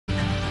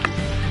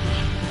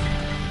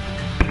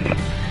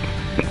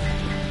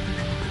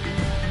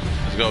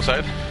go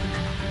outside.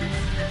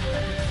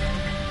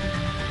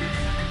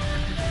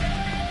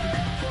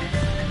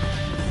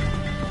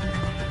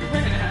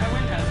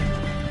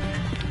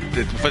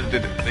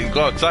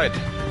 Go outside.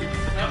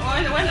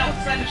 وين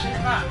outside مش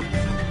هينفع.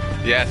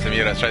 Yeah,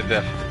 Samira, it's right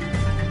there.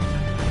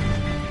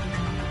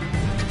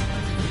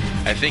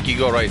 I think you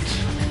go right.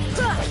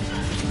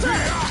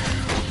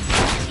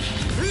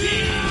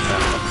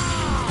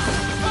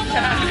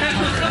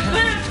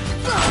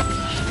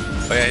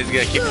 Oh yeah, he's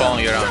gonna keep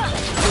following you around.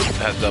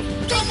 Heads up.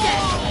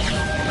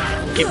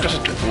 Keep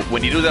pressing.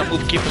 When you do that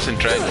move, keep pressing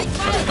triangle.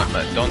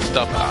 Don't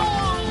stop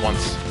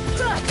once.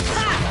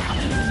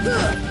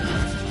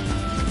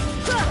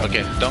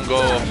 Okay, don't go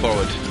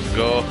forward.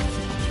 Go.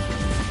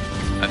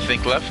 I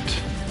think left.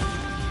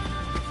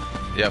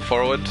 Yeah,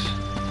 forward.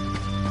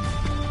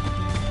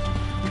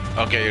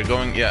 Okay, you're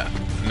going. Yeah,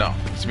 no.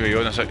 Samira,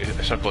 you're in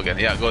a circle again.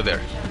 Yeah, go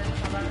there.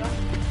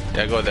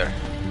 Yeah, go there.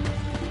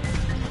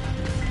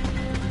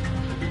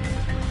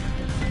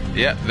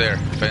 Yeah, there.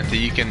 Fancy.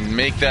 You can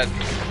make that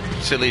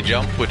silly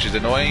jump, which is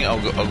annoying.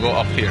 I'll go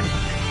up here.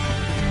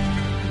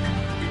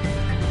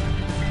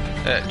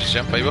 Yeah, just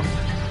jump, baby.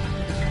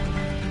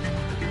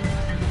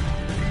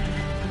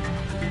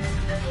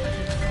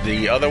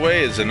 The other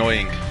way is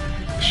annoying.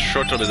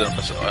 Shorter is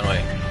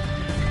annoying.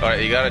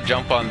 Alright, you gotta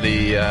jump on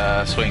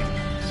the swing.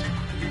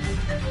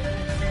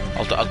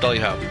 I'll tell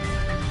you how.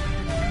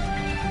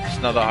 It's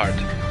not that hard.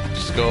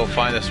 Just go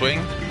find the swing.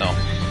 No.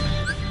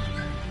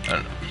 I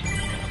don't know.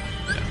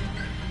 Yeah.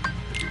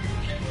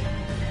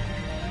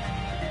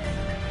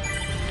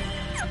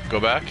 Go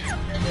back.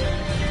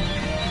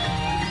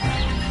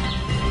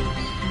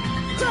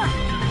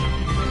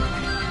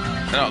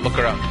 No, look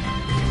around.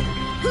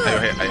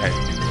 Hey.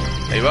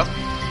 Aywa.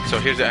 So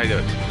here's how you do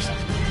it. Just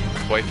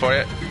wait for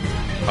it.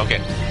 Okay.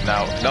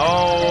 Now,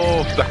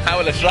 no.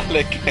 بحاول اشرح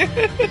لك.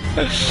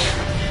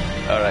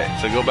 All right.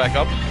 So go back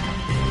up.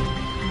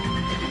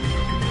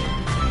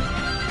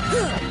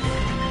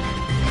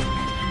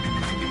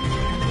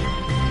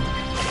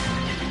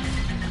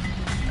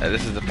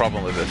 This is the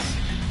problem with this.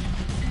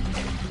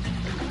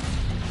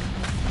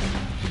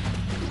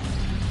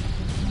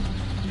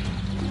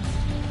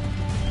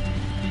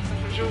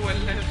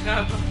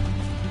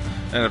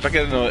 أنا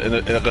فاكر إنه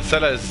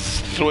الغسالة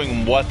is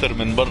throwing water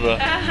من برا.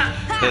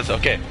 Yes,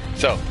 okay.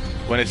 So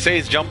when it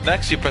says jump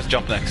next, you press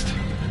jump next.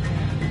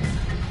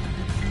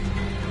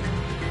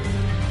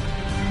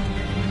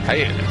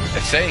 Hey,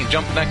 it's saying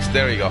jump next.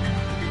 There you go.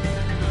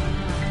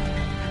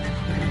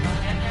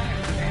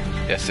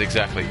 Yes,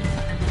 exactly.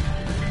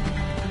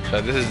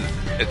 So this is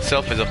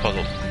itself is a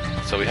puzzle.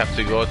 So we have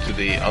to go to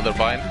the other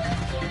vine.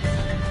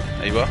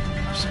 There you go.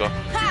 Just go.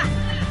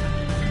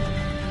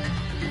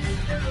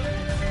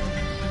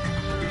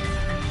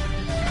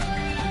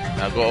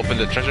 Now go open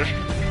the treasure.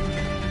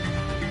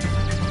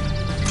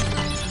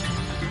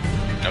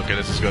 Okay,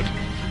 this is good.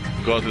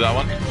 Go to that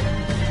one.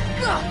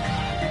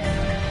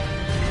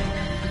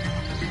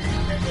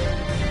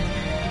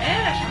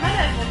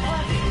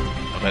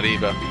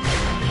 غريبة.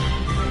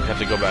 You have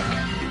to go back.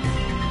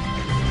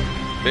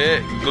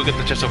 Go get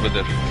the chest over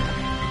there.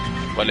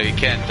 Well, you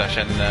can't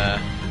عشان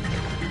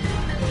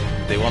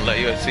they won't let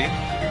you see.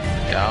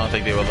 Yeah, I don't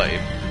think they will let you.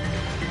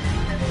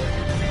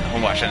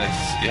 هم عشان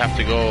you have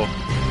to go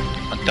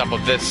on top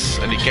of this,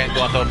 and you can't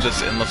go on top of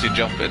this unless you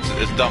jump.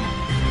 It's dumb.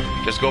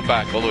 Just go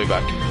back, all the way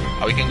back.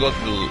 Oh, we can go to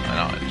the...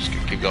 No, just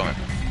keep going.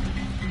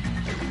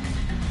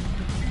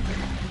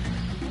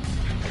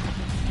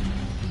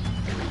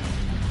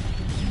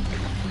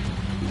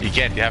 You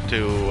can't, you have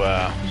to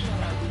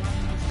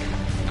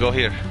go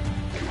here.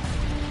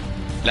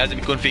 لازم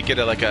يكون في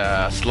كده like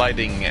a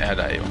sliding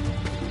هذا أيوه.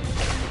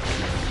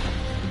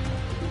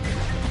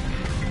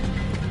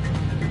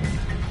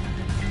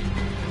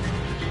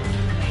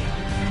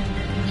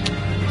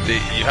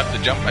 You have to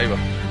jump أيوه.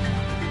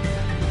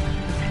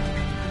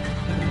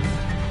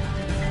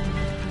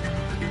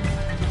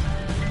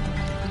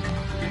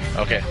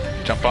 Okay,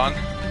 jump on.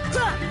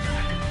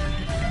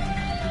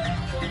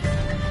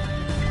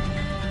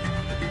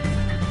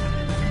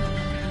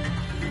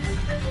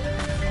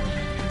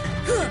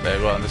 There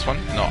you go on this one.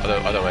 No,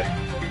 other way.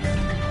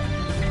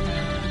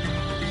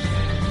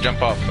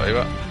 Jump off.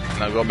 أيوة.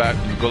 Now go back.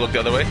 Go look the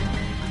other way.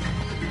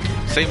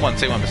 Same one.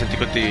 بس أنت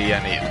كنت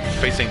يعني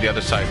facing the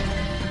other side.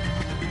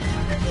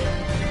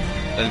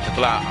 لازم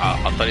تطلع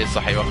على الطريق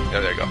الصح. أيوة.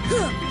 There you go.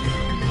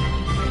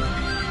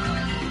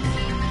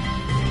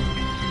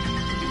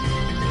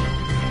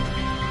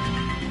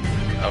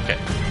 Okay.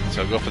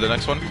 So go for the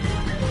next one.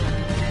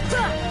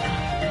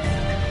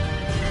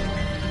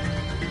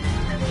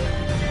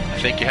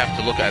 I think you have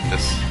to look at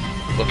this.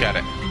 Look at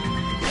it.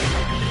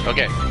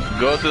 Okay,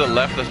 go to the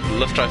left.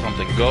 Let's try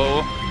something.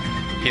 Go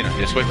here.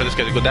 Just wait for this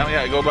guy to go down.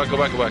 Yeah, go back.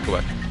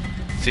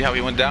 See how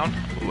he went down?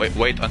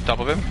 Wait on top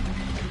of him.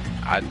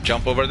 I'd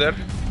jump over there.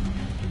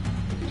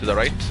 To the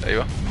right. There you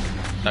go.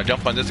 Now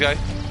jump on this guy.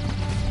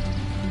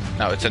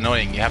 Now it's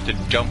annoying. You have to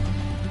jump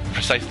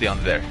precisely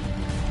on there.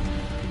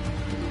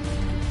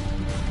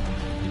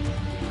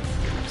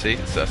 See?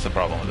 So that's the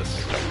problem with this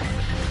jump.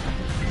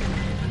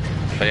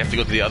 So you have to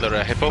go to the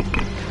other hippo.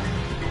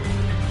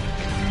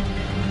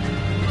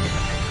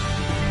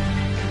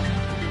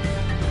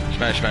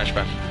 Smash.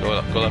 Go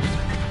left.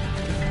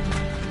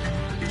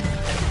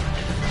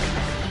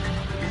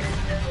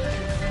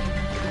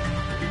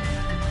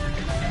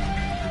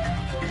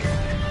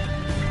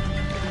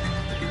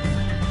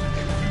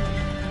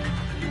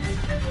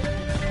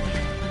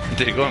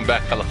 They're going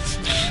back خلاص.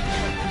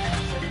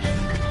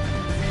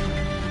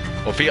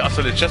 وفي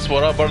اصل الشيست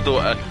وراه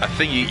برضو a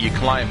thing you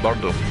climb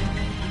برضو.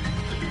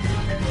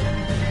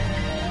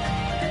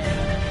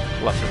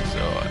 خلاص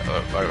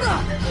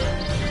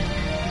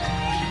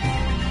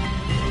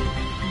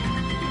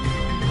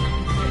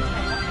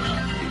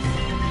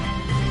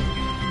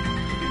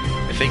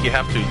I think you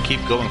have to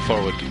keep going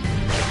forward.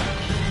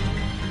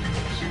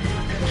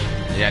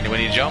 يعني when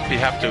you jump you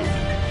have to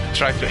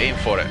try to aim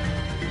for it.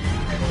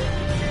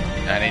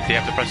 And you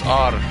have to press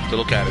R to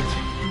look at it.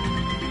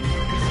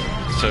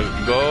 So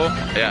go,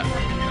 yeah.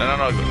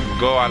 No.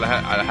 Go على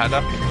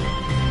هذا.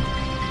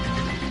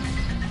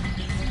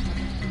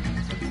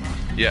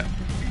 Yeah.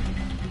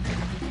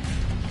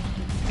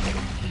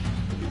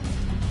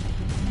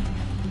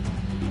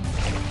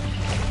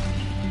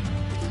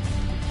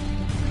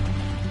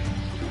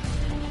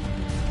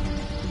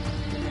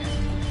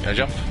 Can I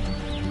jump?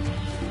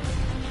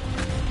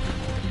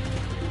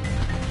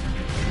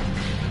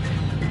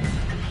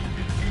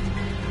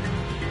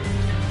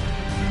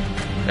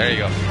 There you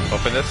go.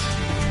 Open this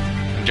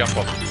and jump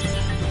up.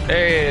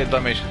 Hey,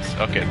 Dalmatians.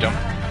 Okay, jump.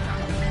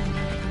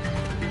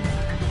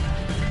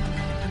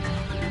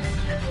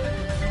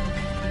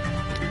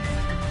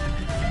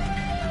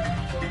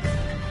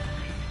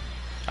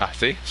 Ah,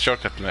 see?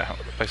 Shortcut to the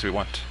place we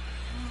want.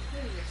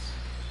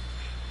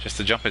 Just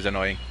the jump is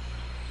annoying.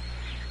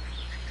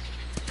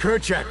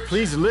 Kerchak,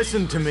 please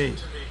listen to me.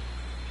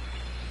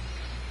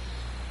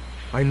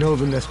 I know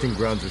the nesting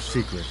grounds are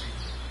secret,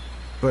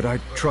 but I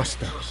trust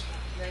them.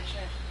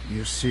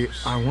 You see,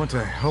 I want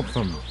to help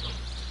them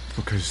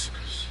because,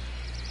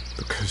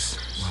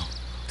 well,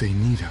 they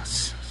need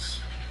us.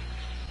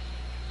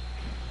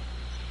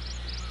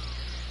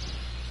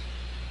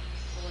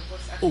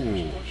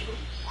 Oh,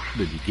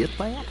 did you get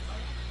that?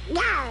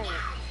 No!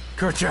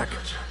 Kerchak!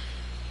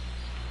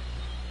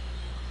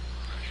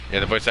 Yeah,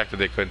 the voice actor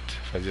they couldn't.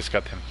 I just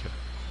got him.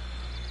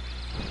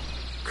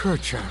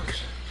 Kerchak.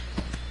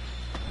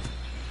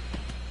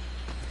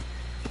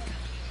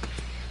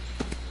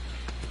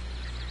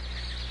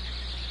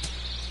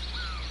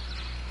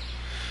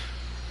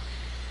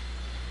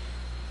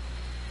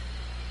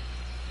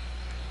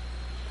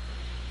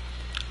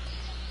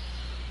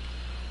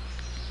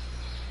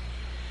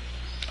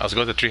 Let's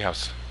go to the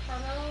treehouse.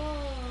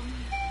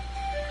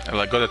 I'm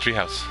like, go to the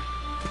treehouse.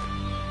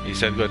 He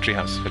said go to the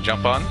treehouse. So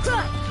jump on.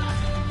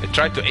 I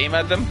tried to aim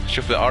at them,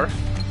 shift the R.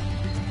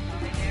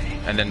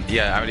 And then,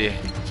 yeah, عملي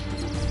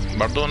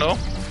برضو no.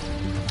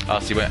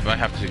 See, I might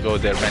have to go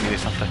there manually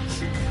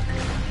sometimes.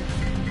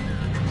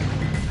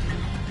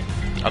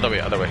 Other way.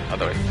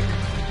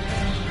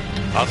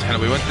 Also,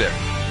 we went there.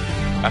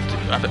 I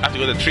have to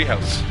go to the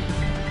treehouse.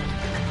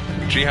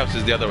 Treehouse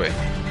is the other way.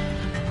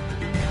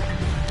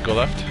 Go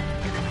left.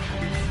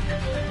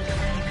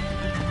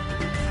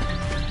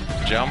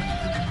 Jump.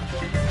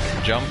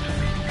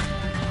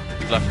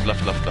 Left.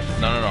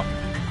 No.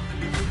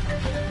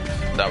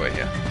 That way,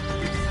 yeah.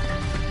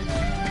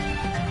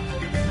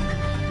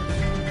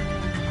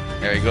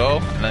 There you go.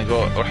 And then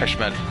go روح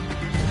شمال.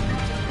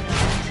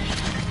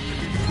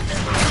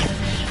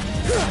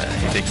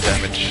 He takes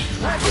damage.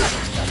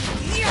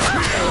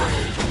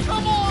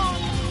 Come on!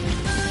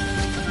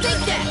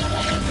 Take that!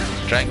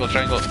 Triangle. You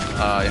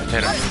have to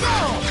hit him.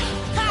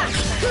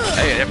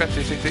 Hey,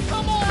 see.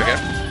 Okay.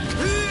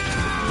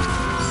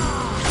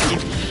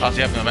 Also,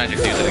 you have no magic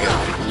to use it again.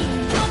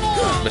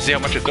 But see how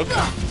much it took?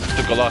 It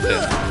took a lot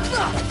there.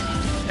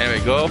 Anyway,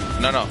 go.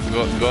 No.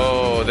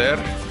 Go there.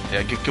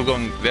 Yeah, keep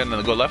going there and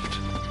then go left.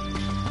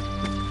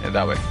 Yeah,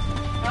 that way.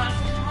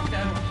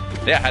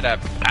 Yeah,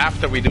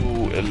 after we do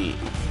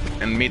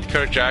and meet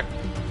Kerchak,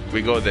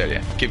 we go there,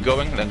 yeah. Keep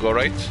going, then go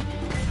right.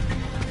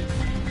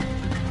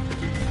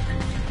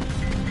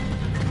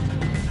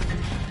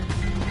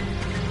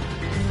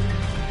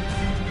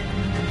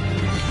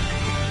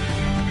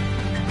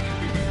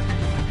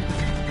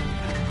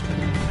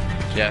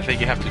 Yeah, I think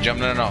you have to jump.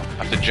 No.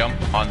 Have to jump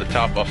on the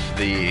top of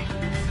the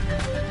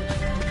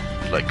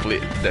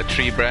the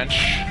tree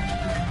branch.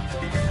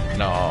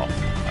 No,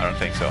 I don't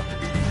think so.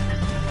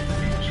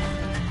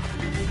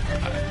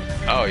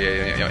 Oh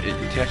yeah.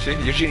 Actually,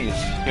 you're genius.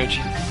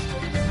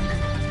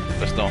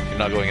 But no, you're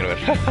not going anywhere.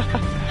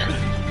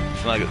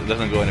 It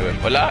doesn't go anywhere.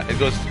 Voila, it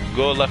goes.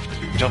 Go left.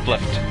 Jump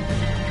left.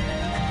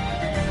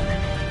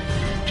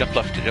 Jump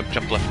left.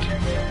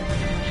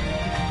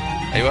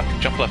 Aywa,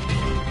 jump left.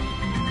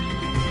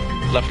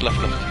 Left.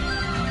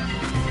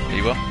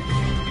 Aywa.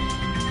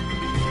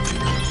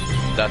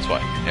 That's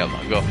why. Yalla,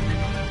 go.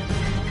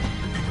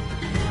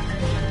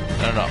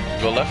 No.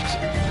 Go left.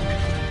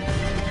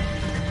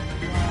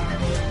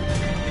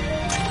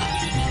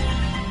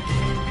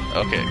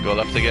 Okay, go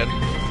left again.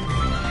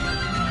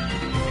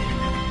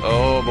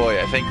 Oh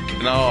boy, I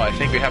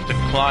think we have to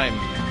climb.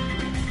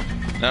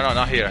 No,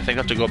 not here. I think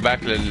I have to go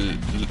back to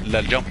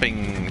the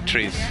jumping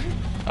trees.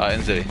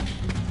 انزلي.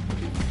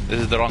 This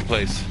is the wrong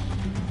place.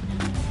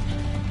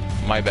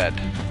 My bad.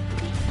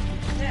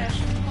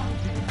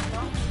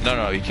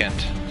 No, you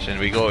can't. Should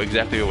we go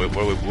exactly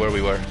where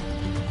we were?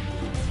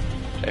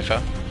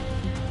 شايفة?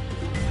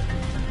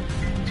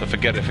 So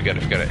forget it.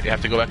 You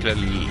have to go back to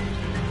the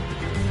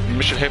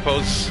mission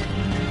hippos,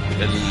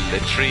 the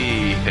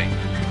tree thing.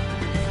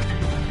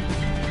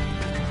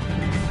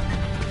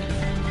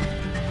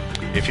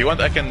 If you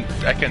want, I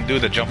can do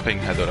the jumping,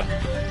 Hadora.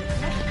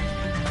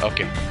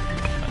 Okay.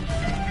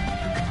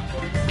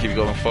 Keep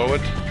going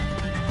forward.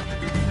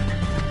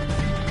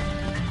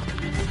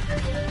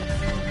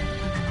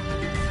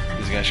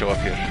 He's gonna show up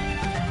here.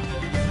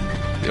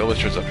 He always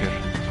shows up here.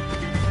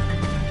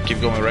 Keep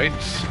going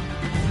right.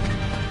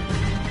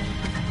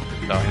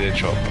 No, he didn't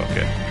show up.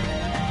 Okay.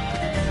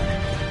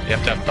 You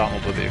have to have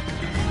Donald with you.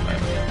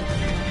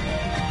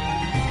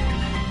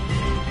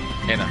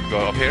 Hina, go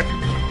up here.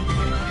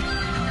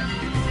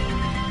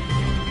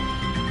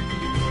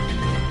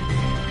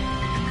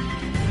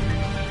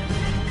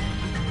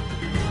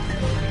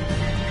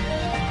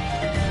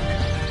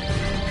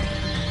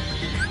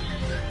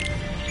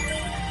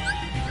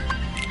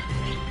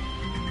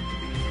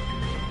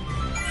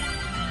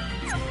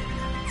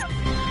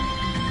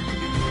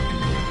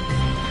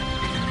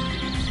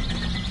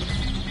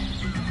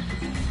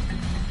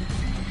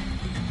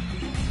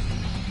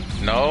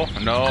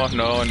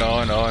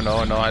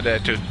 No, I did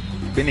it too.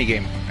 Mini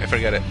game. I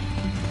forget it.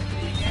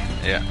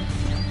 Yeah.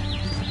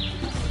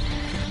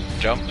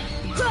 Jump.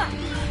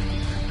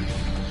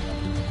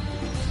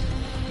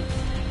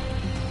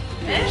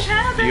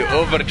 You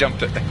over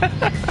jumped it.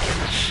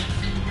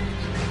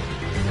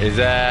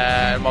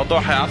 إذا الموضوع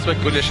هيعصبك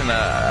قول لي عشان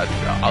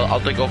I'll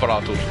take over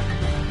على طول.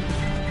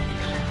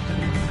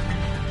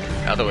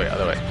 Other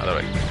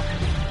way.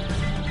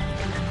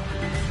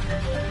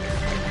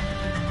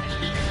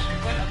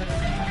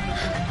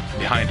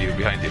 Behind you.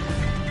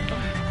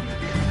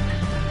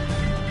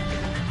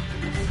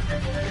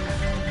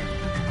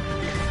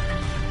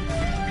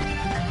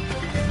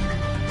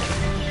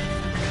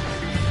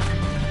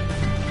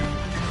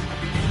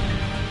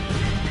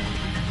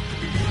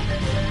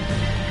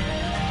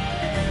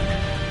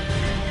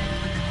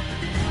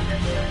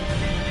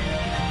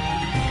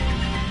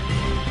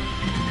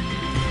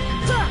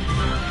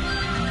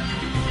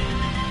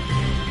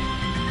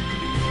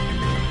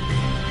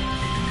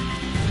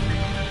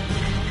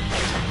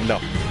 No.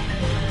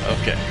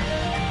 Okay.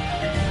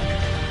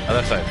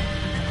 Other side.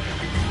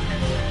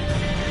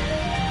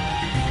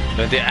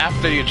 Then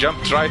after you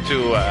jump, try to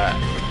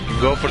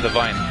go for the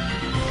vine.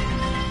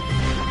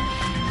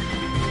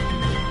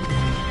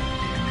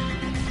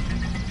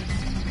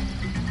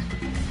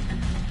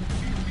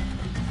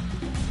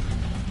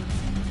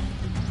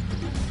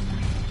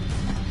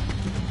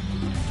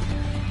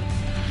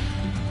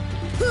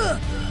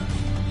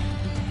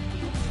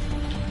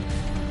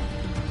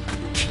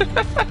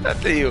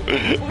 You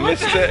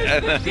missed it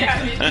and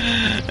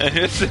then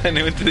missed it and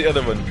he went to the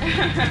other one.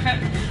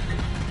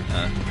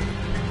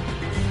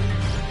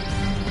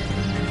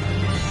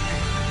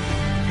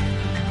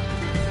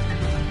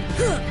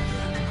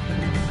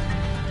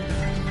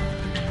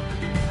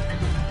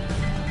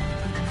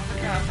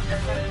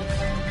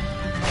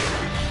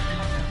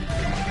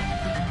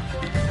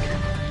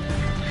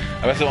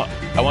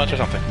 I want to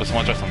try something.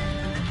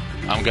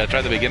 I'm gonna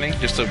try the beginning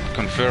just to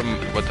confirm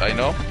what I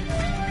know.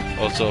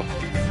 Also,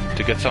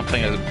 to get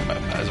something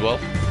as well.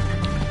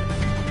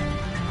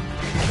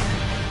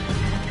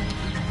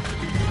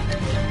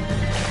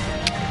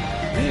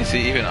 You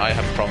see, even I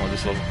have a problem with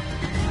this level.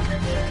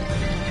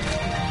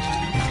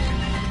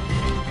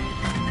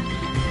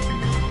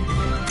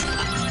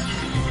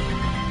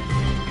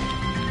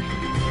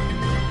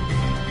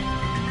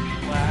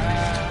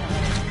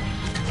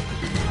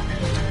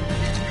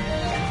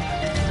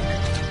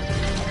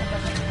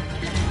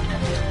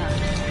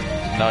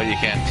 No, you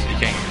can't.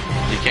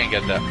 You can't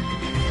get that.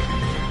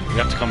 You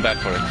have to come back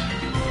for it.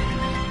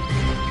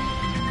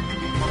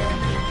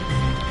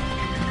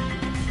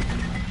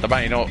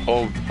 Taban, you know,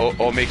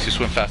 O makes you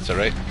swim faster,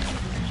 right?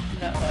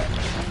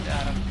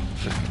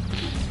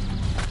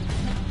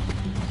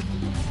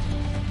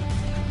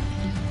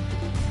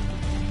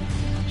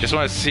 Just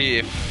want to see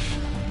if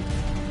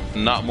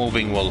not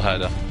moving will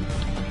hada.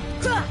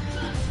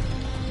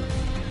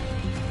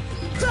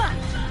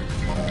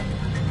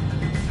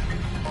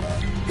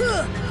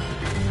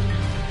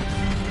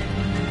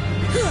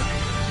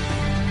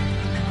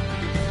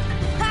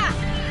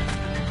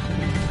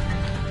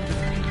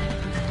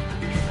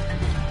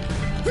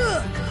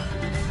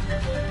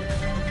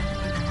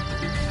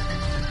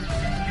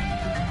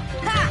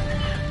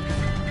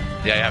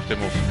 Yeah, you have to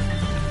move.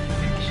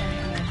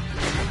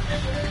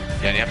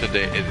 Yeah, and you have to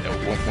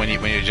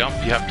when you jump,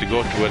 you have to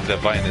go to where the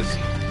vine is.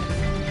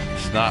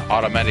 It's not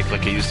automatic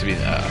like it used to be.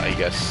 I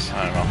guess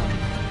I don't know.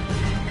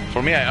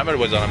 For me, I remember it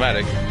was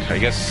automatic. I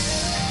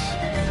guess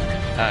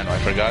I don't know. I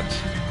forgot.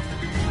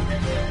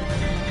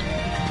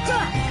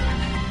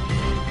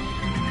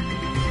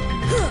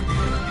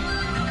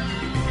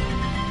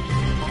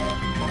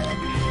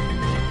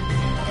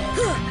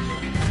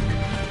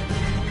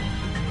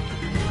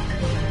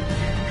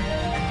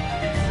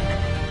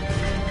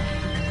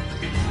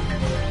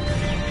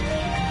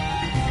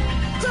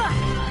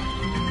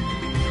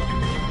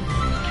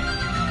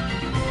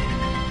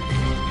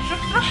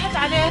 شفت رحت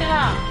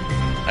عليها.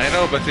 I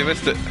know, but you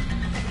missed it.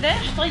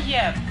 ليش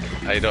طيب؟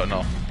 I don't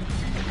know.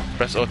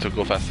 Press O to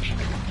go faster.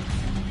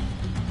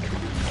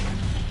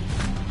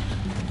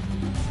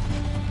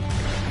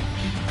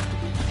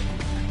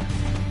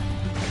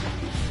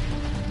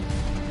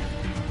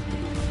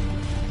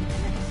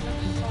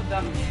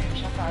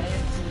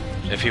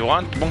 If you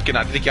want ممكن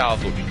اعطيك اياه على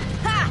طول.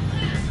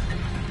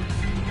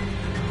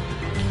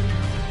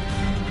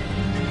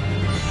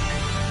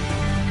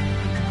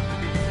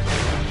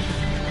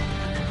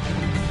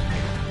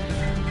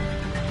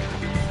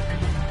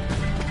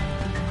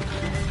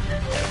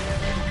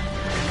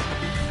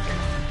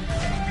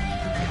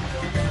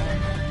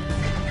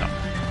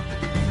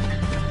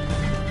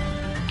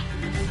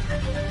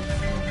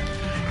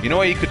 You know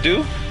what you could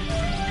do?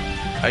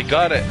 I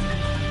got it.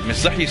 مش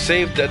صح you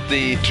saved at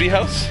the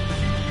treehouse?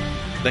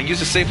 Then use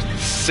the save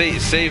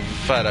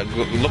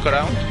look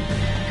around.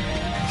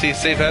 See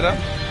save header?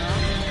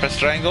 Press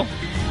triangle.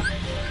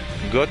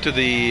 Go to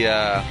the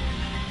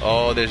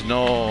oh, there's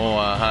no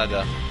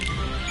هذا.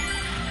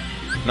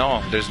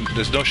 No,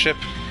 there's no ship.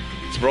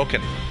 It's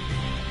broken.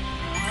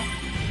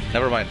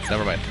 Never mind.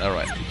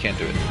 You can't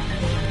do it.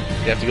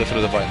 You have to go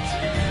through the vines.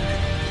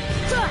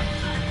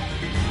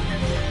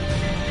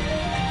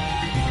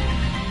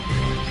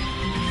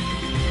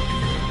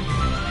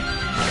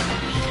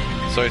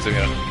 Sorry,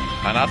 Samira.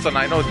 And also,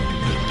 I know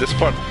this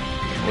part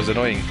was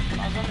annoying.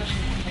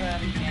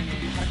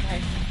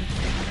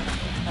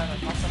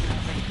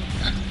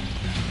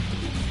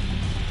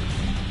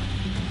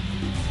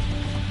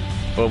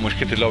 Well,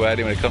 مشكلة اللعبة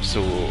هذه when it comes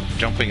to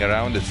jumping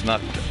around, it's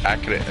not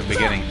accurate at the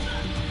beginning.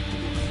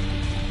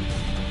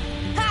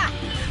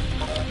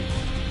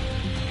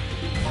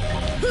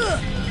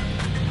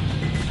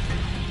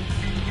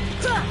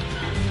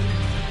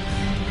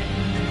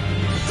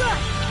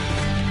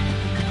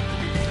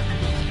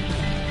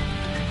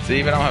 See,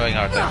 even I'm having a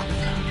hard time.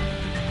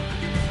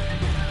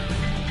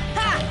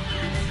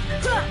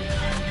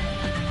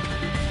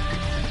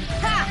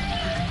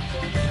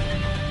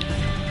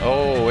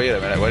 Oh, wait a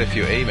minute. What if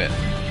you aim it?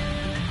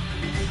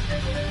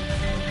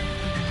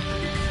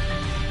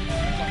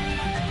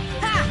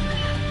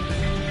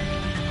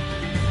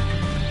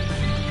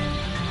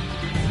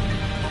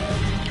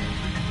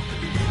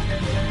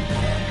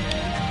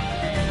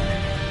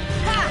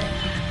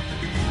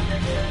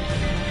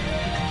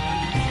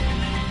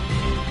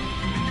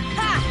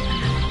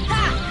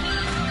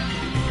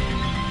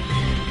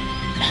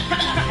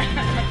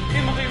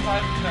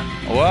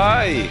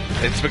 Why?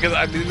 It's because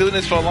I've been doing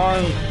this for a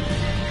long...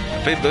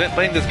 I've been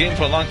playing this game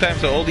for a long time,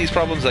 so all these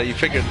problems that you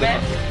figured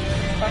them out.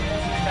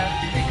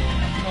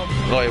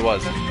 No, it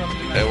was.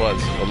 It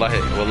was.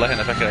 Wallahi,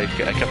 أنا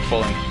فاكر I kept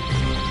falling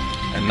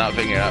and not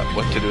figuring out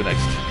what to do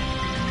next.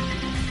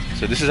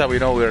 So this is how we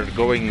know we're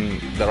going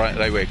the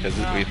right way, because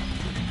we...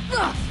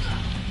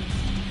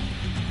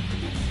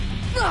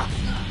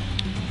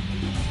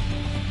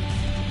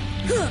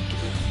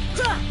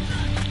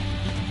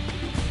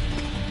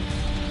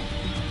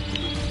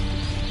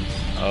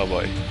 Oh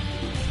boy.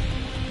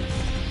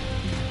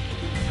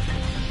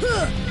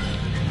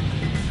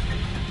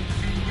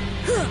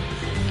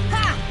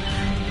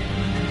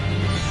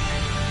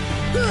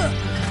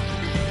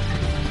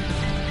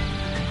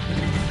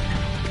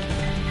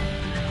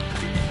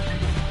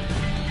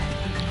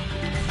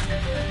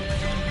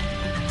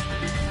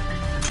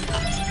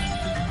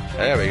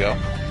 There we go.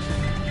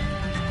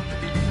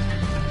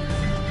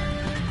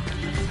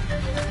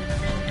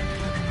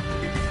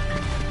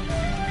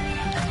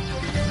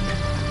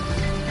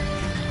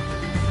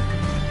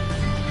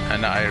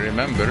 And I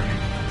remember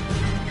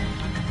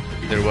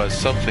there was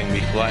something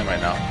we climb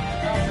right now.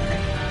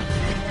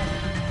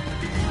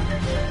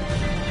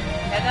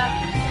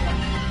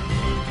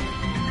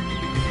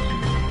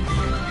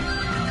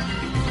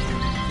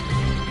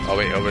 Oh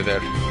wait, over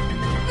there.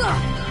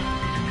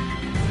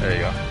 There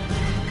you go.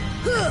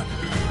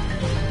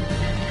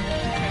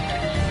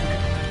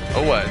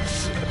 Oh,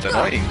 it's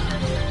annoying.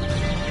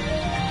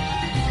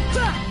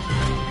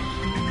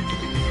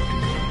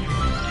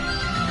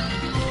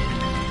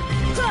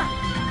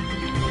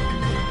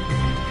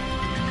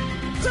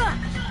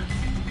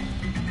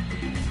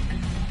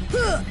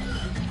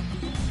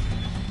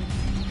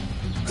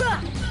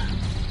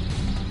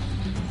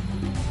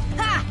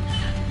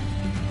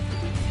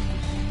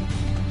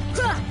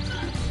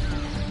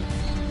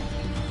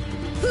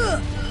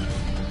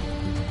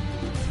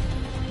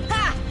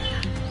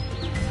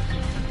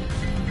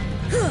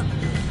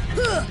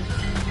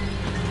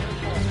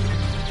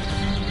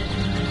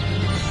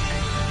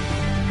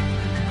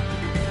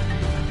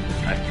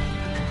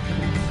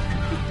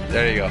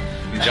 There you go.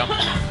 Jump.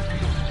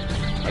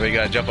 We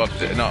gotta jump up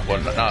there. No,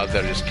 well, not up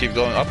there. Just keep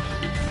going up.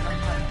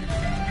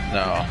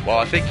 No. Well,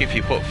 I think if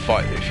you put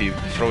fire, if you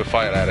throw a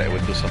fire at it, it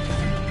would do something.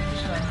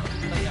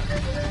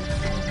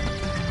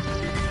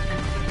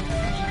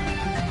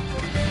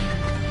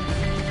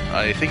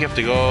 I think you have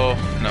to go.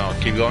 No,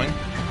 keep going.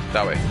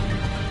 That way.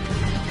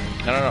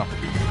 No, no, no.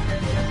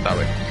 That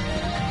way.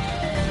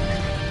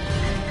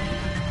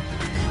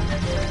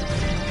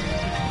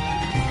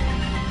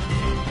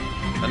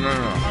 No, no, no,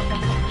 no.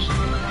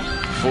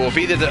 For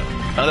either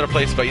another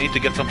place, but you need to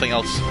get something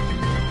else.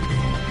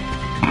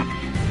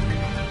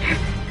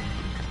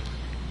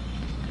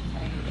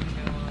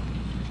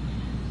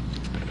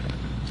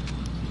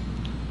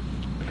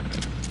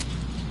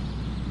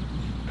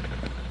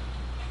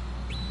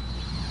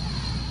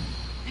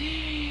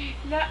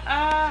 لا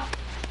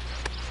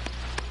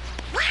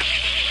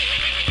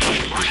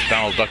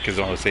Donald Duck is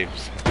one who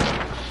saves.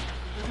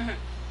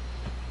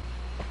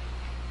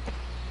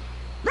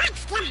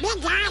 What's the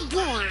big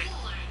idea?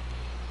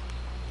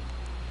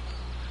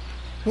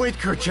 Wait,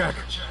 Kerchak,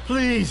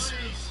 please.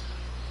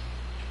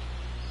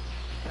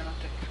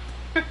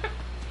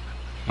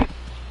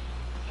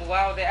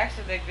 Wow, they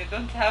actually like they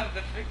don't have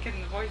the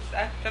freaking voice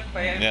actor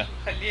Yeah.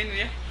 خلينه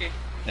يحكي.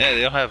 Yeah,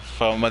 they don't have.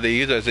 They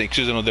use it as an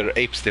excuse. They're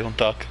apes. They don't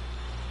talk.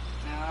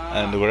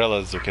 And the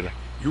gorillas وكده.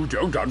 You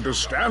don't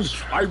understand.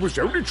 I was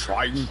only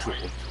trying to.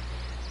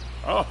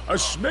 A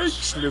snake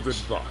slithered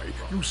by.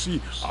 You see,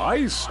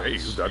 I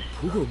saved that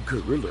poor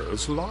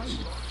gorilla's life.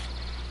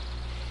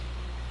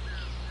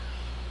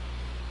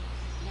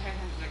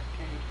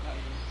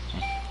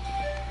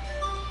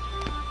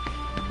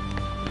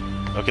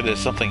 Okay, there's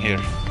something here.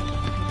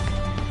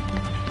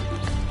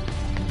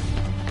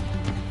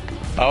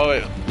 Oh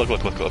wait, look, no.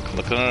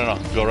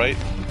 Go right.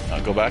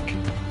 Go back.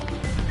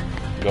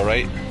 Go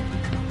right.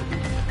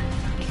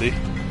 See?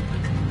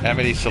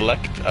 اعملي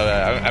select.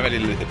 اعملي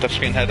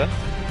التشخين هذا.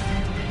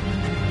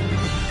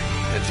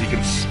 You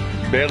can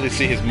barely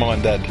see his mom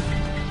and dad.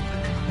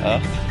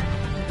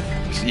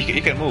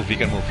 You can move.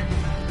 Okay.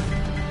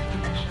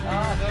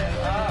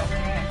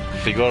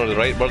 If you go to the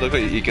right, brother,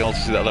 you can also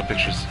see the other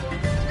pictures.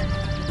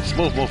 Just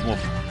move.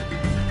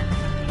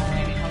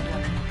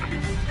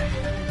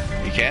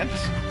 You can't?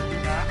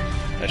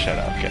 Shut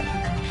up, okay.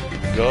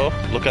 Go,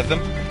 look at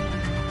them,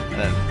 and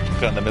then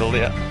click on the middle,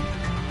 yeah.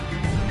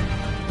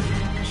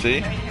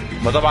 See?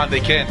 But طبعا they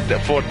can't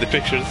afford the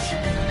pictures,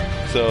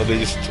 so they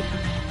just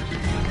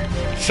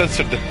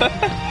censored them.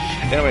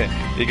 Anyway,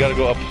 you gotta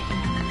go up.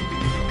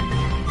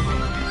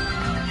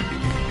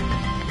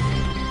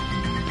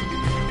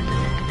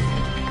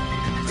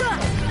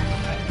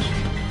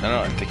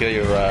 No, take care,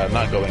 you're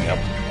not going up.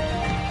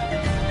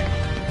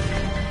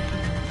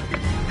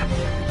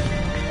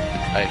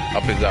 Hey,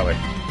 up is that way.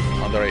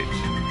 On the right.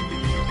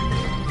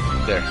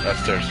 There, that's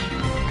stairs.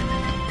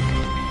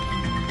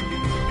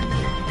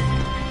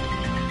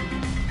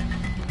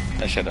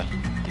 Ashada.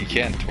 You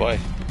can't, why?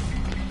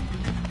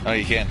 No,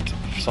 you can't.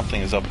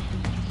 Something is up.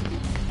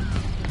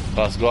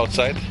 Let's go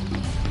outside.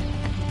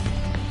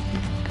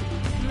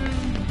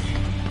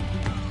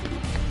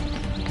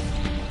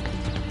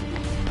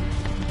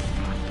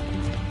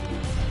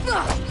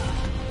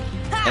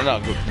 No,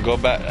 go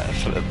back.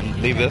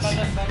 Leave this.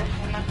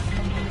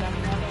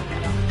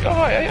 Oh,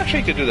 I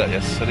actually could do that,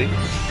 yes, Sadi.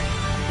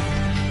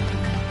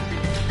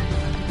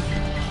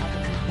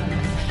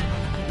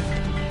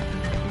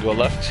 Go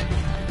left.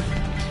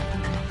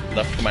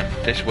 Left, come on.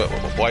 Tish, why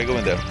are you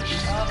going there?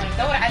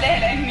 بدور عليه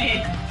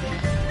لاني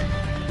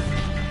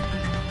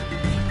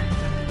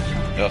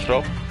You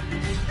throw.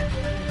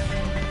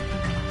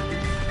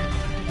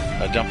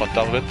 I jump on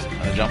top of it.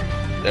 I jump.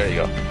 There you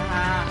go.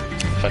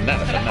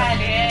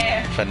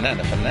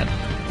 فنانة.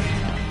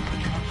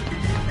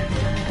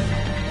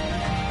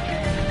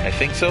 I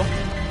think so.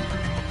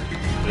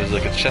 There's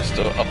like a chest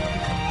up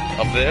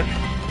there.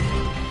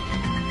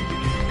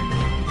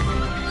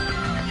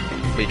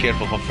 Be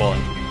careful from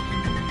falling.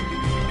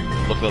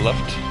 Look to the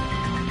left.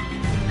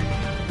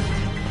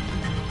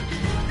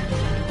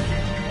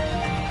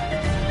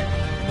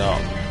 No,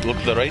 look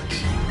to the right.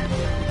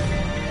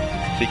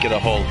 Peek at a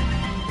hole.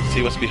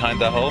 See what's behind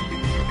that hole?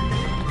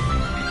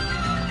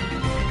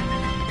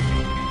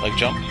 Like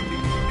jump?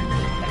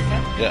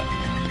 Yeah.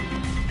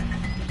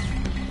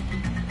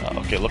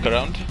 Okay, look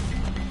around.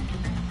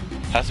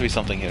 Has to be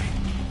something here.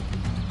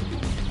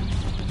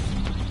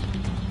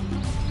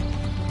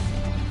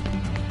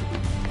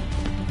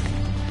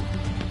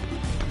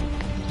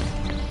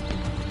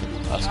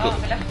 That's good.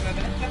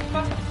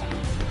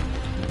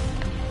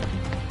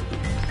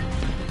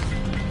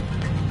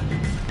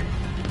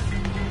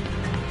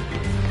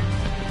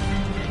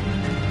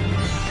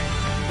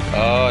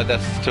 Oh,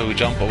 that's to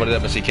jump over there,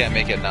 but you can't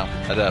make it now.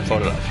 For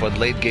the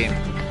late game.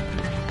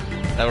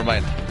 Never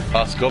mind.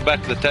 Let's go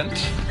back to the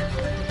tent.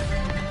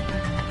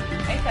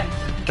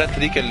 التنت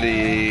هذيك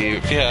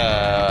اللي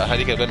فيها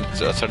هذيك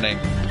البنت. What's her name?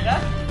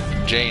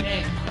 Jane.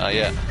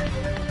 Yeah.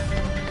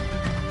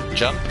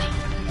 Jump.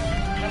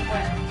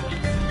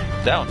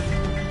 Down.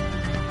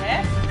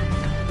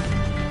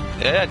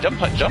 Yeah, jump.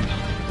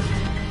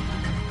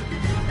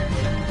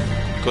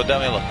 Go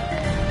down, Ella.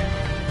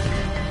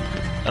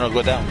 No,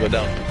 go down.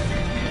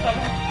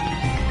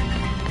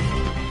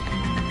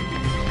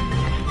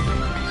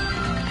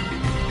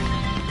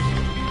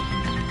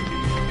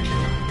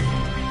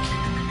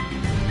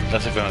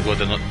 That's if we're gonna go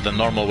the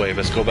normal way.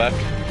 Let's go back.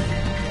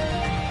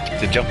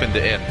 To jump in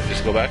the air.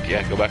 Just go back.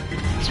 Yeah, go back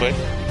this way.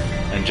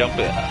 And jump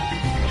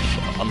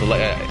on the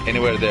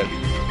anywhere there.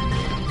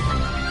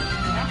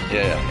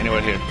 Yeah,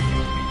 anywhere here.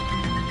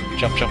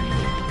 Jump.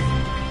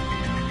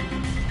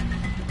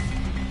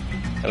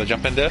 I'll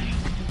jump in there.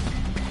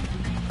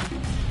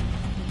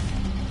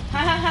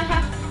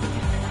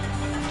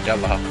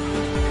 Yalla.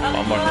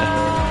 One more thing.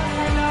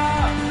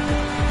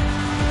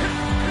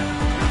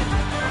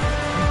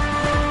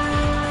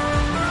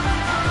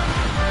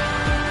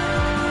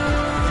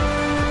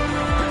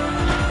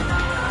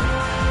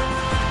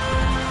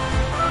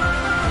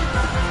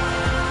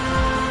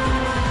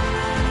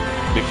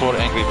 Before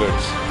Angry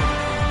Birds.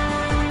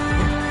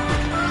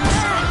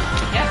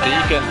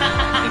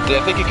 I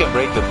think you can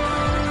break them.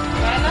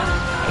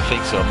 I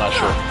think so, I'm not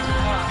sure.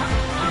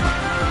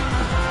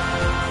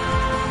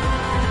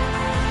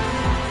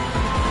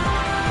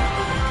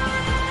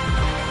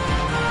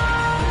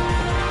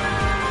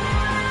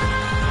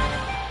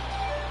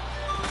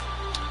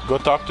 Go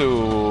talk to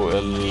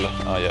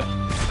oh yeah.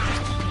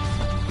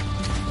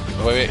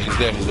 Wait, he's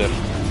there.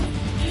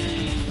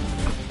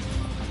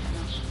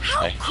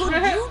 How could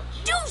you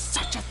do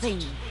such a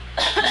thing?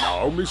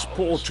 Now, Miss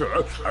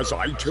Porter, as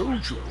I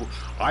told you,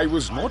 I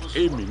was not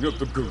aiming at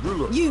the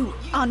gorilla. You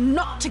are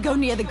not to go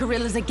near the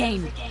gorillas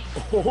again.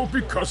 Oh,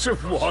 because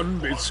of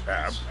one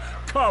mishap.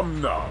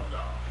 Come now.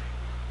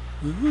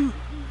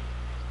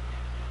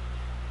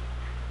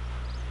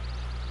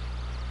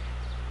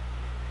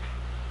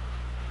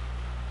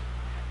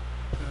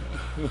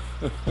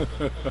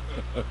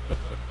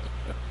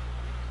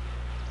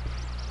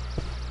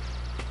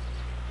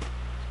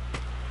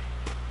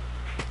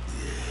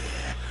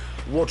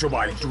 What am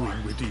I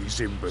doing with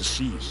these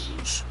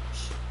imbeciles?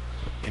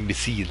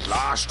 Imbeciles.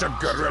 Blasted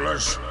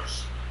gorillas!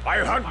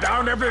 I'll hunt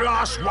down every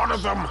last one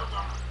of them!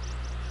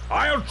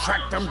 I'll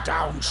track them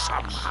down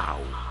somehow.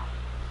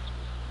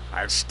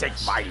 I'll stake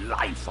my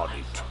life on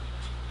it.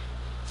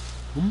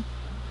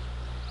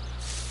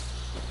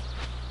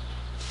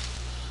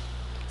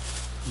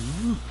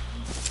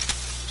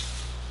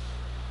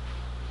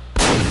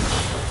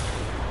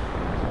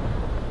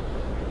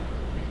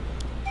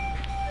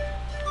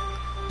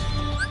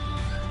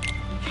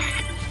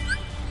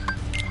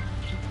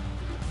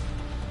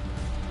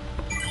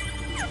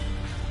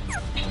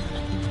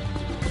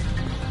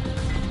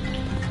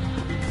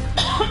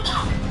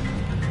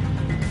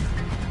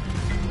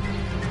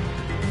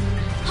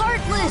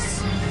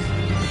 Heartless!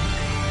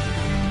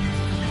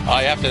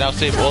 I have to now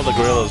save all the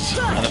gorillas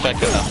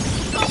unaffected now.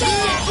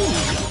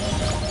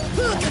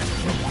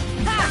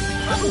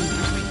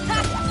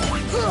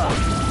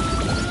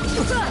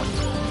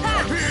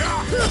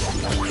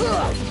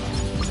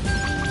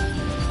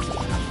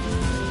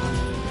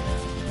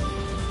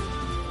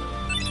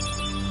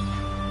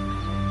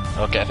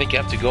 Okay, I think you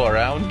have to go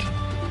around.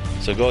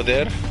 So go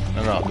there.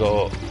 No,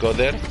 go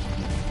there.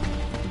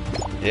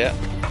 Yeah,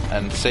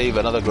 and save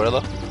another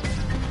gorilla.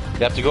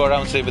 You have to go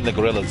around saving the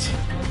gorillas.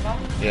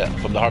 Yeah,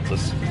 from the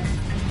Heartless.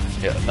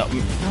 Yeah, no,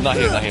 not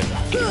here.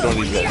 Ignore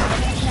these guys.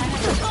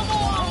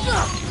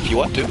 If you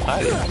want to,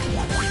 hide it.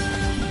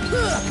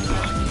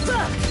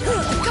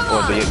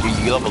 Oh, but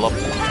you level up.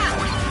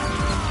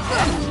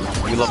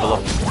 You level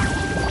up.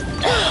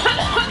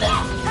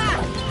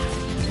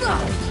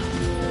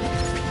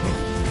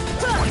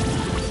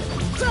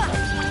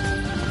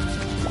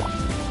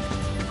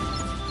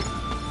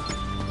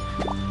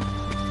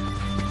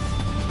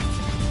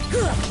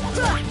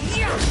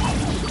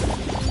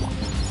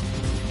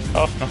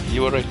 Oh no,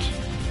 you were right.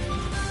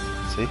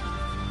 See,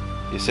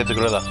 you said the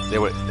gorilla.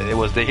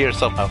 They here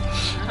somehow.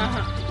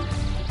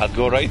 I'll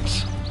go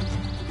right.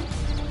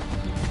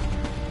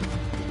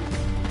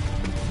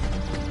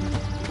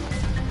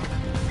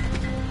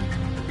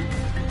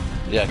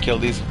 Yeah, kill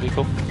these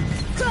people.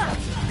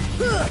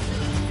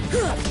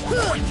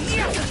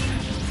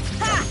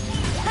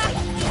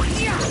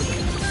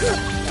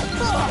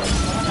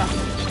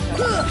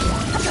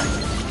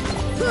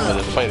 Oh,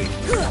 they're fighting.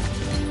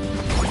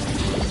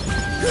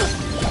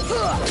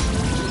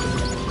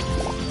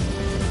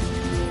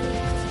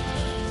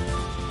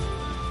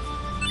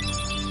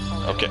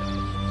 Okay.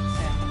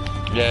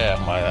 Yeah,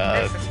 my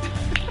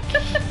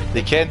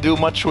they can't do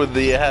much with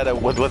the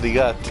with what they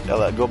got.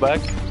 Go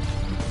back.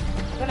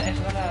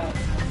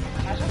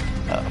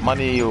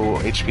 Money or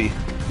HP.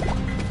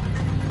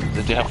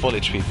 Did you have full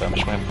HP?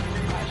 مش مهم.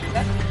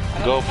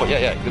 Go for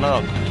yeah.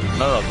 No.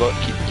 Go.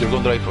 You're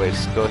going the right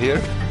ways. Go here.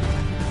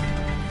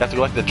 You have to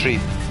go like the tree.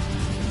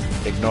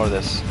 Ignore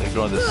this.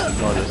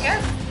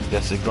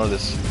 Yes, ignore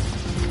this.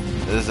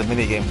 This is a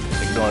mini game.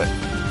 Ignore it.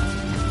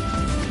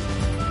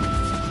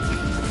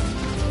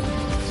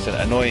 It's an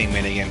annoying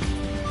mini game.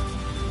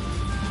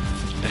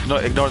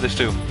 Ignore this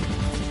too.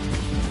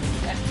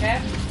 Okay.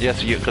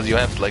 Yes, because you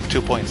have like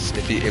 2 points.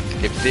 If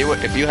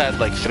you had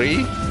like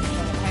 3.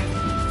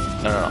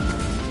 No.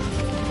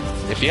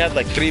 If you had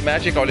like 3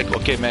 magic, I would like,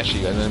 okay, mash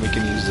you, and then we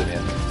can use them,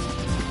 yeah.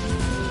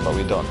 But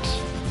we don't.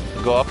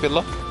 Go up,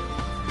 Illa.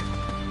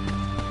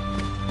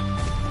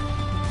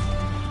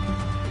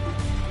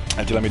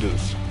 Until let me do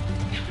this.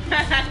 I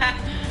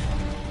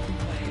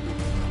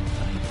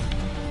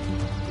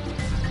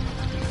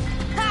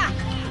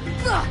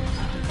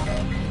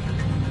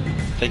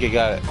think I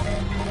got it.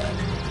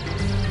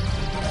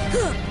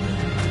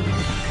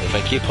 If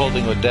I keep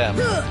holding with them,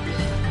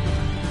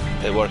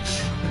 it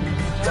works.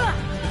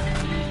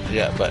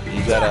 Yeah, but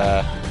you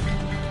gotta...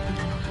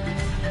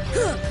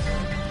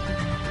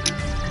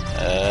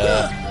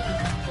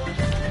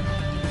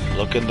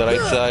 look in the right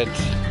side.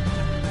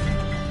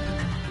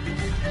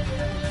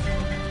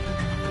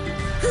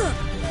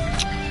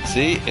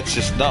 See? It's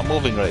just not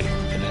moving right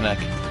in the neck.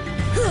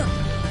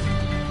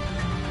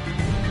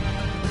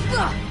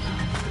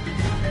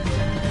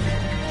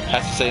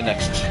 Has to say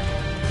next.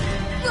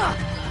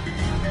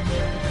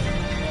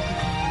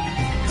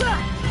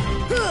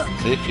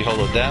 See, if you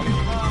hold it down.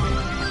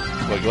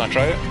 What, you wanna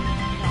try it?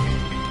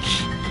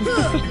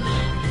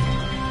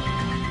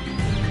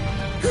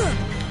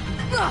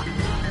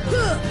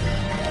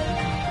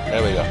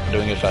 There we go, I'm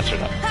doing it faster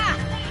now.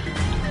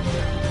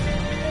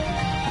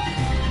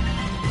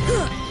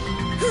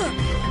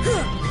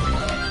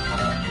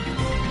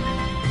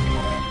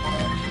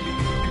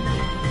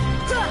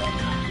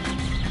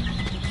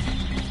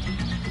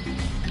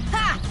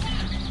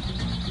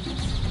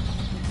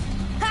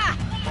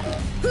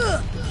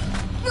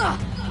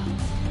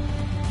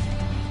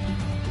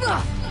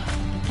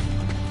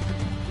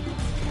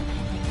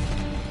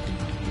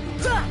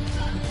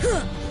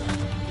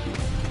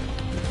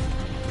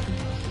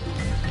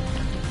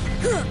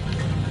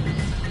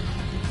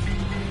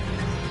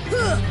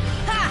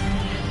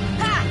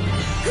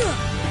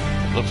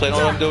 Looks like I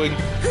know what I'm doing.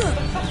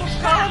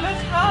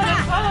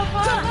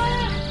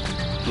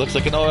 Looks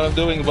like I know what I'm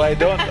doing, but I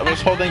don't. I'm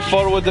just holding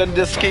forward and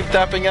just keep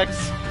tapping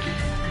X.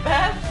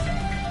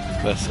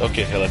 That's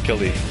okay. I'll kill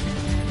these.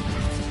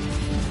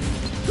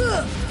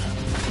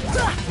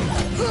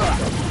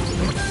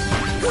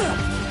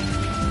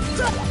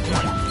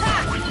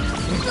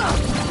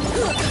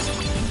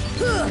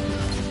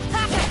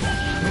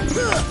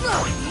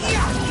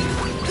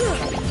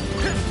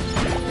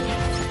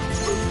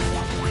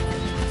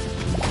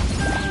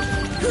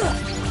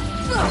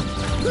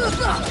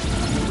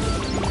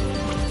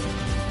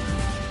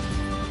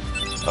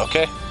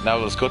 Okay, now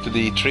let's go to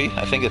the tree.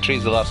 I think the tree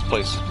is the last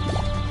place.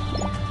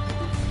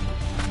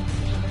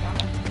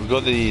 We go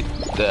to the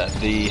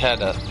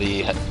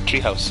tree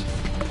house.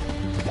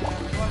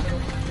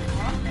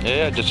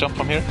 Yeah, just jump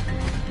from here.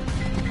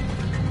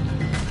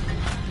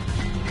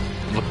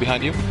 Look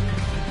behind you.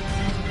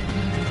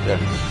 There.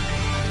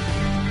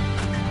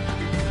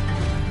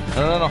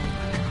 No.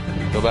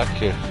 Go back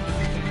here.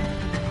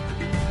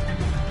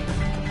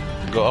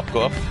 Go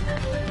up.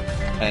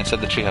 And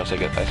inside the treehouse,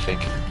 I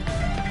think.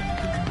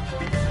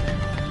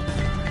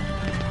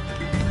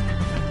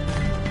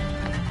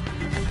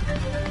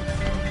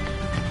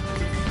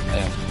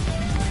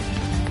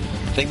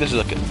 I think this is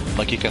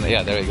like you can,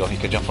 yeah, there you go. You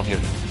can jump from here.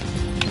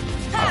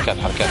 Hard cat,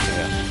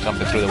 yeah.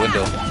 Jumping through the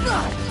window.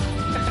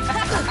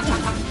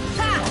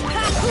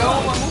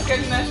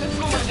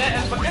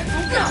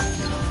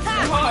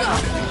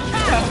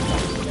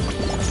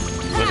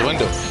 Where's the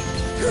window?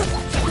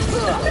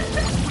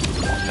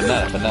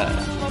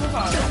 Banana.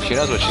 She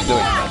knows what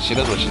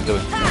she's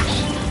doing.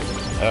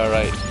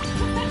 Alright.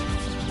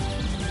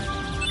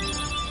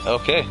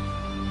 Okay.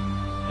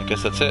 I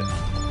guess that's it.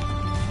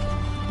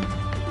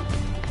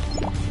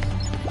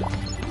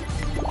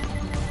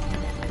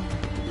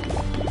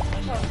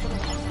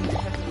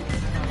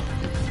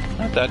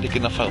 Not that big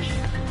enough health.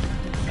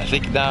 I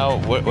think now,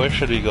 where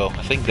should we go?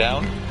 I think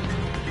down.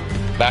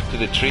 Back to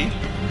the tree.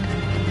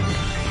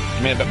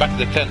 I mean, back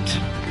to the tent.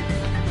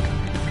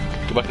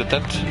 Go back to the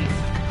tent.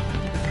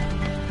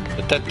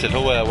 The tent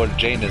till where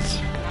Jane is.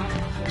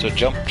 So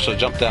jump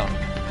down.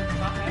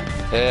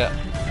 Yeah.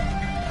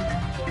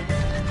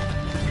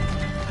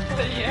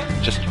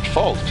 Just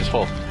fall.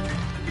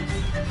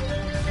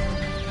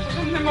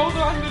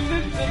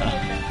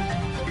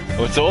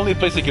 Oh, it's the only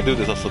place you can do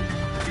this also.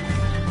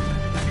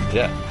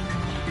 Yeah.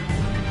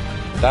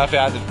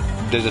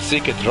 There's a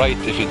secret right.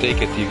 If you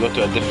take it, you go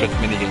to a different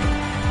minigame.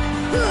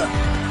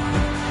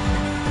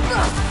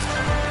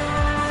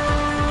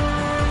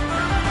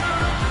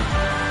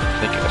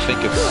 I think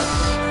it's...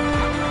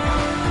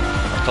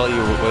 I'll tell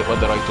you what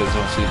the right is,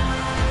 we'll see.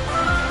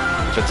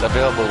 If it's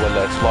available, well,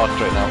 it's locked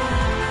right now.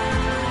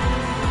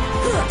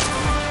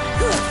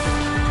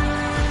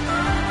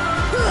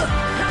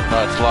 No,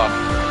 it's locked.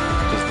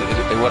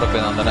 It would have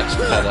been on the next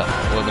header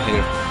over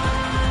here.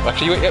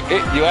 Actually,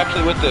 you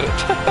actually went to it.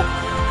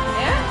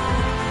 Yeah?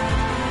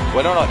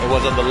 Well, no, it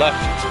was on the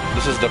left.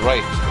 This is the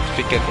right.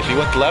 If you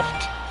went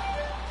left,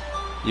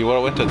 you would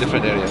have went to a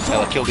different area.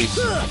 I'll kill these.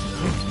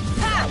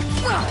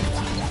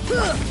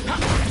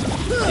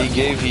 He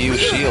gave you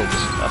shields.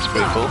 That's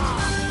pretty cool.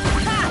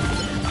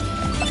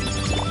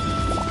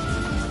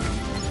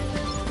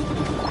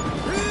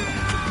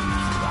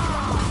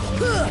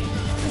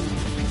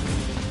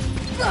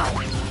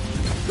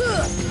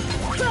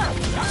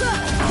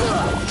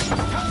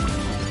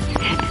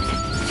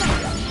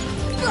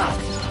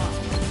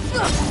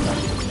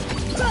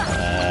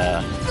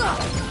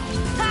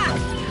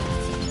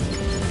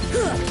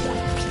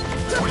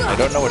 I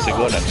don't know where to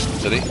go next,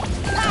 did he?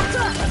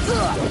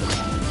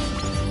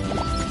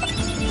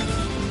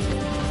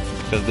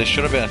 Because there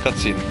should have been a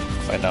cutscene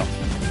by now.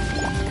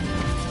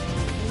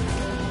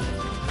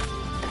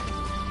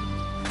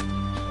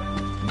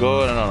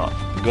 Go, no.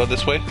 Go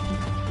this way.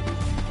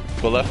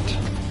 Go left.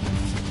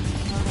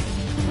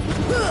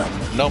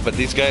 No, but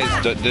these guys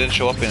didn't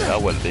show up in... Oh,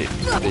 well, they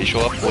show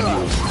up when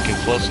you get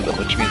close to them,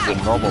 which means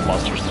they're normal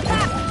monsters.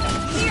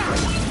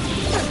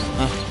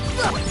 Huh.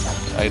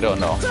 I don't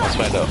know. Let's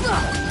find out.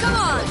 Come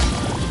on!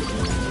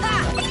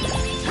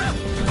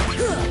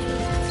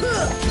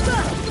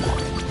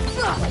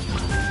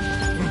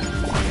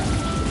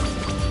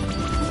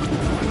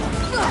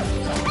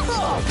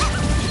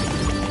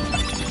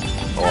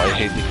 Oh, I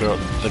hate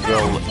the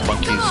girl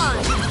monkeys.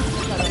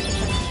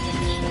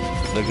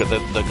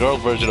 The girl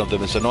version of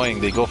them is annoying.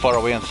 They go far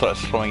away and start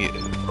throwing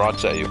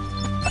rocks at you.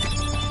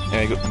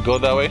 Anyway, go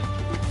that way.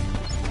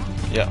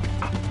 Yeah.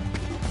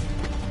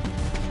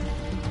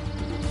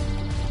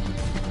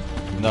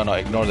 No,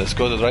 ignore this.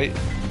 Go to the right.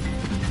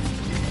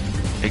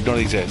 Ignore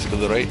these guys. Go to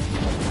the right.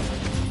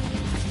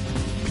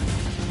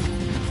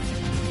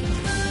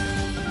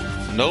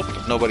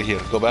 Nope, nobody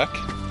here. Go back.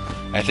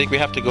 I think we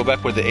have to go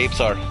back where the apes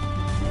are.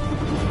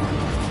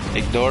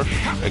 Ignore.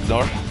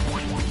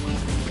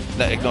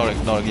 No,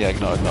 ignore. Yeah,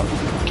 ignore.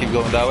 Keep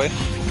going that way.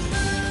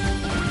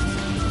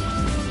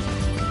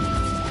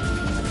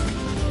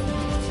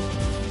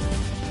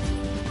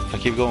 If I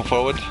keep going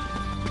forward.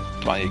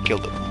 Come on, you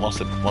killed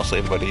mostly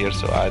everybody here,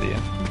 so add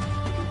in.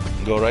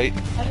 Go right.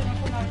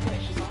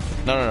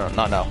 No,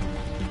 not now.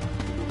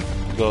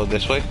 Go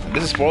this way.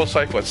 This is for all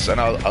side quests, and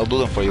I'll do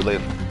them for you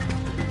later.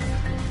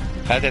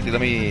 Let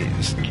me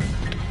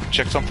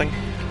check something.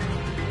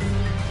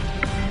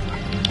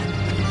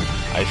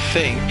 I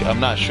think, I'm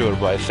not sure,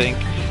 but I think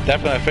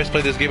that when I first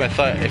played this game, I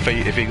thought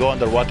if you go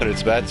underwater,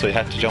 it's bad, so you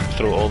had to jump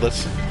through all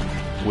this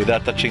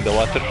without touching the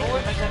water.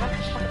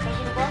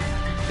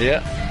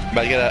 Yeah,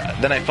 but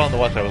then I found the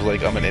water. I was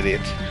like, I'm an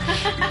idiot.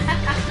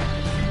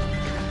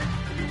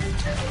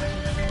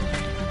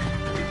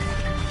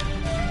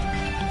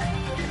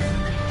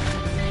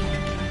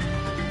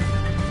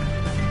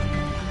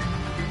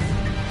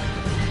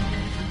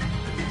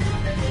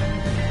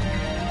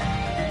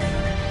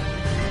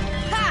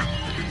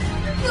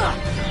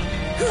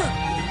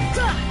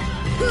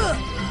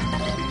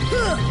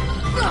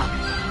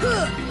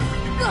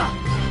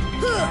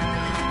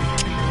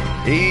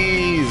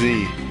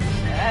 Easy.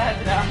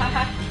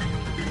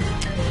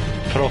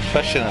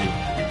 Professional.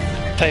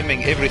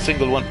 Timing every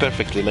single one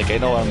perfectly, like I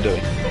know what I'm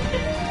doing.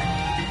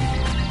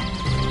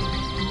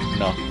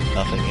 No,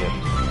 nothing here.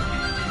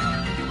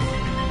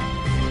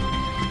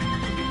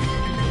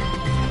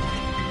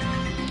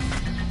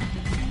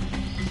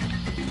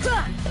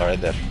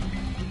 Alright, there.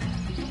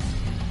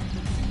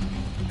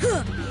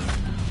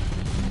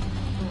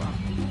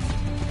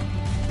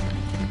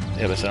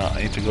 Yeah, but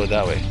I need to go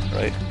that way,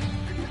 right?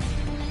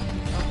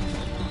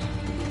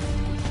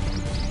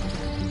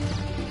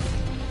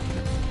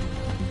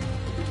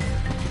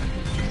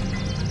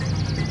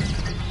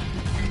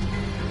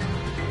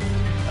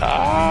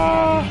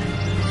 Ah!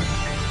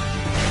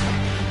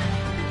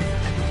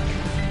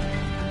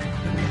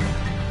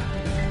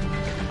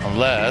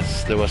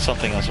 Unless there was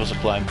something I was supposed to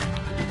climb.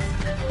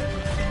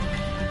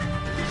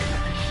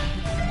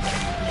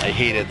 I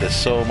hated this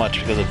so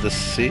much because of this.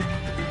 See?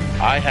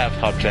 I have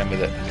hard time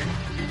with it.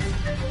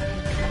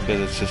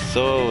 Because it's just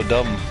so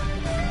dumb.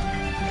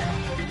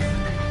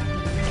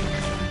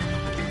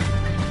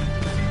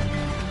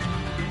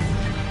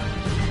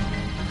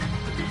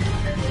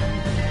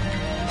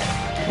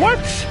 What?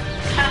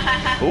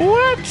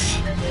 What?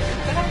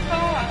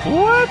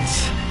 What?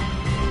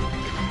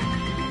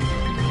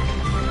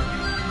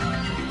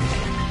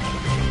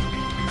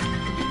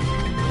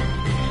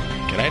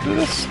 Can I do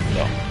this?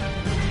 No.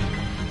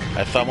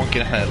 I thought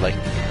mungkin like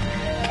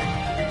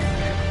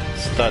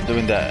start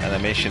doing that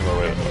animation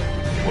where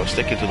we're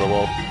sticking to the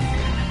wall.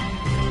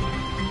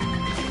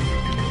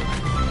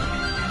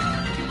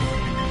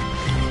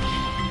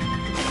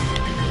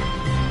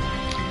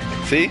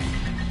 See?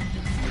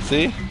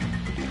 See?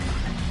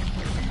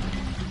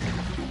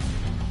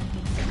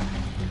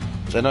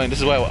 It's annoying. This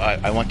is why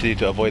I wanted you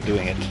to avoid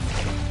doing it.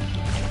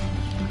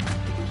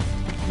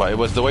 But it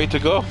was the way to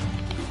go.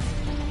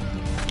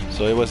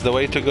 So it was the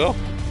way to go.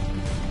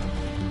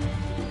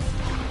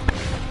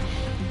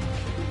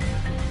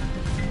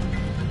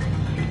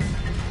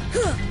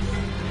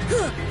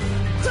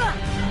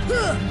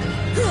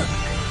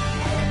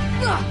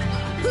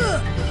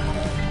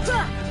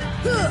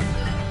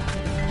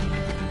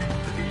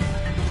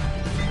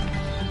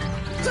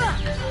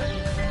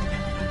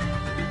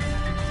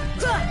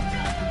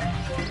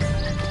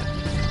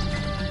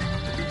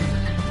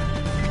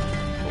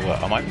 Well,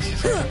 I might see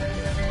something.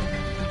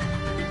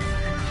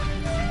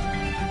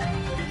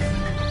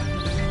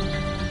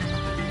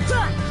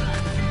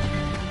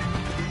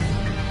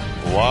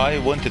 Why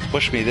wouldn't it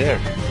push me there?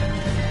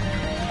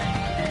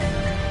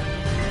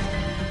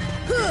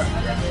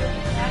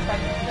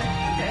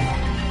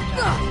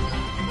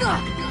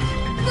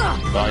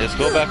 Well, just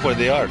go back where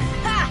they are.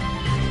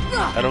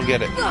 I don't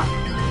get it.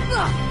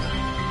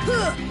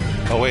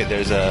 Oh wait,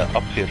 there's a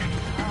up here.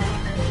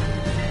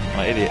 I'm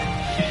an idiot.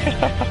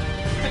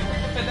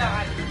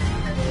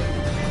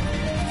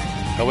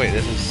 Oh wait,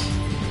 this is...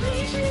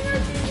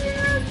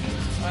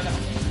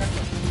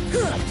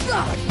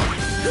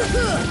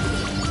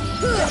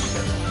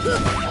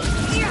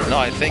 No,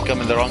 I think I'm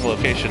in the wrong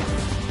location.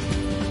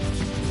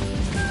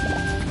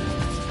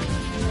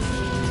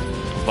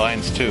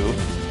 Vines 2.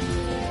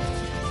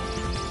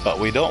 But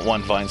we don't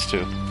want Vines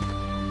 2.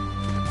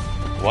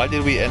 Why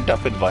did we end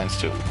up in Vines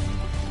 2?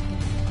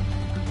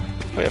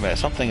 Wait a minute,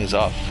 something is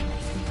off.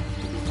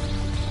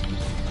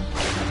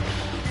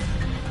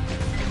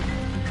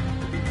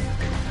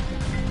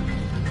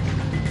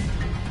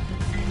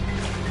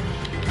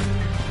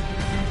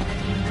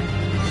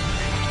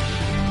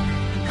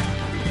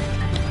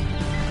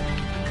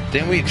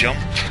 Didn't we jump?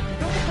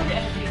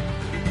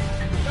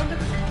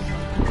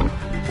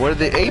 Where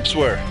the apes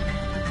were?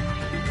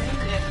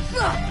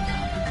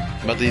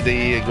 But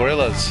the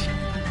gorillas.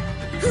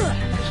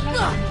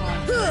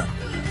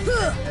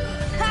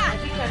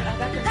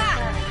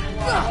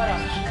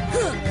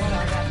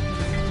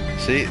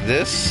 See,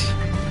 this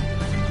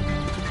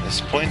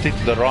is pointing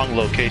to the wrong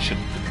location.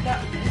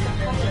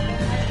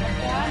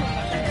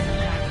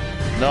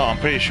 No, I'm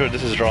pretty sure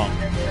this is wrong.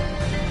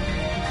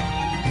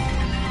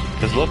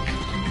 Because look,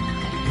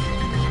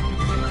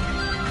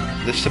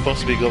 this is supposed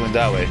to be going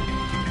that way.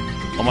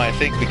 I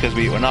think because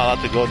we're not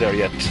allowed to go there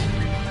yet.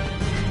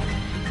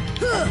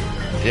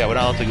 Yeah, we're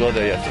not allowed to go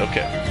there yet.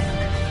 Okay.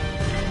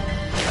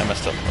 I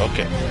messed up.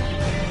 Okay.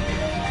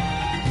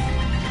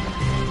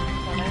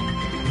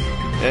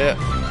 Yeah.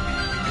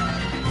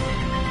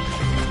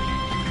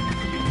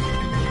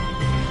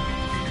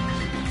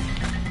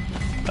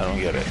 I don't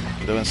get it.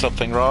 I'm doing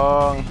something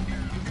wrong.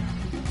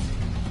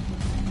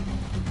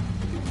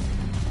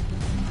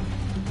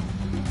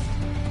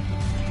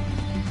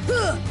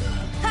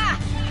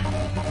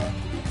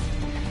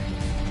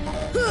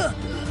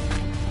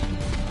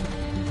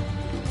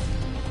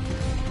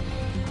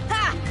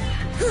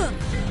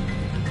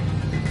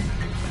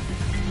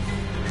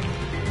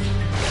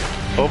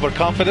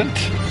 Overconfident?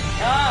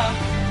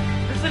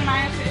 بس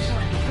معايا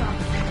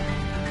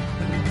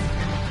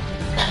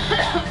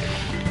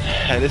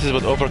And this is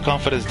what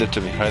overconfidence did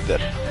to me, right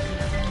there.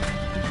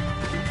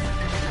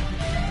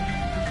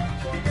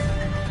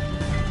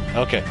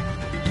 Okay.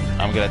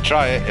 I'm gonna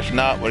try it. If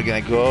not, we're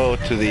gonna go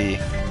to the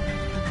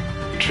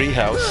tree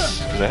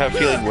house. Because I have a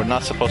feeling we're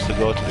not supposed to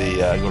go to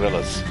the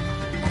gorillas.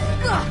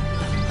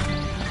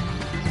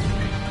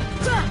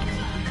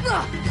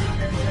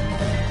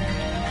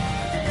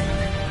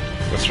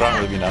 What's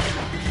wrong with me now?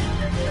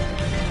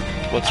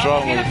 What's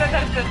wrong with me?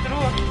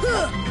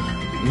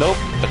 Nope,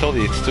 I told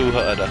you it's too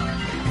hard.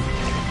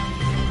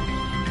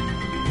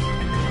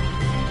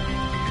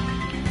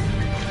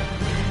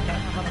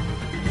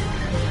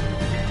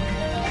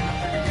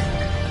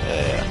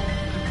 Yeah.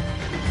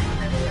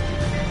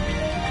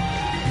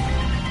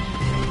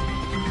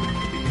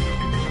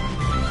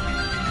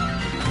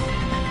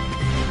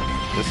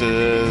 This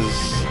is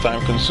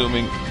time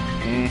consuming.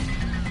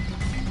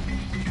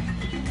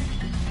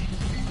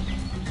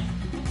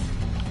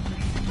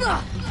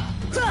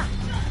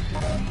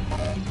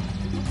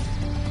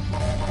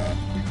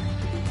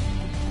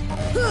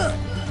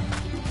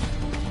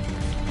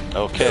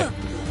 Okay.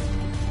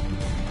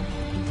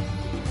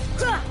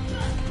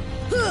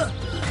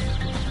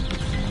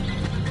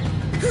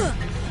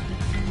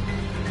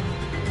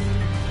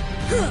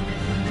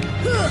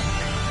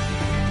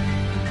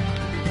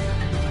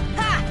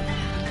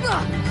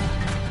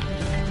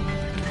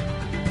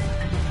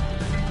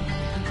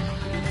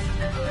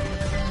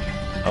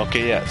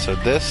 Okay, yeah, so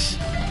this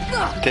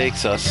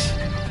takes us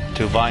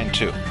to Vine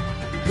 2.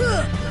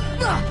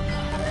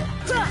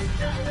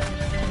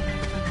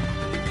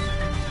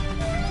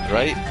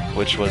 Right?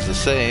 Which was the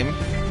same.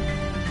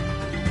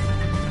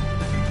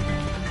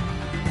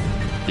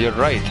 You're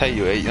right, hey,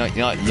 you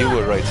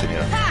were right,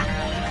 Samira.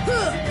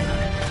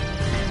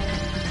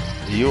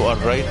 You are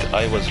right,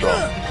 I was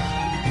wrong.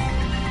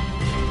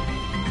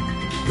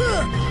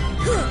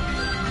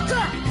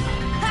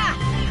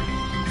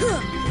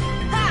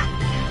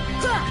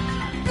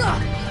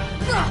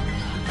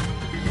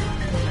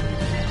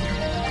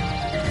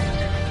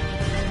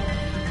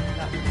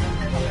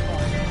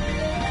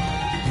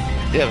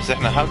 Yeah, بس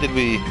احنا how did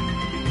we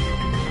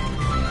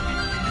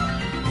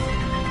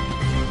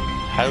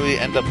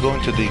end up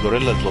going to the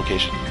gorilla's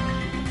location?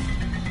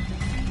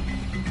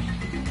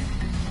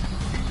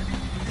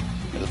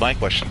 That's my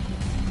question.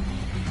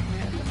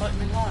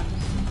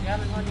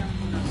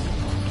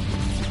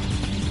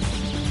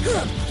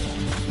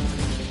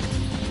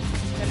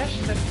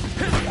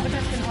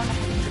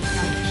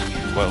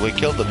 Well, we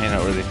killed them here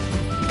already.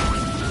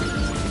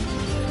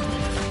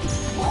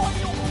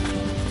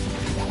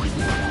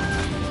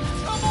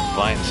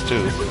 Vines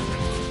too.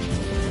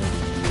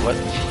 What?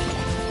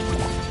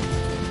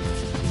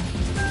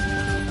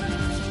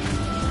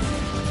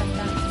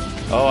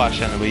 Oh,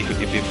 actually,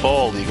 if you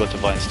fall, you go to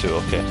vines too.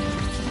 Okay.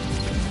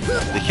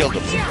 They killed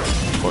them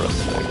for us.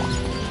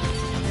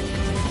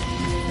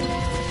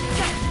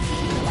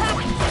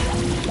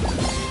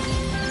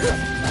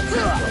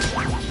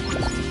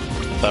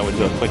 Thought we'd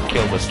do a quick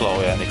kill, but slow,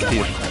 yeah, Nick.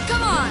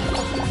 Come on!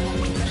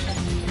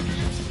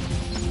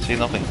 See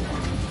nothing.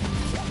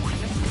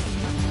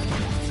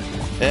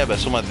 Yeah, but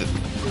someone,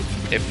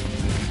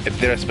 if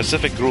they're a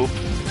specific group,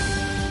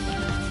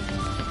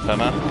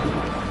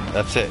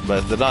 that's it.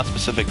 But they're not a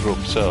specific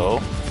group,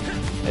 so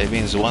it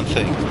means one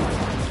thing: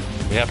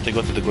 we have to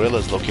go to the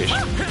gorillas location.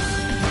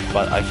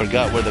 But I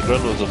forgot where the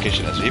gorillas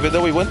location is, even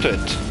though we went to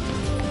it.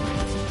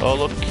 Oh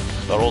look,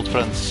 our old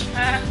friends.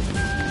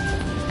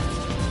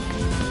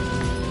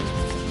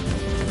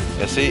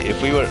 Yeah, see,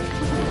 if we're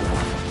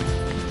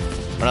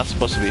not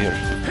supposed to be here.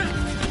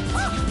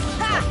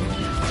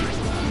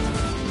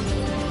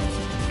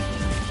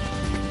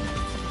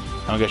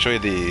 I'm gonna show you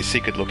the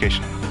secret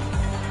location.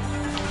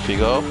 If you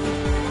go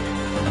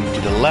and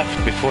to the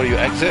left before you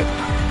exit,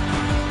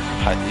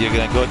 you're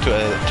gonna go to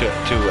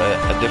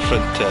a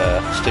different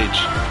stage.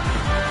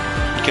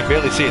 You can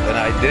barely see it, and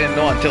I didn't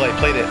know until I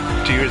played it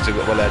 2 years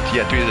ago. Well,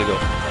 yeah, 2 years ago.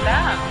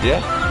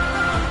 Yeah.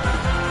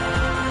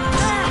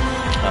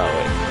 Oh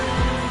wait,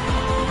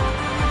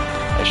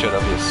 I should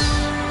have this.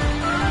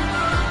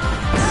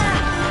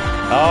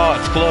 Oh,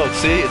 it's closed.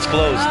 See, it's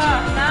closed.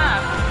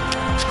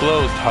 It's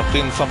closed. I've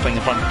seen something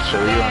in front of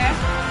you.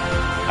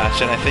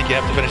 Actually, I think you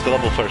have to finish the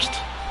level first.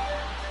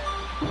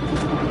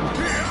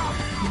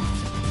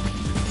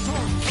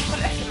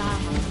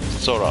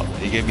 Sora,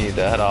 he gave me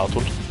the head out.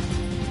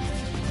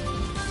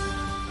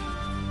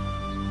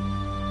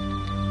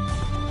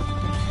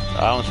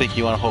 I don't think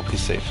you want to hope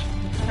he's safe.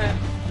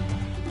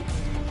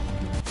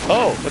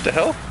 Oh, what the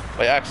hell?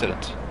 By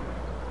accident.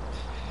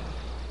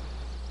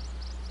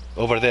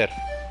 Over there.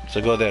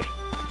 So go there.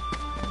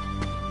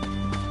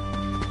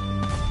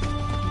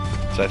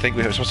 So I think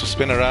we're supposed to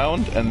spin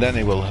around and then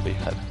it will be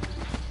head.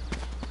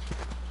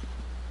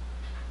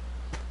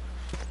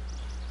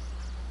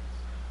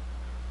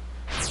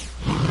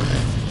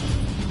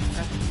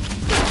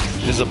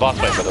 This is a boss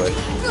fight, by the way.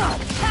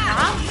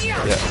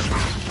 Yeah.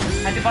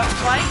 And the boss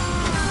fight?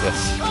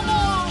 Yes.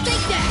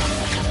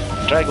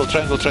 Triangle,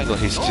 triangle, triangle.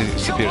 He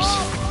disappears.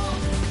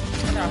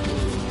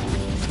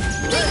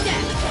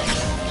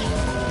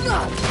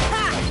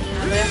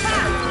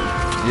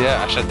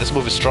 Yeah, actually, this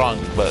move is strong,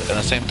 but at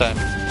the same time,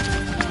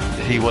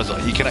 you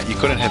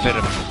couldn't have hit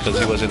him because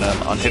he was in an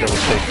unhittable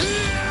state.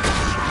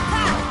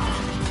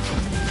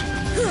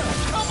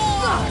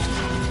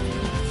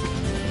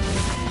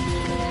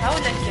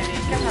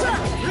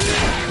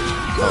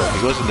 Oh, he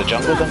goes in the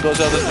jungle, then goes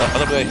the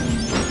other way.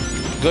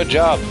 Good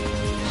job.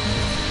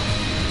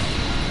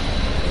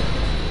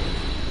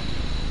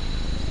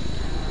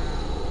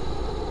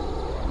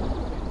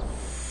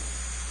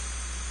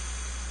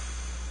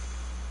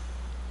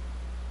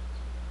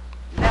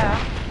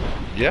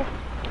 Yeah,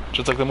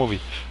 just like the movie.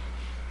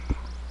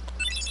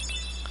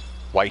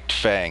 White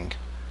Fang.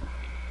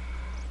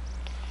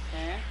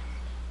 Okay.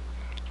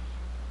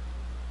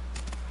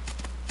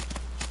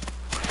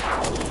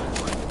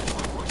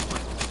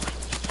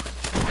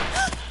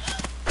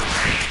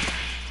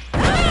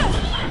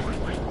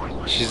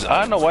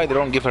 I don't know why they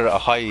don't give her a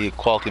high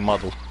quality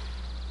model.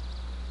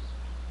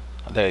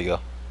 There you go.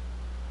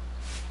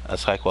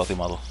 That's high quality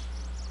model.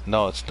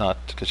 No, it's not,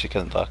 because she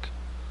can't talk.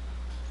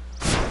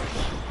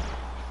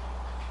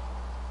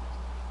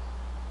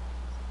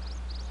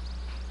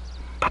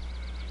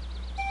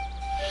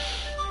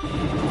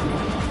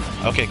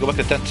 Okay, go back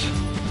to the tent.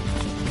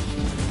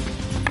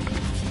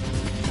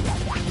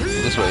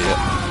 This way, yeah.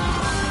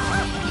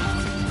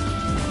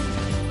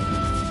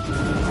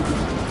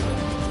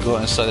 Go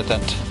inside the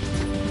tent.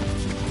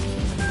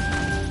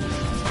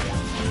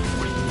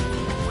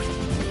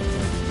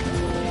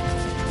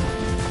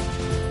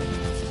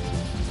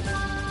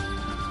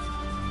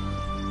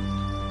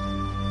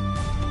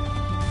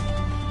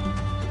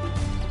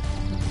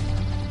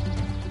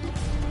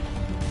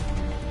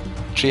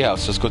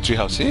 Treehouse, let's go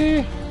treehouse.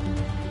 See?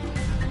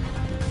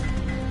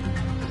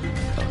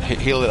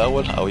 Heal it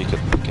out. Oh, you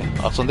could. Okay.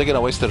 Also, they're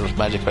gonna waste their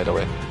magic right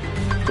away.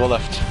 Go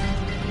left.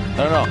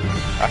 No.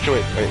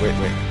 Actually,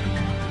 wait.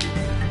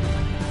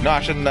 No,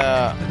 actually,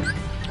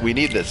 we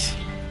need this.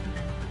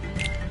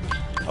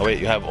 Oh wait,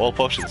 you have all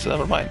potions.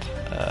 Never mind.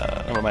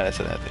 Never mind. I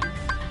said anything.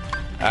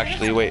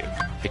 Actually, wait.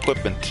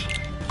 Equipment.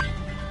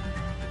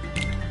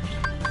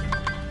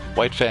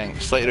 White Fang.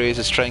 Slightly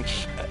raises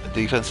strength,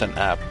 defense, and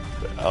app.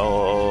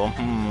 Oh,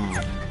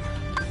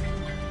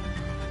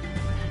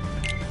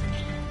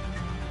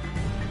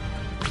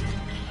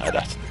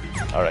 That's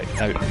alright.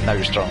 Now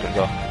you're stronger.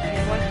 Go.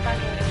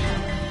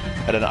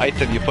 And an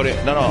item you put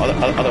it. No,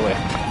 other way.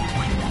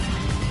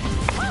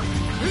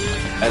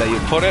 And then you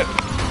put it,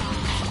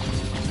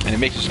 and it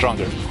makes you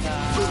stronger.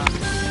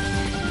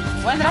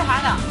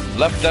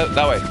 Left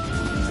that way.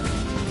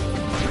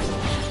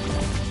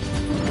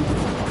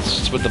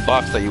 it's with the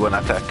box that you want to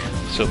attack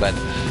so bad.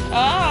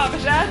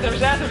 مش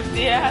قادر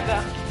بدي إياه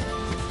هذا.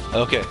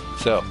 Okay,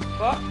 so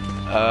فوق.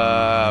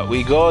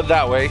 we go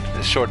that way.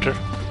 It's shorter.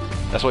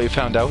 That's what you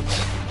found out.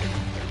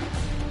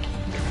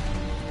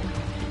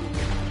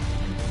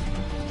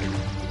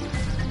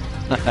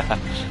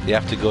 You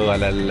have to go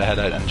على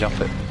هذا and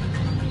jump it.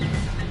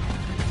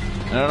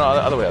 No,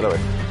 other way.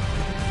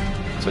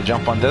 So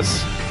jump on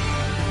this.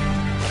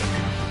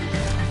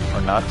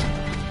 Or not.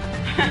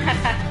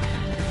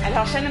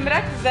 عشان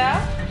مركزة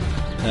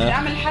بدي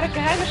أعمل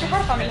الحركة هاي مش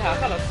حرف أعملها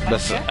خلص.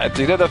 بس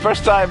you did the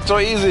first time, so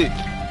easy.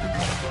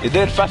 You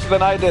did it faster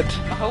than I did.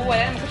 ما هو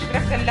لأن ما كنتش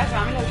مركزة إني لازم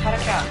أعملها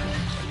الحركة.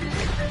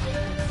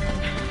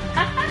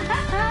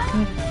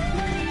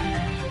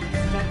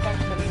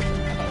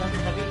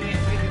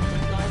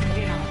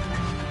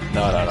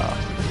 No.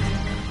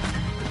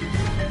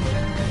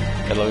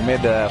 Hello, we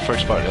made the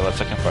first part, the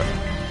second part.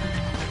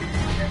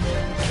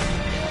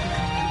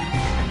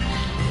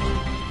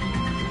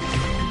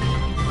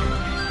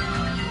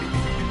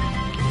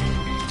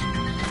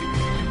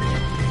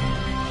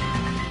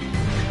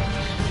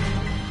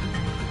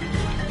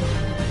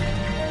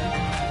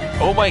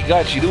 Oh my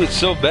god, you do it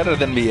so better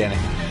than me,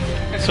 Annie.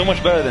 So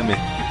much better than me.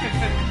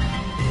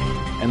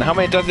 And how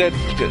many times did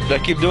I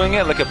keep doing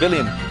it? Like a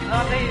billion.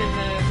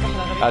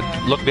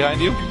 Look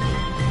behind you.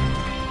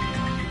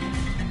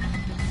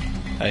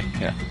 Hey,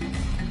 yeah.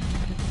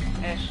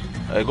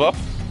 Go up.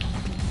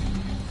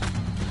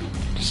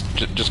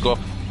 Just go up.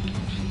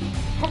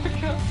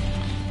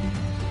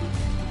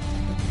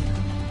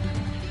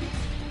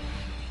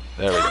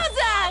 There we go.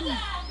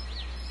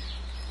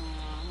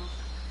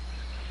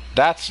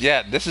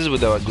 Yeah, this is where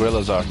the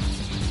gorillas are.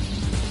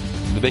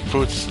 The big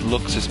fruits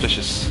look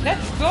suspicious.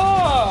 Let's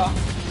go!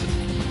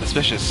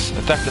 Suspicious.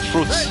 Attack the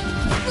fruits.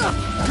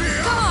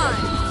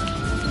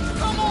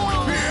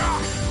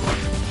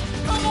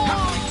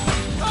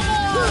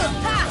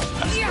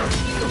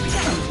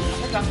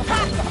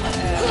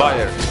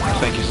 Fire.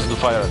 Thank you. Just do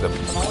fire at them.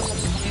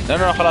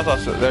 No,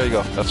 خلاص. There you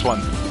go. That's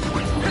one.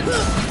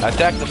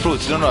 Attack the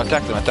fruits. No,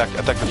 attack them.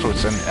 Attack the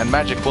fruits. And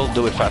magic will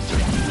do it faster.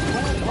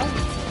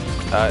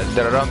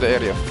 They're around the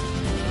area.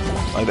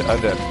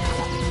 Right there.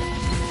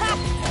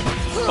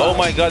 Oh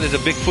my god, there's a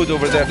big food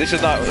over there. This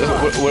is not...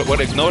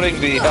 We're ignoring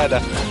the...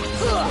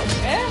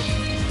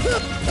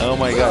 Oh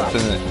my god.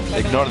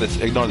 Ignore this.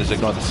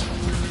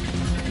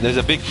 There's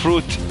a big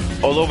fruit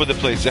all over the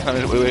place.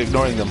 We're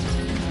ignoring them.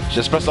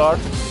 Just press R.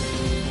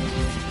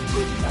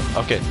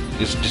 Okay.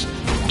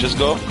 Just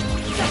go.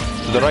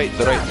 To the right.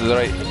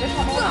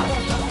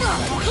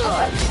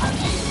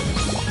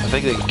 I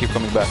think they keep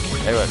coming back.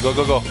 Anyway,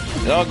 go.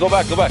 No, go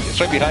back. It's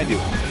right behind you.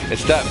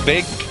 It's that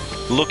big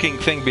looking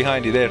thing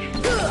behind you there.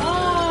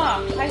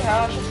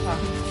 هيها شوفها.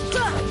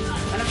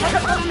 أنا مش عارفة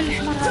أطلع من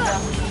الحمار هذا.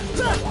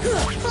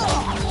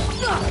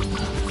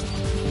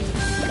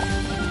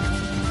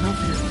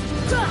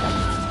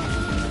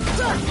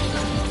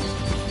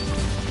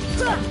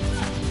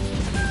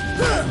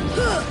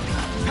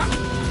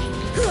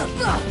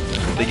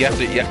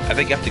 I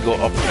think you have to go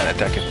up and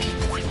attack it.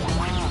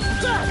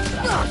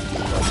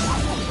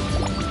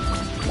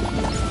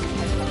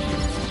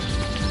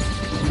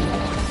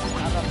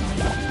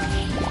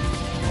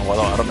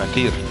 والله قربنا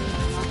كتير.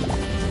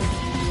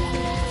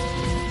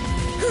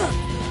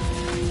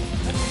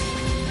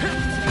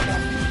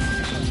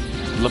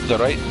 Look to the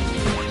right.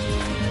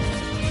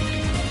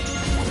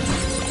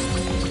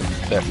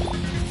 There.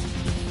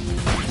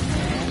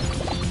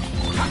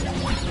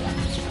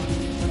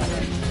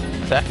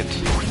 Attack it.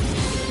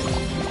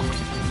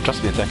 Trust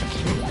me, attack it.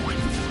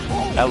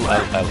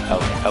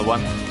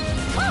 L1.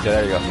 Yeah,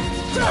 there you go.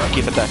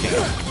 Keep attacking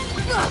it.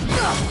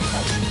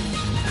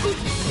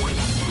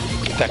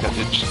 Attack it.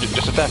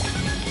 Just attack.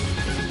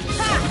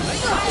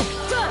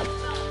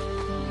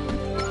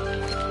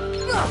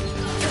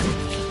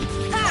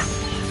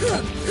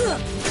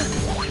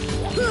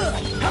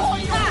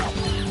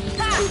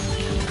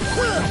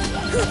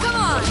 Come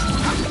on!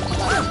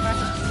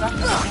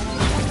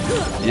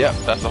 Yeah,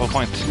 that's the whole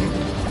point.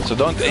 So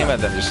don't aim at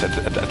them, just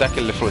attack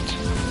the fruit.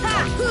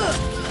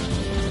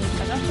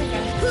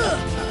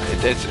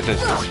 It is.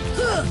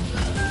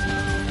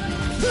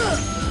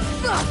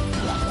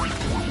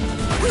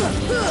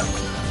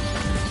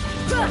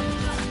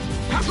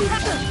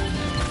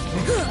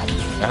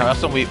 And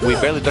also we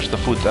barely touched the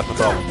food, that's the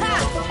problem.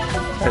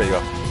 There you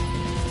go.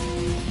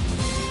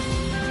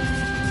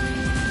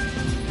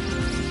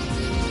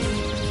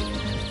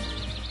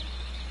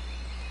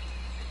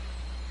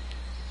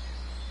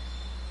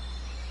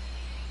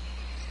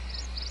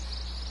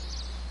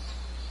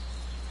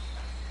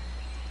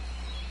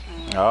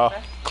 Oh,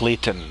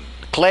 Clayton.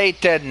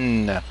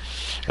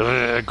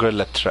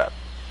 Gorilla trap.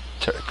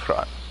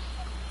 Terracron.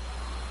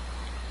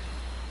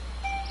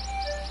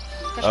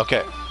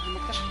 Okay.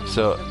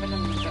 So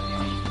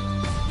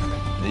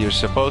you're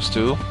supposed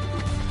to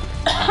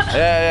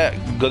yeah,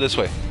 go this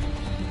way.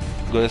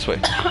 No.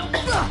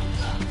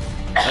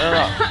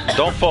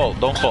 Don't fall.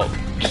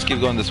 Just keep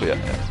going this way. Yeah.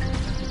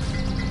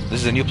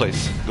 This is a new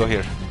place. Go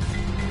here.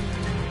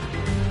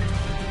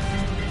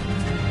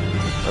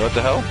 What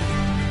the hell?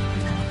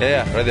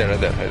 Yeah, right there, right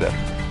there, right there.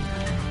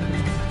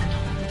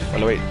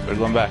 Well, wait, we're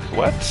going back.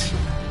 What?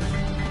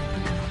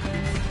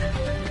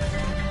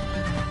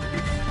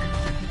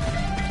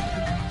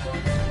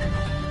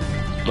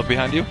 Look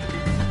behind you.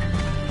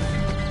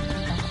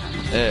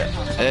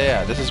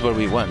 Yeah, this is where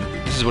we went.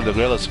 This is where the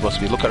gorilla is supposed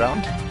to be. Look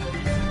around.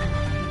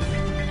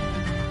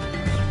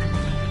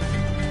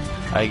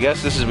 I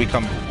guess this is we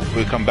come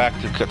back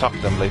to talk to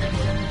them later.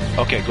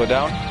 Okay, go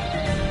down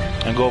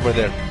and go over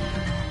there.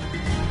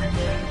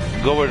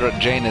 Go where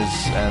Jane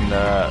is and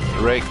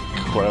Rake,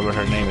 whatever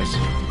her name is.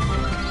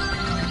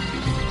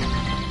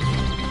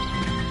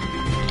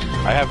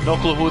 I have no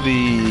clue who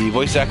the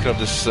voice actor of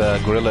this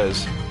gorilla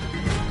is.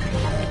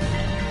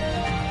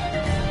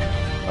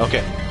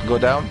 Okay, go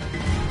down.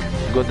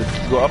 Go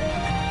up.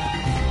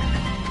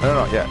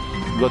 No, yeah.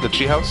 Go to the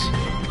treehouse.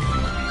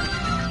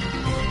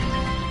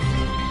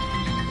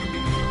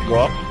 Go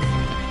up.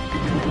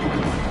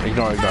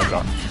 Ignore.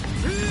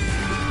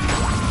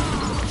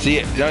 See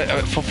it.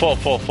 Fall.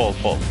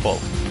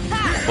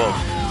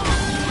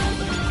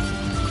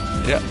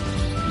 Yeah.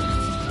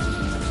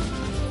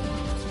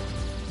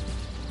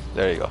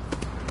 There you go.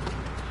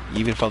 You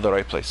even found the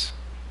right place.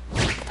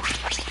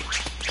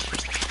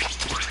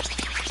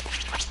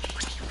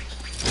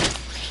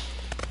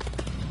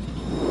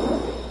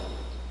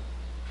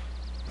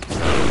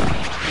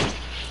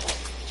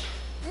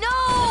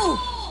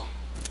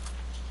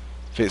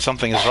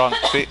 Something is wrong.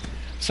 See,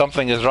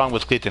 something is wrong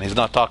with Clayton. He's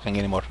not talking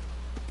anymore.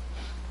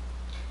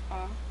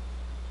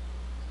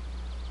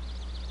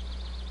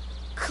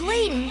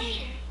 Clayton?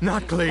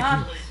 Not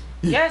Clayton.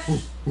 Yes.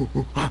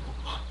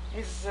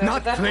 He's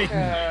Not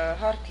Clayton.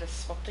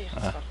 heartless. بطيخ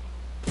أصفر.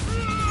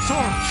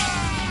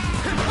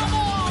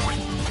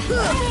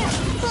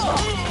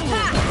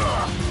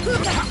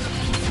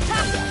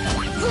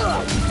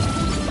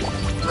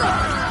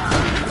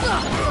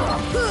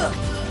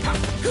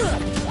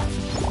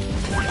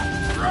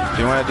 If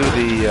you want to do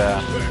the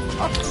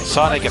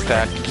Sonic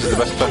attack, this is the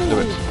best time to do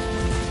it.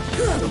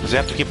 Because you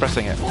have to keep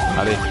pressing it.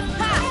 Ali.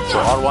 So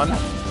R1.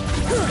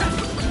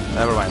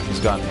 Never mind, he's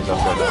gone. He's up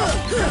there.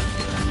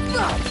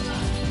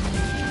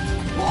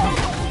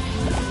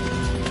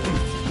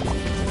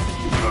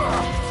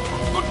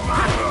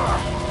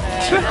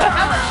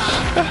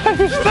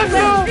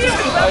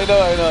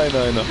 I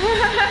know.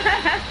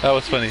 That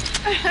was funny.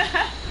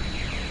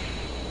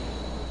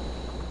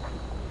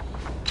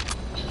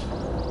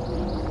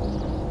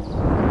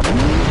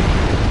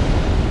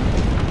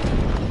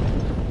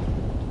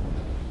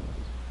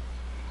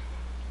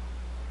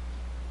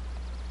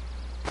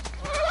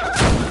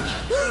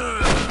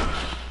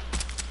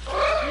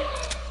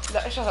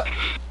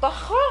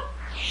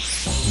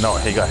 No,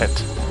 he got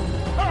hit.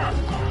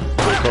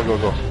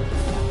 Go.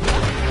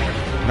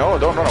 No,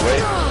 don't run away.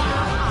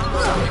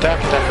 Attack.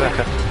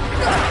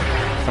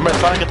 Remember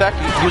Sonic attack?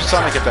 Use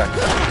Sonic attack.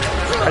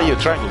 How do you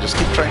triangle? Just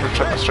keep triangle,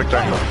 strike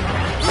triangle.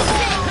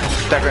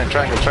 Attack right,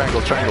 triangle.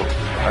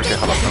 Okay,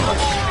 hold on.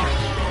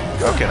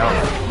 Okay, now.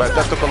 But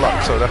that took a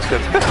lot, so that's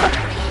good.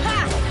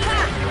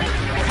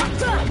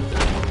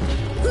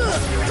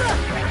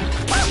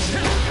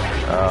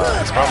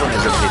 His problem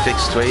is that he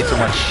takes way too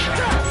much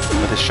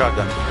with his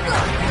shotgun.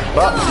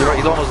 But you're right,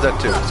 he's almost dead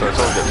too, so it's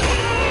all good.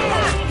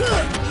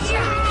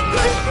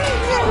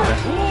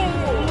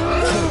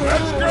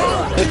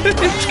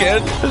 He's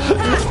scared.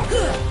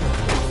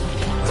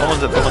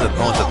 Almost dead.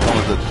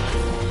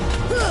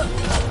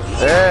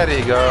 There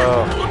you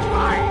go.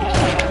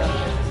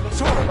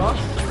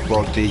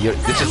 Well,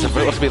 this is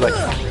supposed to be like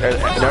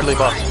an early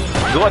boss.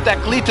 Go attack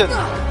Clayton.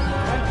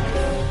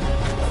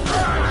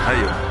 How are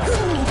you?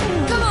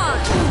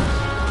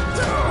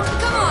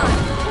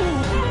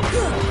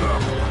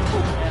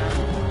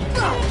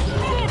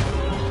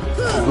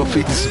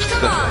 Goofy's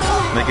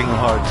making him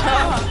hard.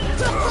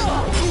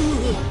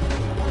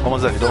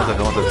 Almost there.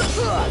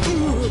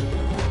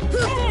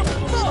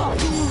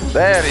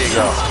 There you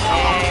go.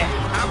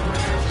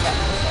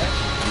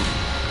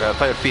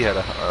 طير فيها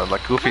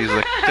like Goofy is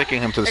like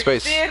taking him to the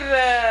space.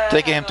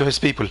 Taking him to his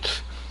people.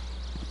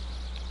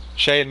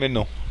 شايل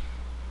منه.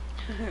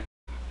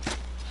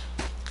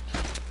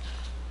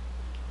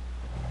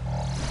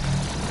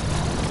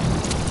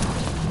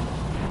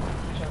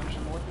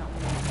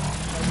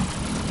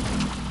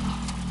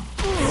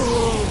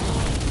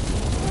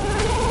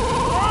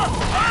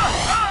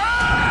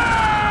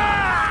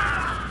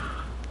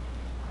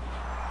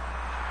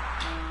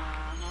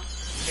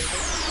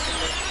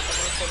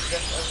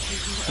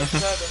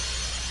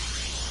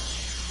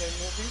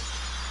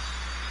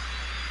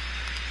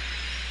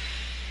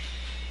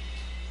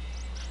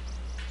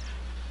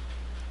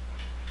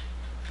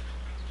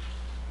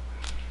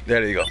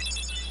 There you go.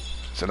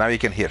 So now you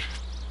can hear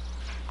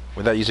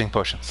without using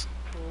potions.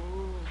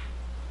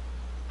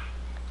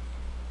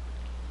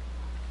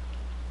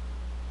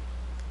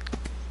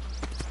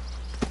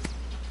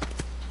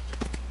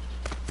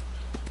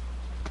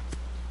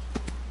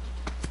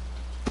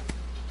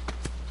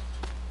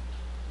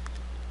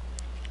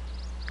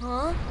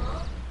 Huh?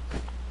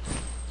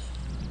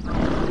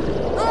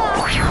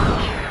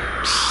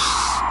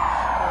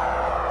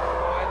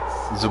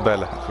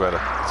 Zubella.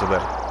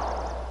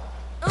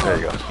 There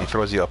you go. He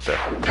throws you up there.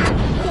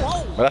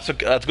 But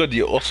that's good.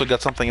 You also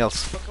got something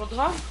else.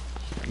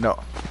 No.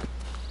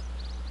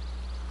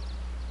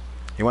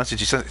 He wants you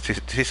to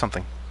see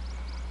something.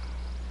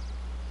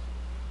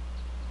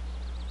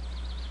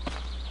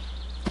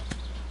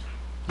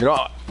 You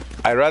know,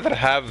 I'd rather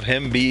have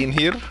him be in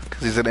here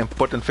because he's an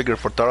important figure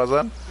for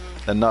Tarzan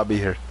than not be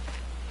here.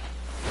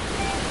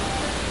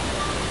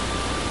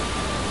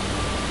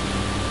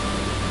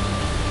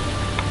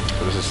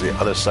 So this is the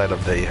other side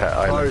of the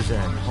island.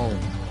 Tarzan, home.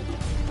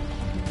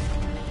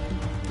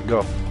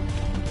 Go.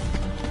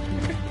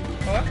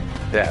 What?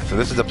 Yeah. So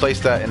this is the place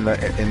that in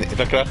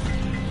Ithaca,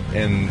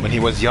 when he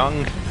was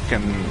young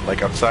and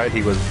like outside,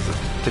 he was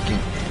taking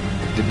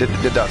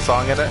did that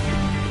song in it.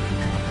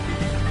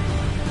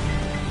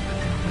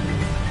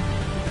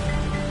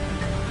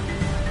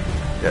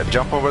 Yeah,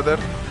 jump over there.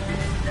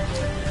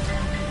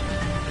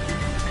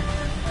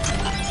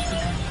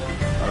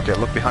 Okay,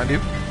 look behind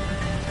you.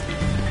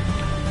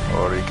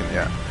 Or you can,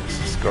 yeah,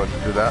 just go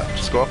do that.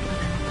 Just go up.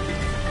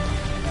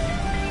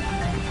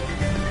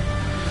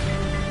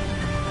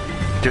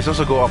 Just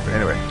also go up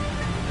anyway.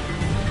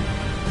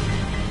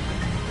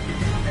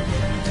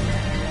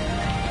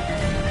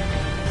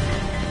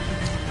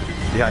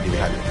 Behind you,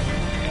 behind you.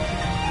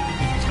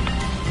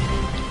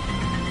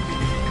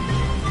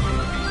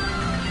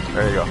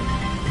 There you go.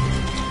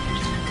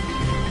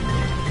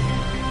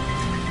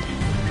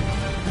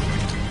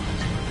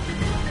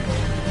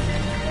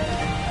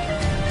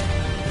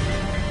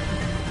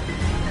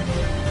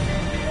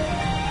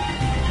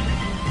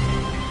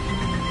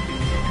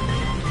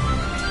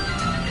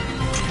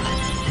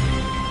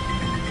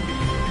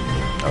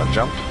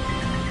 Jump.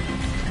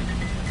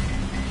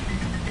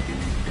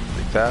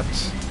 Like that.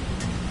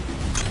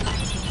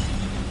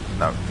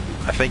 No.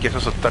 I think you're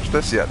supposed to touch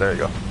this. Yeah, there you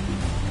go.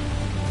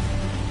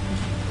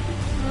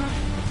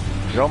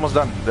 You're almost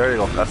done. There you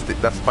go. That's the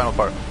final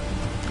part.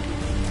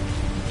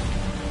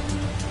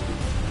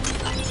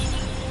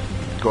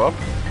 Go up.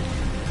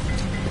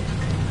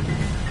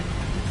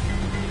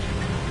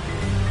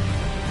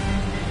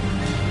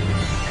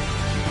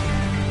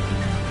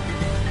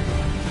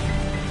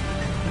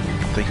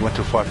 I think you went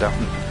too far down.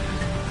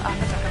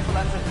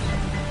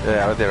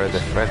 Yeah, right there.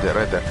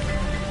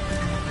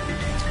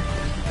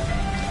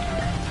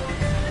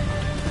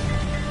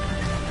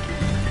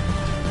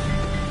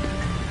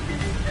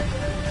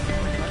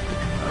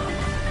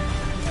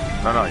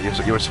 No,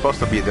 you were supposed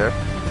to be there.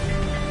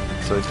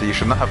 So you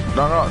should not have.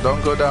 No,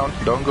 don't go down.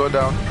 Don't go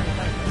down.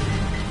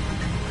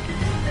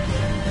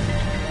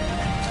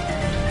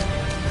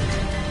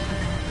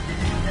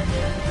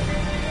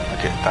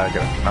 Okay,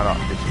 Tiger. No,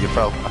 you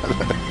fell.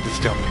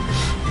 Just jump.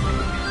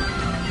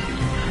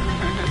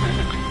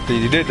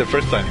 You did it the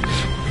first time.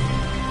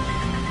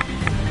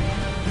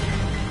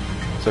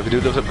 So if you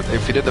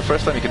did the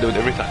first time, you can do it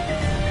every time.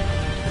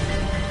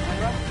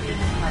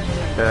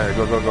 Yeah,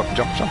 go,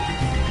 jump.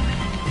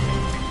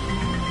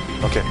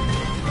 Okay,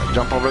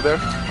 jump over there,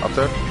 up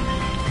there.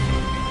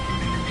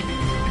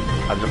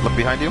 I'll just look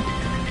behind you.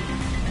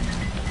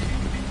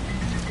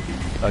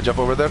 Jump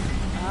over there.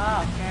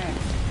 Ah, okay.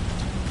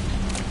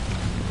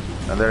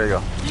 And there you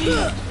go.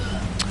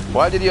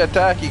 Why did you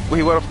attack? He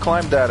would have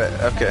climbed at it.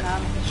 Okay.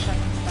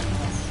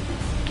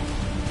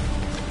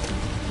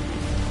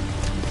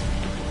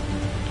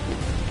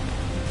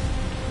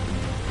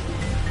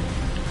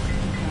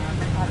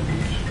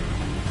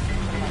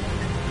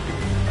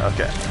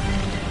 Okay.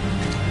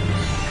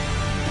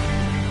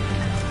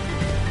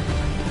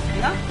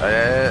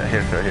 Yeah,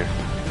 here.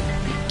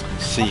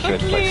 Secret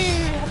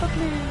place.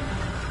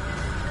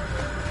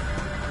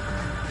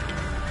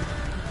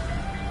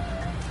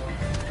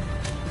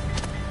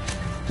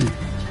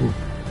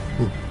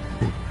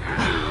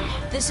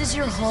 This is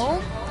your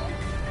home?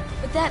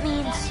 But that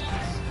means...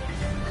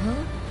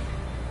 Huh?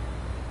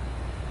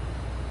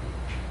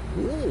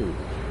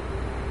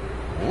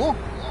 Oh.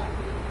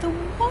 The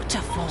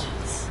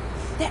waterfalls.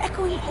 They're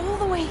echoing all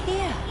the way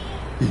here.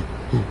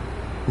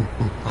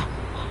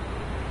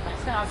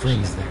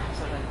 Friends there.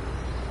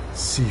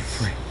 Sea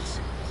friends.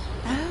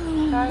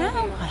 Oh, now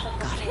I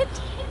got it.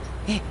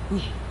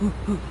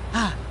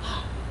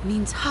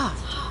 Means heart.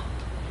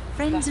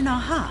 Friends in our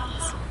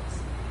hearts.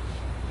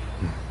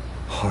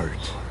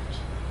 Heart.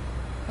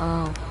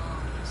 Oh,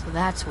 so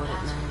that's what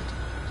it meant.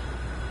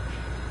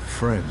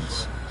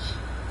 Friends.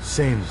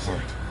 Same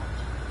heart.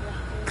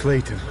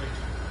 Clayton.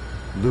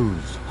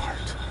 Lose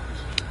heart.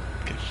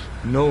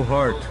 No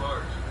heart.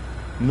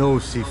 No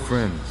see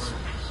friends.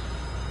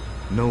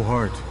 No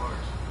heart.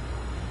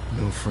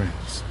 No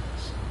friends.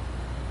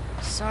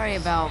 Sorry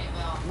about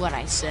what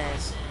I said.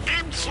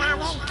 I'm sorry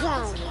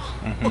too.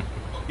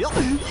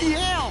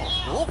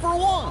 Yeah, all for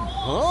one,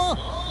 huh?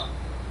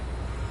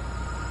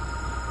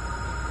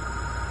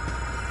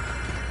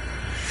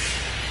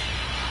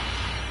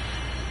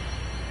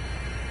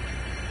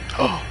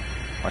 Oh,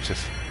 watch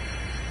this.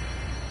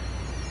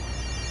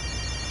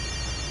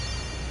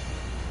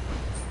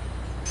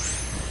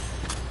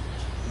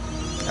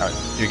 Alright,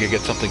 you can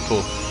get something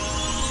cool.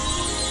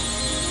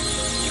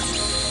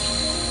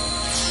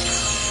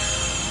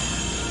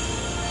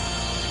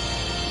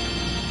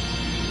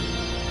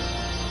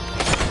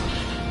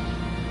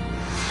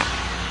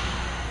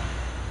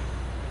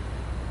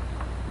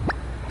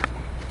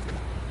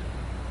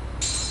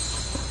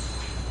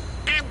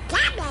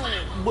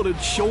 but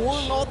it's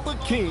sure not the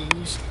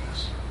king's.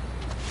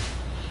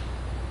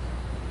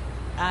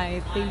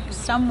 I think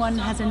someone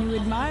has a new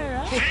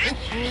admirer.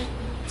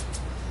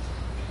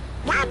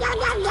 No, no,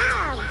 no,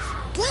 no!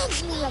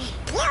 Give me and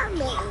kill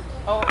me!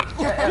 Oh.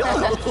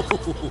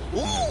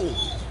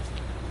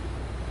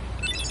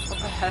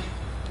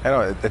 I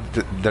know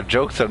the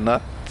jokes are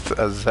not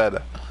as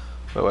sad,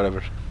 but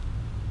whatever.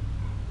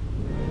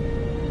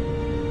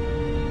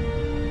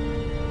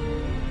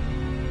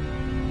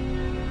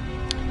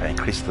 I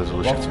increased the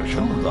resolution What for drew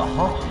sure. the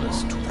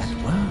heartless to that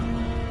world?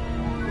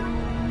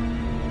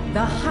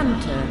 The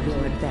hunter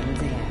lured them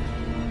there.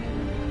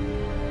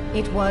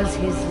 It was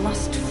his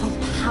lust for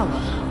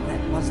power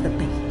that was the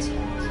bait.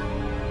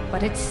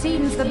 But it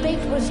seems the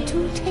bait was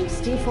too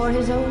tasty for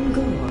his own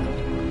good.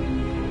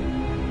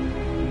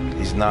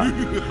 He's not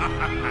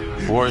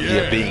worthy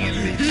of being in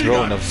the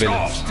throne of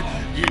villains.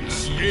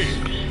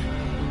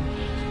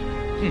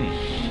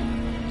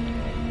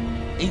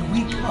 A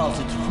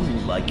weak-hearted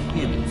fool like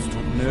him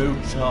stood no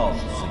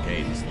chance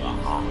against the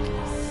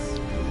heartless.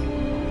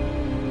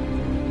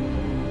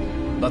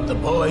 But the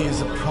boy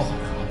is a problem.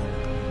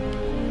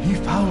 He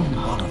found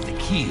one of the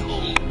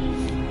keyholes.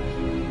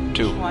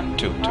 Two.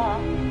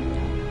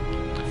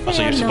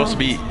 Also, you're supposed to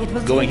be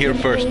going here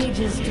first.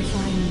 Ages to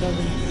find the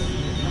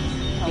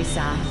rest.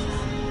 Besides,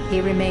 he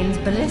remains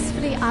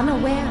blissfully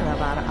unaware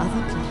of our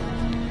other plan.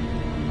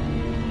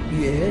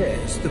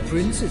 Yes, the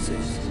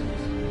princesses.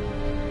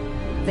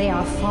 They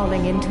are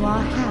falling into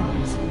our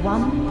hands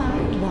one by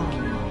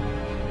one.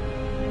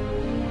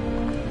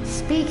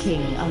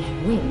 Speaking of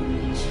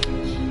which,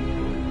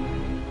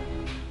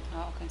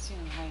 اوكي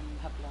نسينا هاي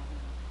الهبلة.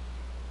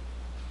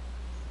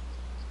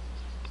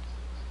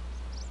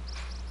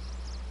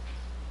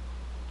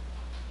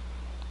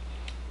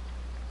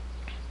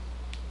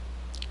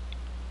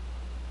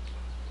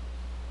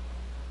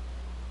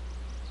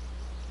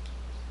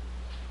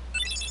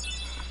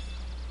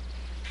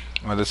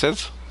 What this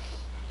is?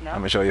 No.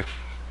 Let me show you.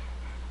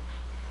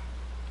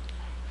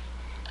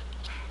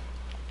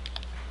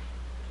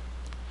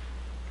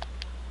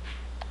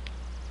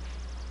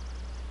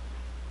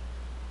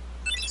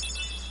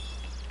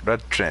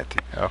 Red Trinity,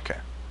 okay.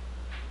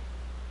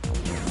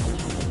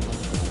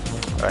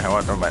 Alright,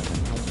 what, never mind.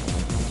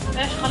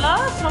 ايش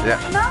خلاص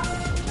روحنا؟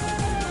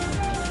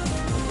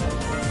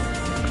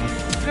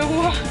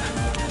 روح.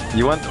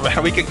 You want,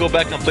 we can go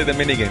back and play the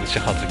mini games,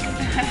 شخاطرك.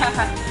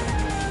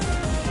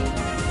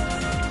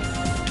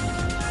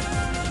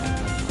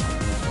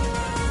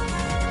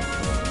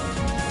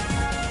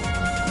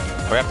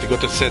 We have to go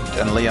to Sid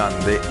and Leon.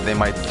 They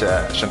might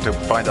try to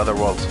find other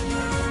worlds.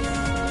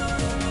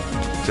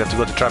 So you have to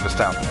go to Travis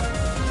Town.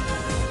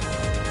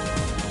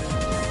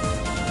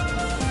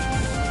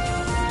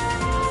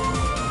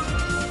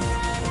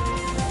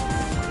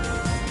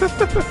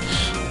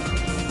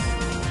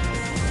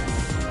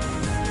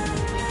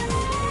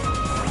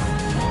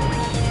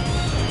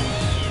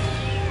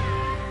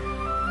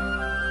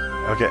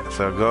 Okay,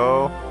 so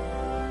go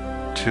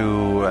to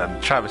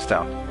Travis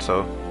Town.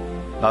 So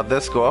not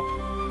this, go up.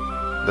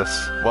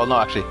 This. Well, no,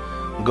 actually,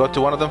 go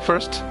to one of them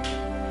first.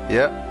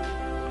 Yeah.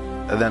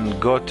 And then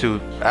go to,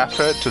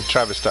 after it, to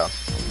Travis Town.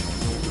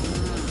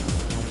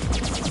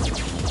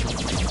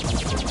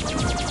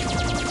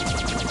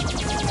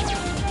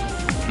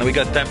 Now we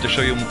got time to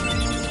show you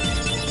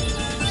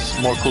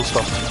more cool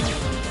stuff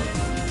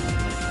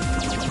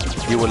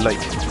you will like.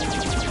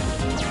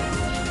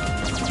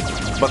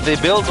 But they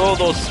build all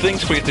those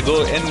things for you to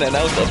go in and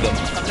out of them.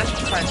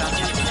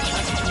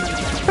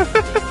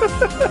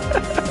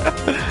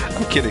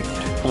 I'm kidding.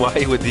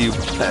 Why would you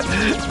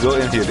go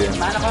in here then?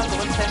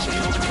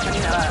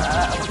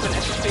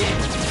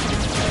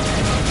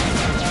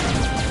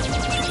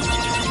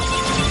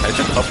 I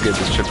should upgrade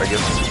this ship, I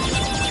guess.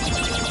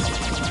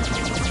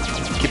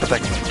 Keep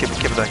attacking,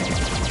 keep attacking.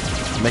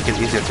 Make it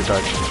easier to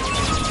dodge.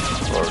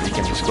 Or you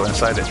can just go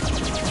inside it.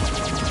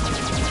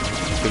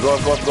 Go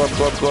up.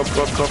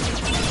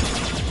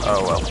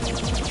 Oh well.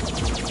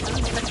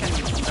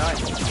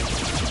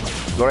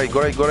 Go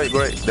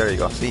right. There you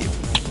go. See?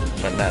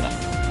 Banana.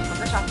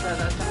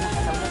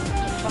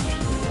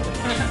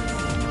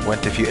 When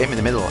if you aim in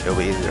the middle, it'll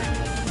be easier.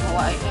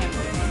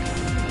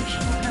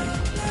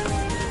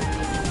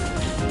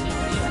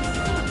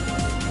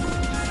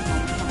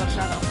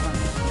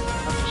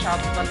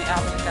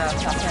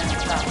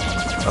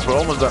 We're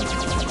almost done.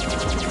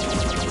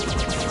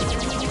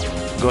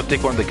 Go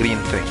take one of the green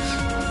things.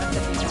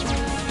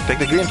 Take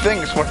the green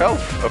things for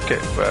health. Okay,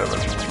 whatever.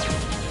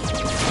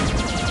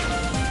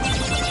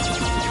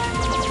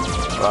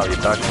 Wow, you're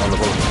dodging all the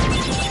bullets.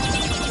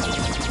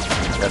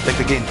 Yeah, take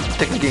the green.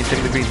 Take the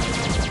green.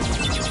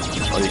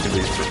 Or you can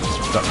be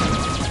stuck.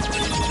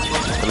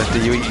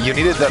 You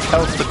needed that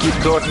health to keep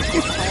going.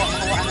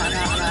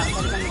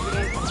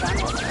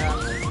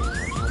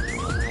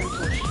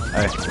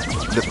 Alright,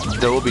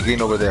 there will be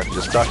green over there.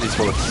 Just dodge these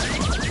bullets.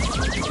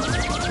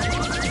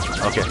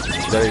 Okay,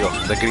 there you go.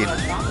 The green.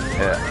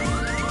 Yeah.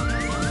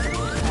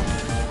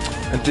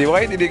 And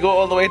why did he go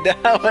all the way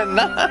down?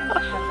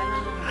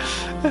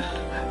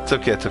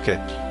 It's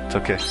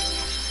okay.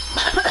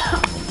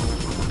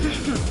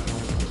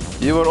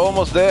 You were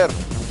almost there.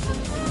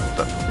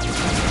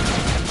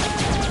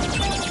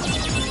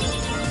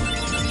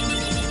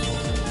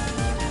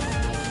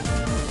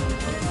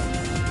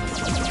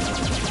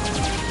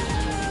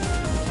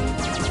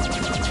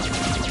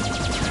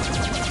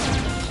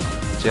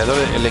 See,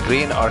 the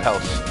green are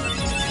health.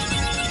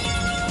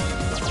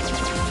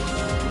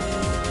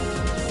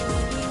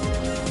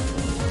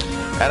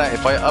 Hannah,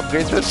 if I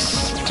upgrade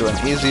this to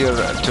an easier,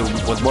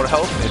 with more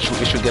health, it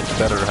should get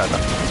better,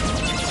 Hannah.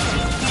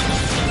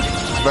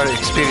 Very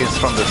experienced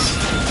from this.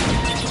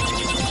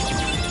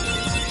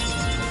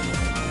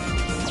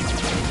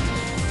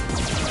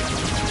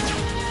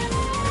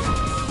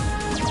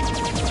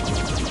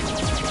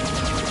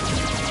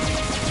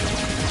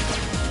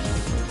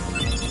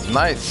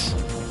 Nice.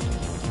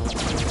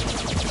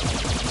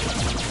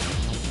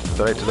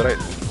 To the right.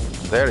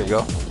 There you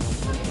go.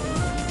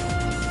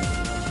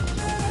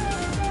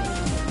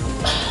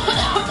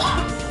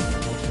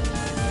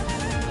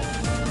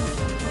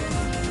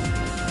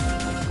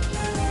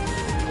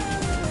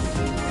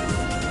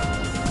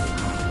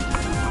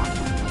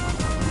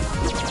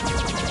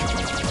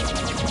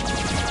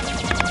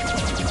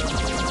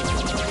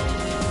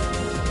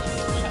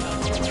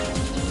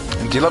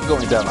 Do you love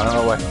going down? I don't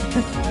know why.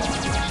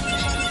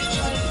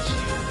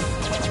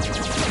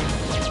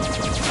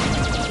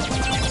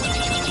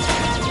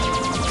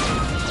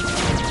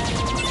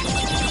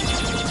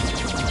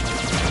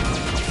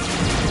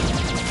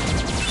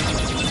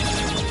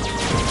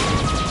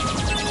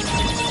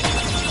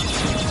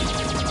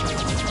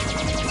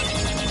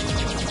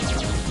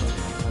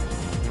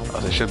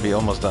 Should be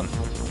almost done.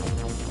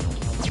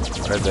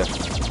 Right there.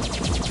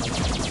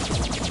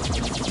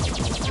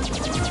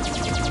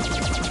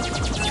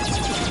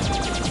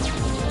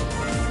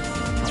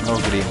 No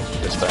green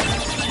this time.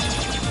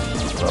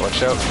 Well,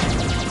 watch out.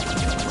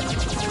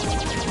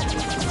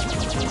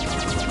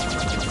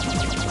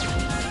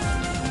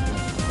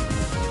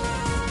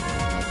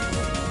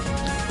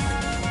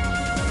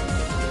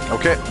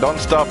 Okay, don't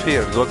stop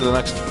here. Go to the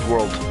next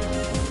world.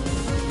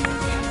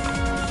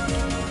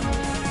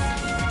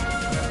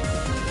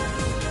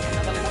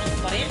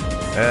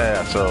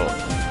 Yeah, so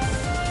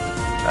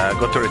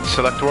go to it,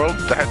 select world,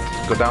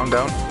 go down,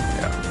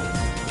 yeah.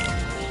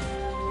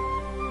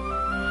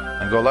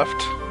 And go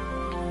left.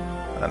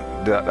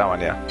 And that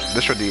one, yeah.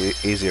 This should be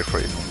easier for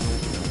you.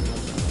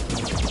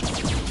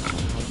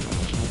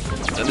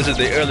 And this is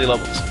the early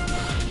levels.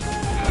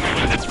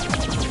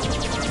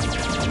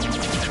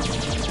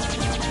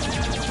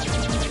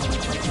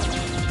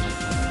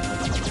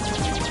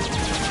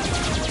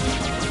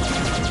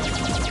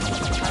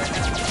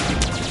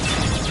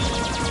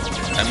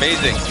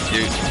 Amazing.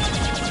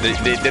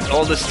 They did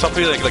all this stuff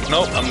here, like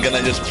nope, I'm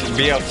gonna just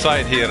be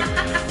outside here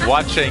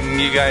watching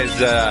you guys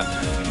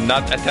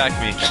not attack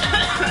me.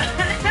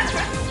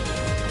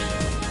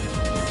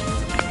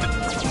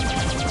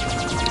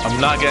 I'm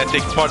not gonna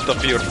take part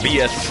of your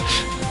BS.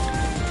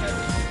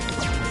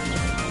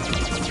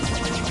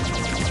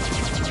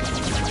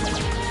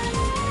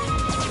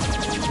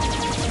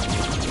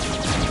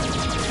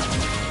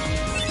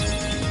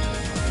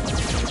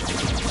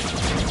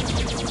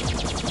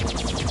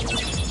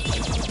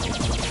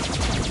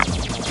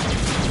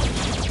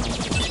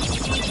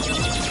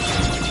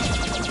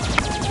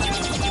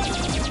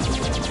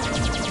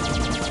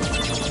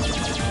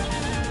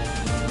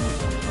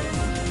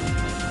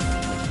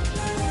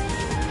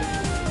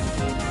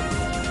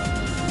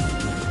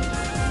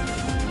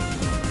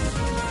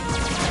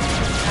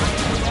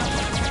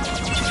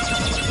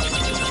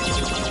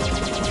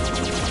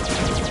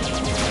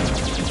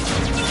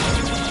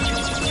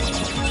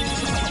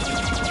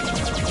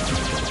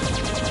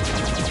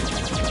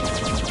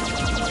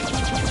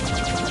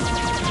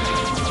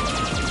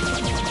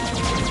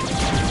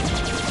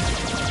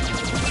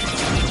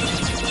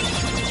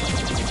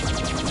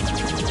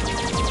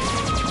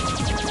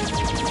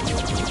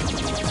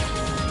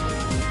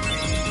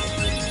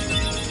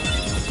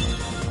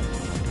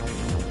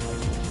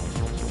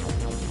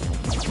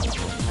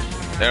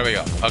 There we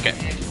go. Okay,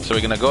 so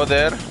we're gonna go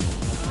there.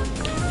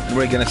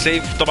 We're gonna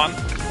save طبعا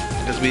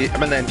because we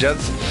عملنا إنجاز.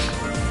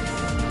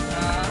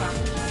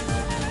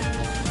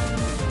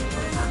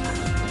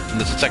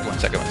 This is the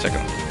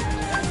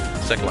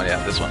second one,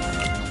 yeah, this one.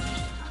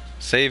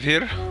 Save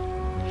here,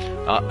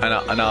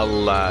 and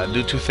I'll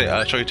do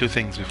I'll show you two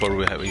things before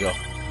we go,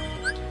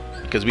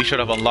 because we should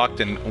have unlocked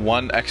in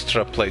one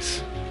extra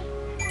place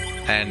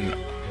and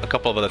a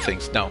couple of other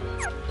things. Now,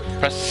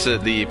 press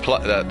the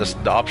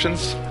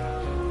options.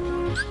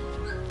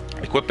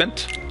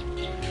 Equipment,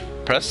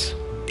 press,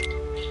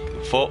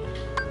 full,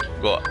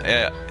 go,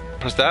 yeah,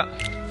 press that,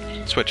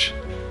 switch,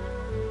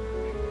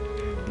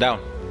 down.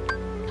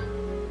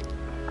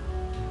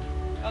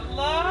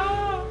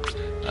 Allah!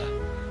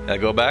 Yeah,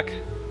 go back,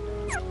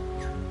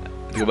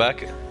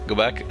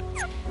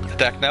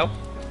 attack now.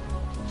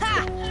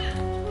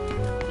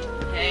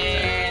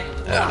 Hey.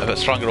 Yeah, a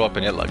stronger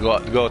weapon, yalla,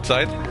 go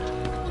outside.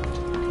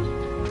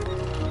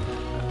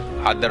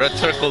 At the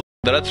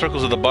red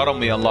circles at the bottom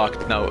we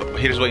unlocked. Now,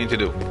 here's what you need to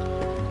do.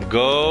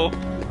 Go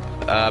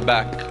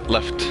back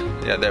left.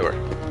 Yeah, they were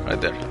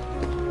right there.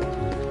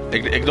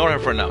 Ignore her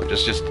for now.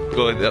 Just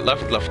go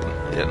left.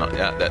 Yeah, no,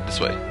 yeah, this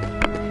way.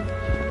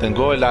 Then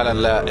go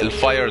al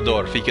fire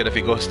door. في كده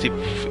في go steep.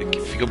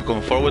 If you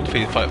go forward,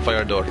 في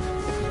fire door.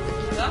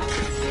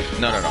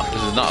 No.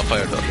 This is not a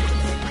fire door.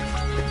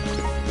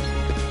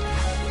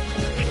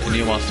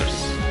 New monsters.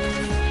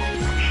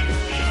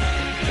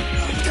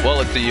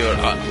 Well, it's your.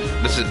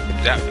 This is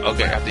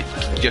okay.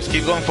 Just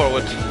keep going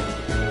forward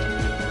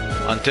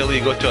until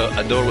you go to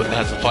a door that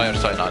has a fire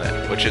sign on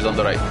it, which is on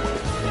the right.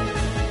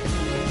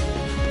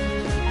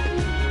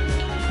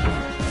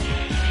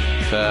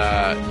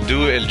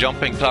 Do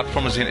jumping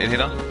platforms in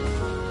هنا.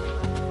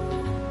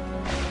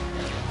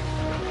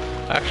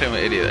 Actually, I'm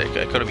an idiot.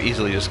 I could have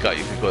easily just got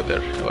you to go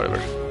there, whatever.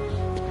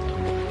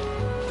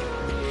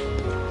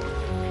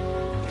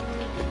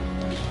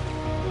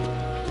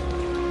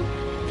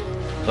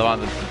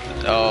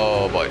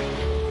 Oh boy.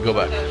 Go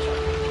back.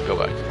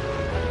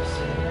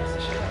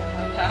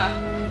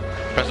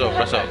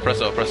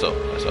 Press O.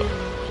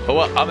 But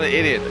what? I'm an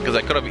idiot because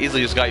I could have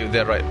easily just got you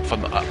there right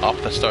from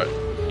off the start.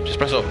 Just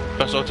press O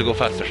to go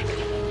faster.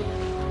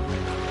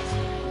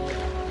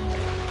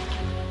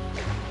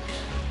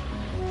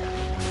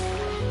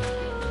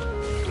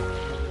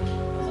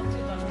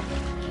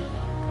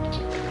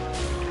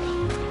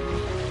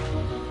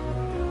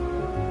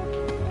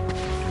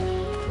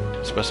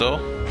 Espresso.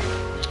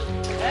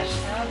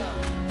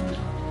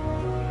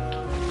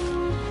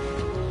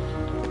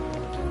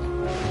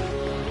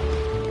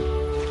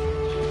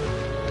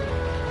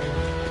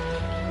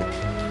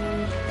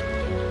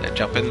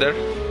 Jump in there.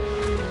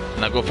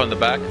 Now go from the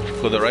back,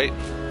 go to the right,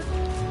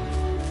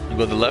 and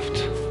go to the left.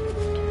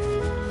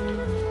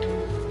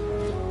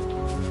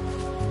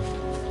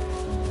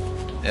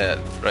 Yeah,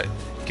 right.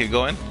 Keep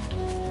going.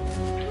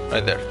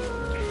 Right there.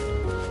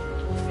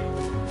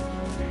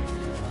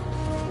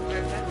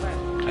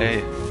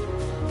 Hey.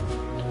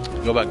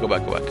 Go back.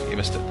 You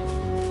missed it.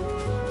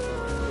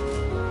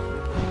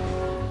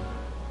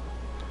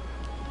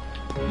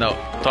 No,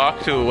 talk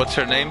to, what's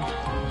her name?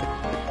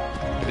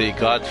 The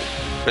God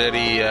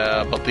Fairy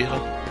Batiha?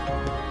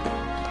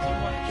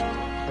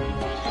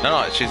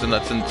 No, she's in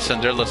that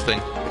Cinderella's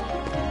thing.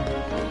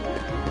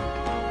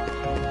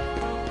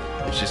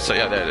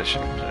 Yeah, there it is.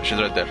 She's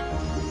right there.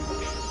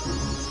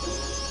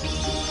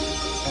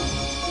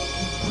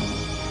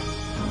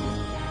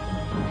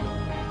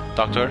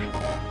 Talk to her.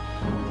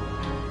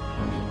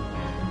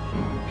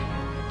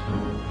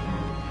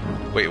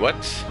 Wait,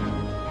 what?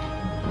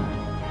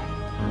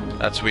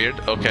 That's weird.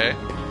 Okay.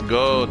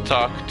 Go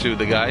talk to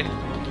the guy.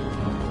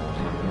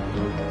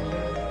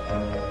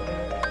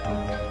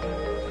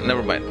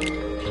 Never mind.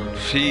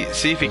 See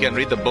if you can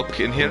read the book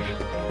in here.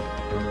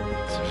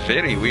 It's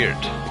very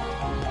weird.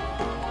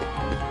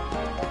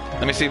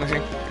 Let me see.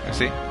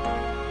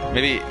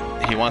 Maybe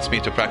he wants me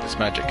to practice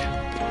magic.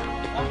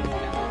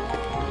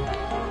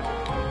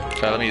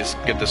 So let me just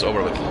get this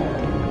over with.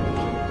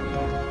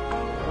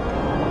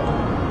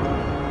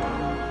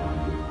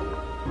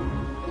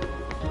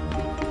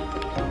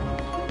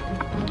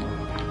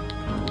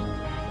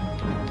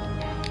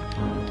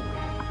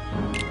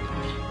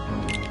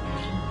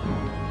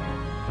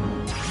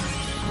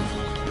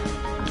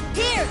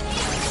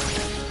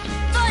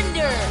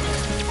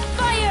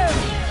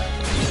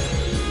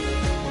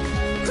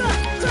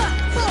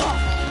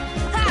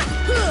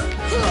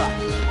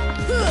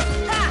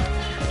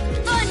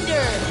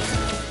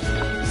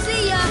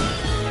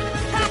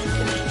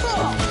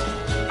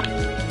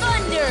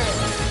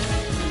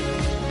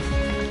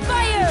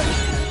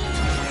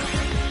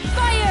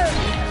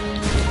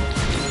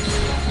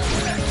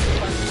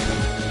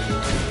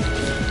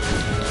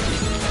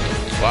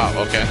 Wow,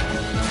 okay.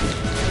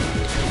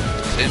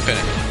 It's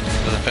infinite.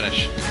 Doesn't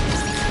finish.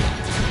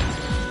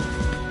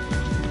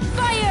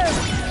 Fire!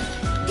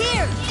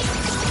 Here!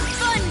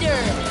 Thunder!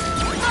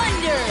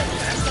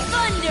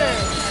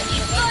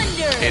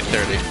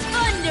 8:30.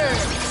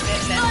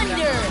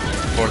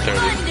 4:30.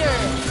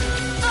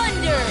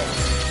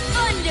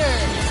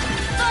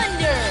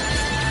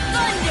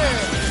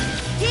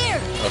 Here!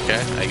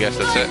 Okay, I guess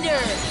that's it.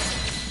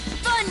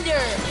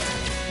 Thunder!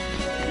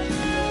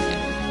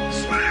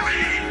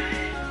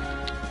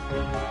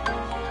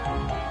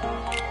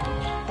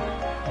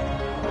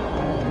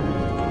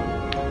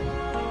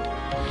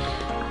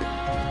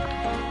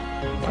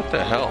 What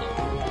the hell?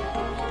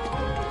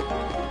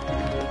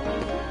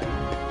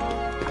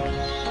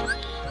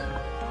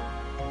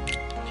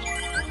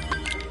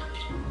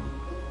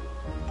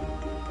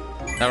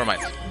 Never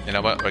mind. You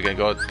know what? We're gonna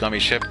go gummy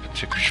ship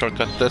to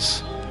shortcut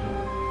this.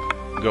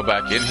 Go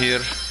back in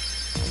here.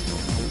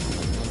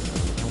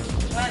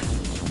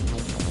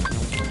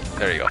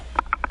 There you go.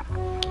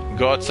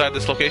 Go outside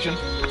this location.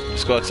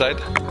 Just go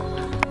outside.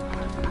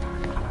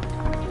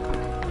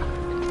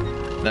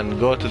 Then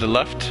go to the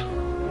left.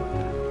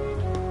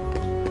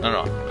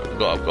 No.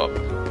 Go up.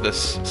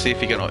 This. See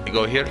if you can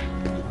go here.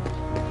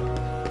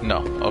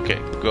 No. Okay.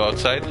 Go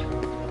outside.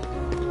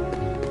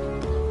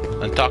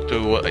 And talk to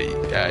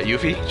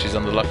Yuffie. She's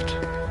on the left.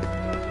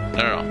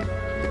 No.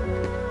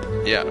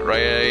 Yeah,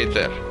 right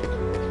there.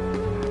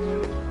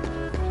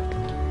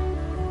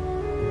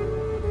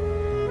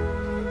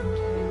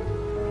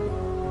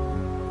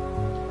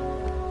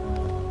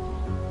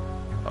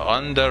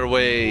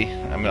 Underway.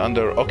 I mean,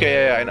 Okay,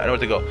 yeah, I know where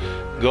to go.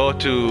 Go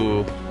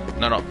to.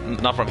 No,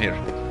 not from here.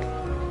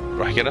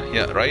 Right here?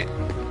 Yeah, right.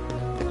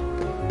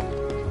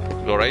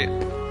 Go right.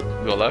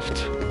 Go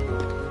left.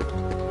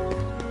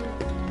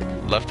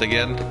 Left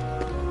again.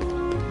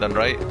 Then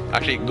right.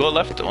 Actually, go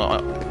left.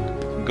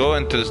 Go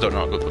into this door.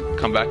 No,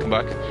 come back.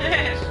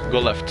 Go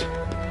left.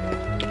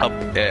 Up.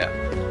 Yeah.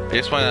 You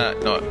just wanna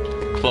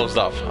closed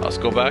off. Let's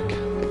go back.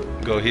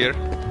 Go here.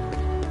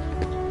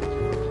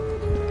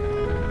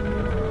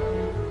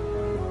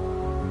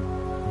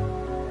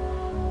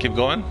 Keep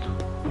going.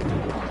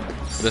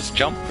 Let's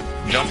jump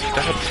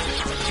that.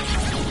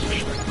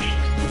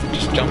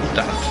 Just jump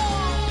that.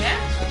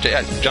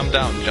 Yeah, jump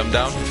down.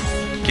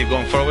 Keep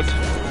going forward.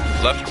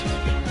 Left.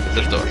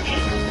 This door.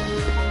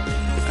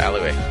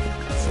 Alleyway.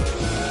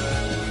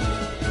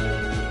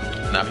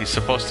 Now he's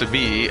supposed to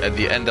be at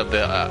the end of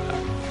the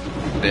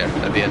there,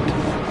 at the end.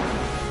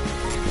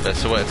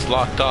 That's why it's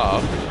locked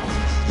off.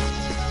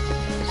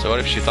 So what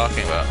is she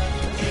talking about?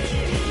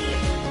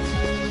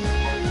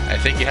 I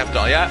think you have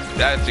to, yeah,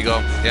 there you go.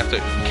 You have to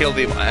kill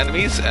the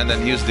enemies and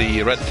then use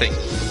the red thing.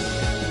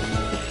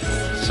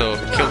 So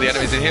kill the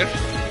enemies in here.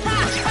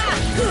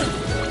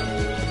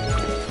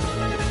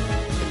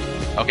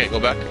 Okay, go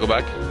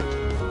back.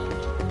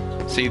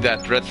 See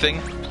that red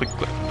thing? Click,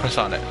 press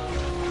on it.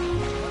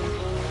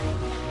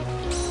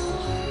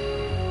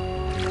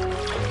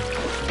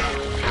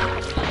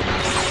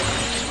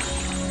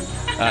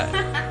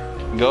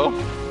 Go.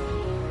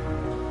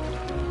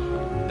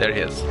 There he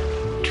is.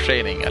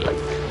 Training, I like.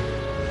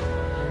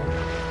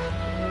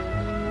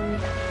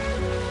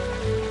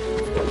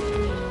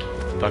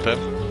 Talk to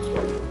him.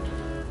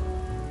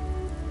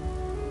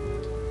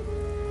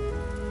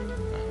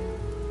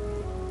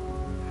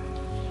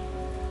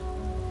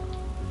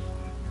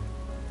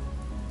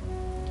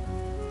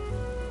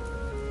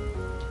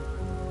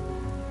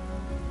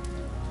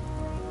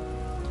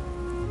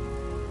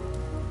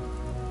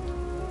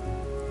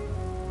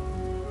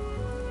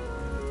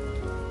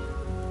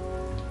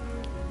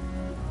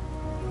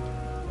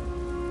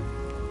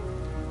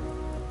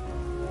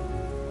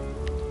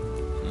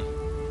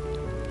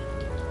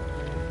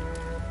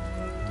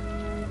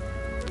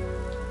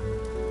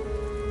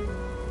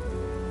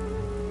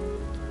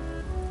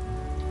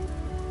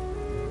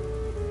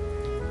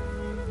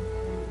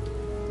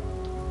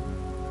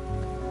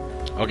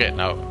 Okay,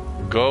 now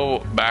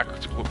go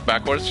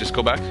backwards. Just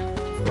go back.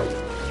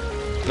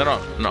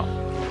 No.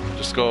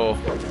 Just go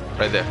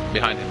right there,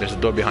 behind it. There's a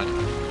door behind it.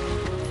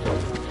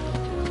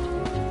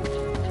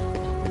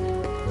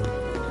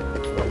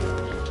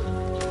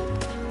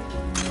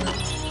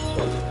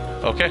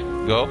 Okay,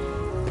 go.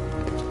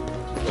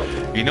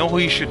 You know who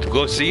you should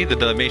go see? The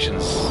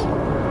Dalmatians.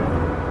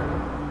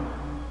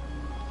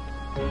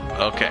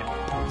 Okay.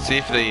 See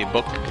if the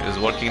book is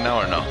working now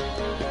or no.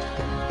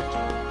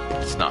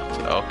 It's not.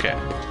 Okay.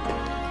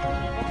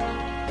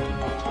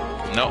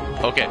 No.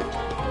 Okay.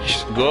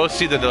 Go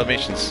see the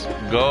Dalmatians.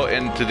 Go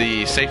into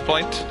the safe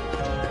point.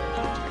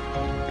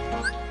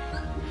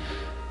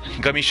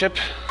 Gummy ship.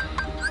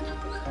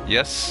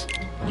 Yes.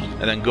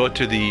 And then go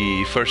to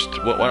the first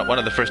one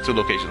of the first two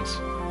locations.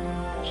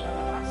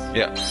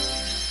 Yeah.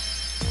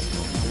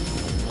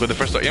 Go to the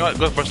first. You know what?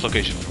 Go to the first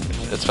location.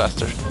 It's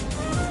faster.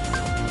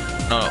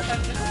 No.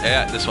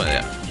 Yeah, this one.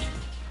 Yeah.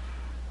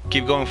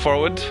 Keep going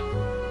forward.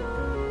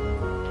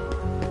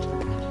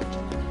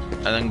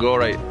 And then go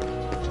right.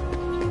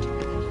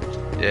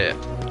 Yeah,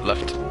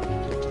 left.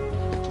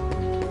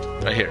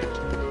 Right here.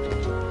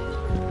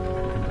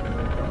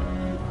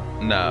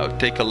 Now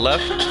take a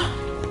left.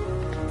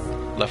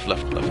 Left.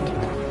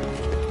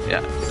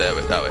 Yeah,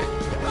 that way.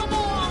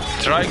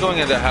 Try going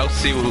in the house,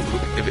 see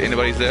if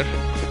anybody's there.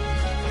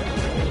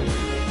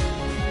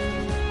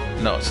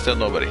 No, still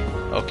nobody.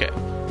 Okay.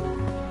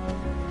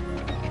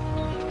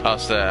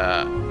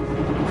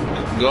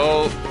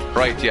 Go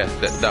right, yes,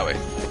 that way.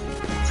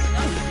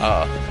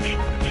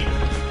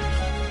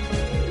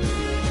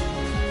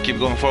 Keep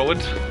going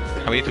forward.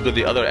 We need to go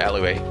the other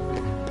alleyway.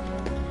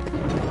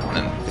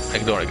 And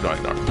ignore.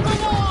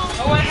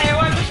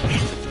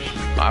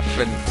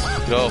 Muffin,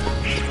 go.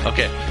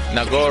 Okay,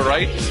 now go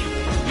right,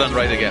 then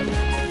right again.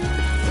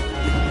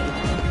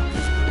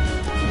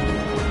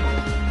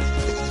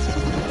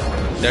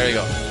 There you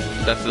go.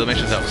 That's the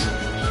Dalmatian's house.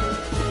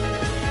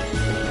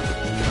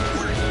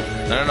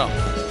 No.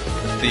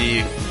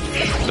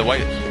 It's the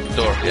white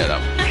door. Yeah, that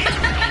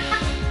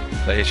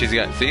one. Here she's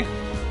got. See?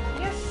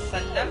 Yes,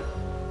 Salam.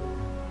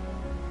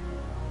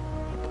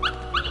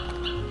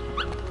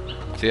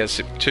 So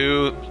yes,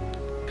 2.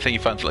 I think you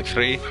found like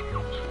 3.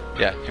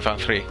 Yeah, you found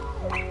 3.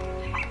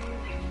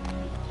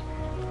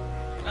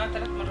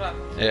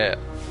 Yeah.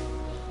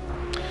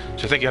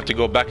 So I think you have to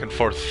go back and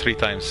forth 3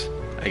 times,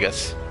 I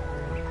guess.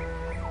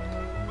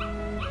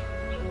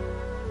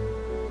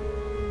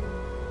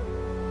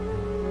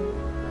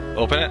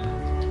 Open it.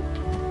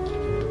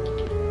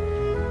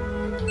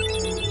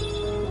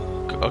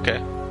 Okay.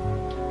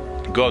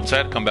 Go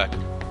outside, come back.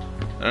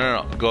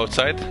 No. Go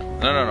outside.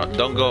 No.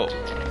 Don't go.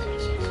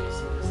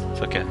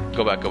 It's okay.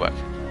 Go back.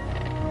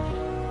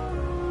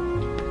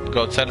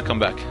 Go outside and come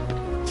back.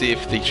 See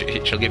if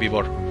she'll give you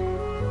more.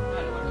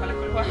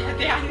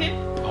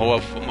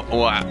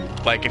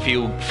 Like if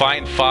you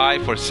find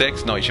 5 or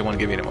 6, no, she won't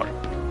give you any more.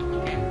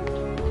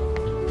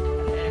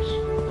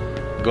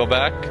 Go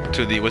back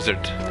to the wizard.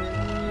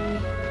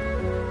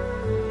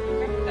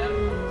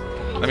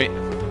 Let me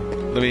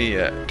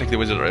take the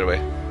wizard right away.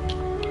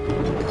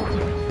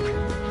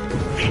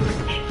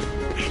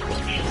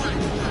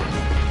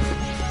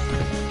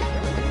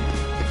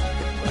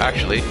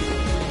 Actually,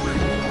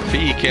 if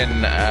you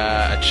can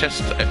a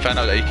chest, I found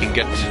out that you can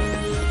get.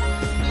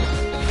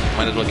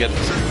 Might as well get.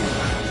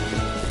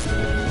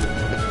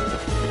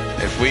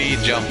 If we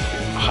jump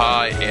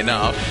high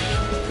enough.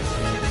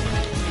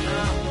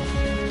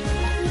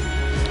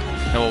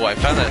 No, I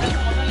found it.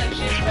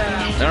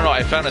 No,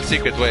 I found a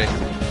secret way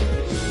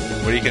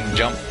where you can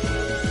jump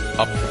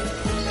up.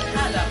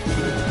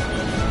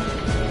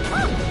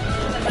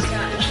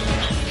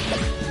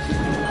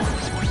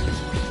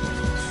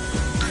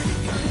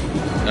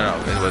 No,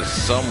 it was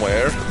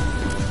somewhere.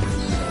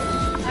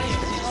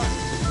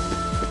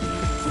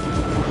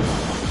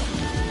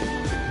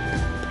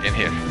 In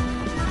here.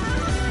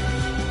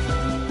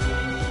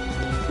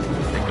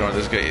 Ignore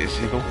this guy, is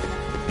evil.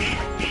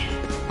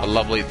 I'll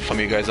lovely from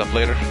you guys up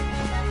later.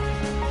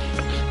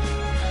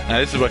 Now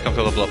this is where I come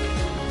to level up.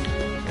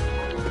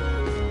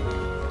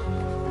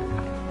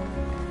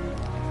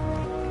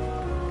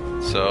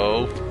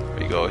 So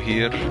we go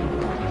here.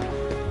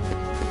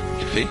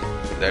 See?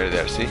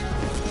 There, see?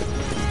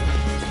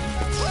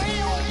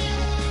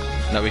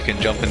 Now we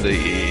can jump in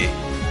the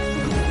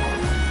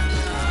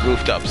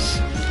rooftops.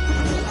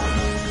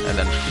 And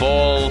then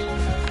fall.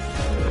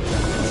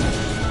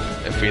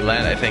 If we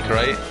land, I think,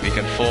 right, we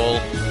can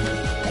fall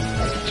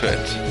to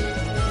it.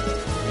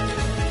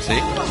 See?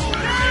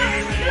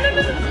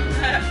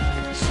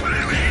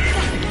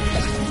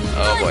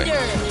 Oh boy.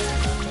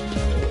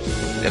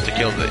 They have to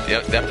kill them.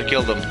 They have to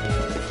kill them.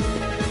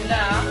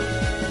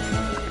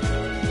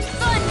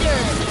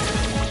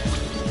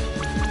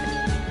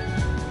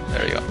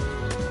 There you go.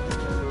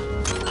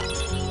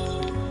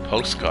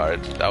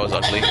 Postcard. That was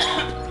ugly.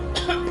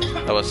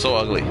 That was so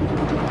ugly.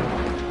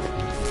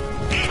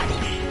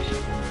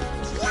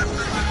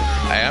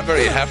 I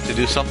have to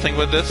do something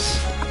with this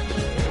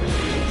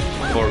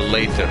for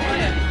later.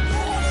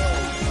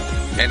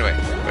 Anyway,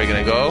 we're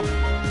gonna go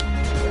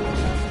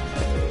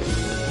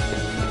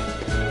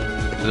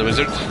to the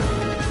wizard.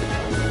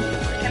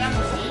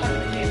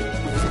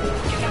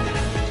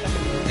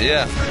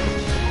 Yeah.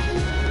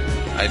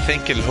 I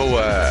think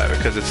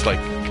because it's like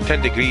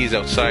 10 degrees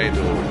outside,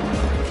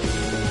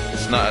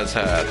 it's not as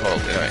hard.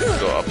 Hold, anyway,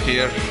 go up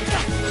here.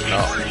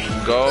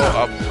 No, go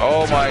up.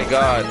 Oh my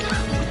god.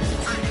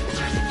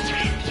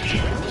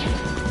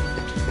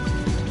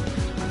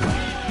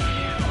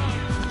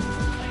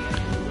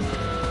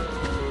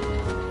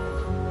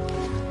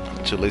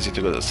 Too lazy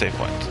to go to the safe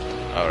point.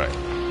 Alright.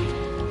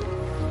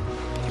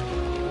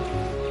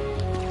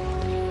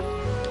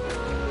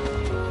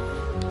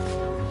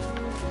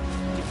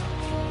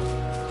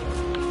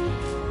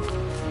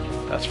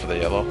 That's for the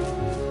yellow.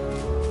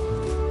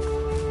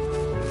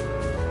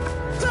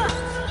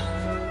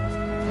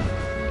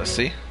 Let's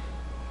see.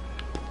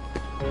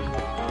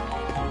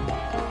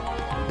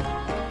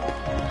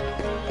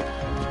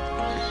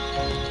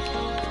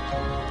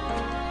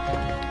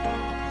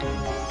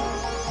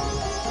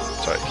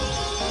 Sorry.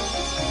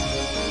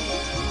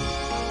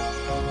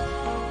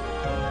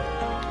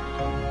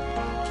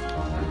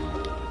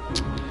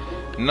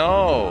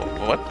 No!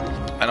 What?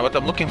 And what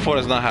I'm looking for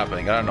is not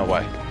happening. I don't know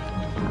why.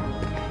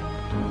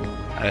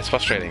 And it's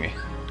frustrating me.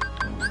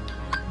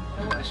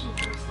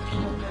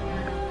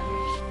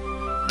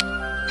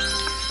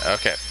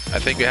 Okay, I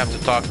think we have to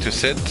talk to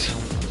Sid.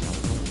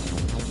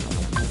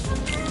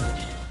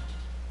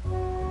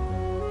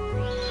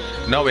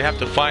 No, we have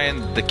to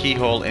find the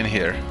keyhole in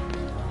here.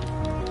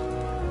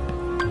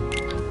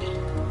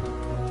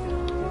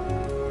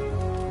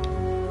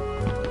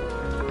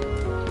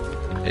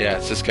 Yeah,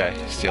 it's this guy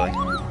stealing.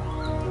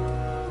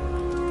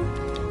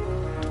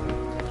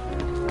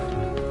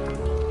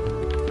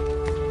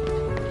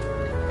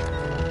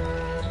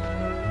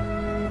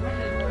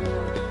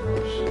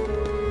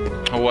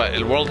 What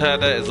the world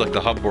هذا is like the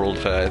hub world.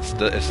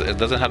 It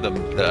doesn't have the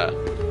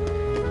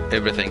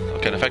everything.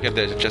 Okay, in fact,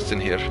 there's a chest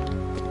in here.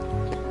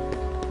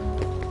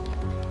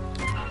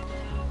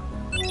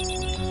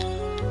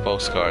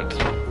 Postcard.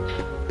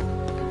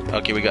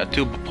 Okay, we got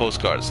 2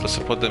 postcards. Let's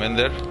put them in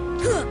there.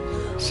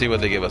 See what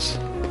they give us.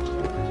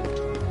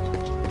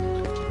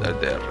 They're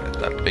there.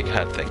 That big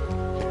hat thing.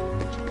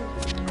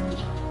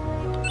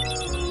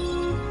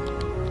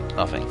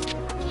 Nothing.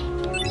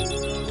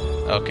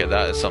 Okay,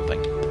 that is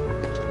something.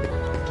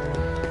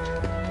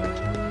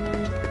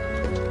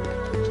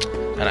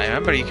 And I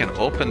remember you can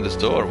open this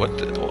door. What?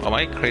 Am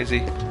I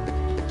crazy?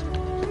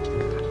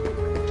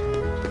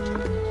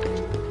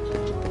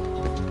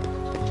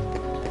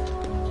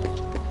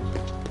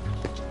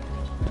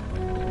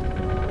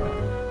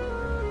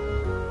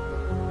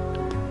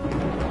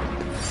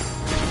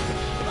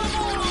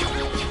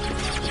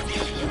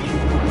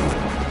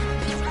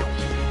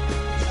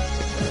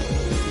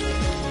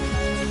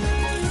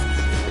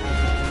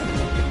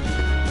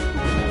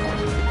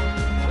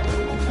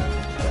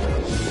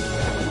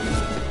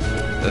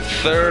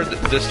 third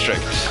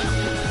district.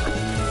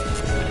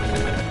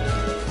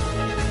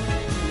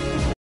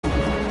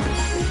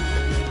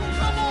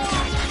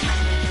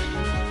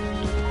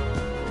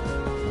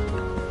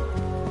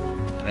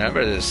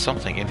 Remember, there's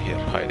something in here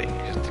hiding.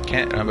 I just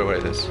can't remember where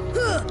it is.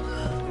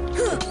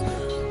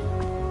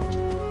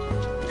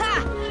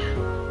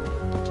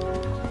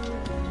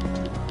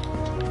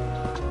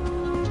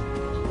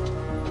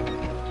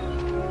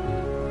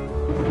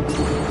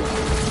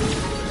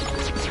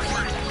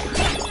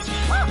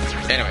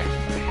 Anyway,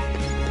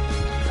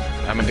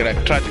 I'm gonna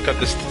try to cut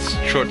this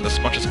short as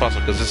much as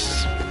possible because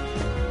this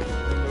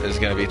is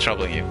gonna be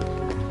troubling you.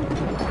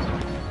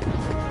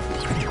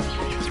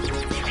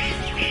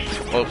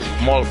 Well,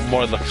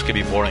 more looks can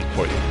be boring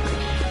for you.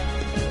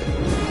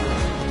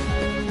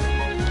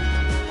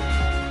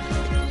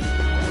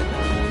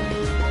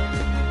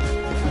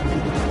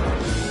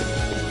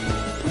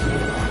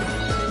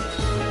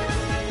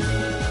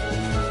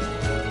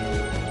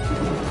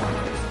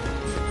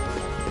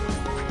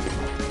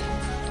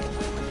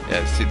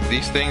 Yeah, see,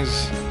 these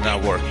things now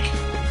work.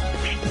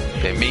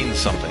 They mean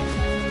something.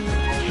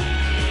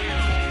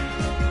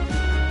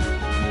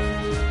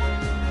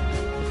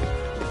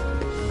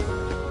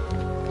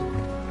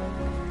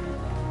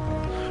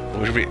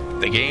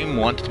 The game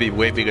wanted to be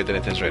way bigger than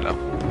it is right now.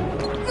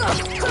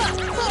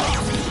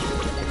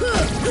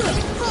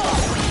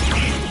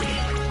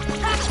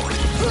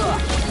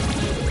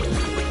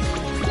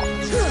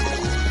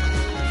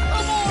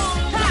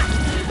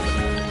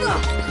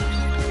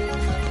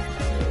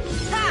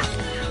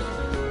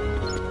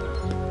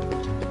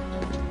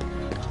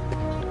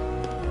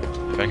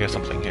 If I get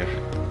something here.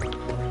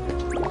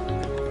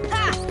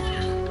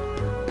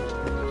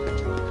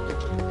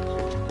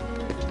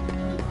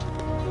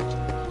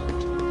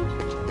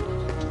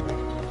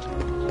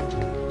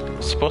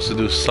 Supposed to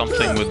do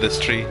something with this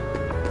tree.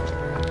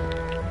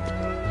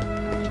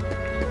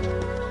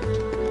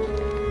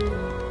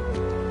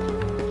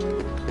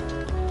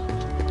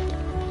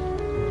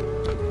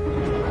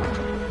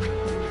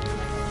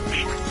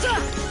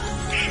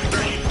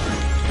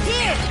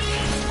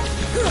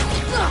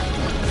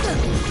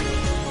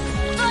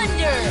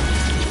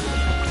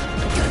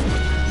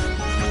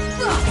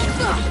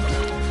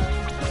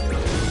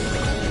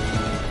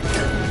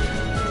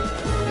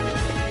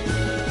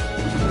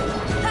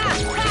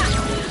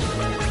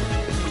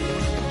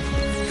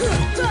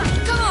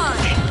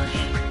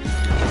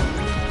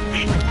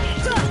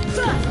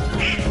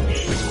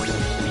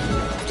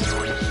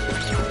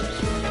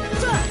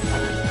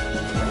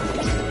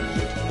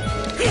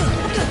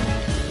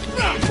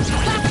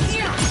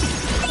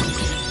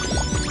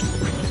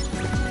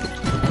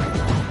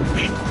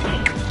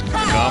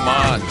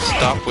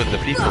 Stop with the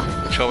people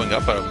showing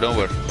up out of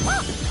nowhere.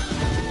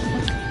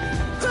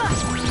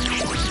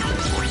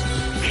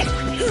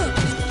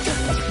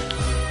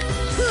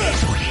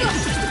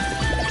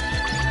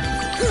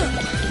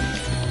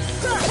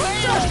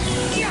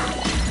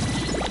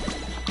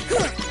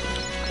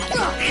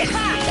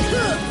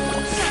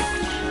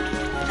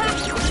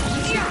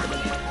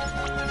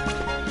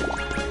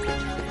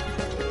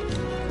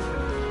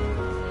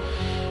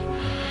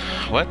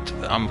 What?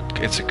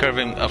 It's a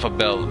curving of a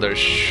bell. There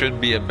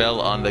should be a bell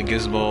on the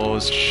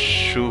Gizmo's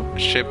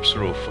ship's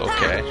roof.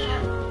 Okay.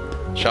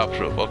 Shop's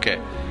roof. Okay.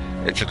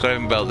 It's a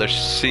curving bell. There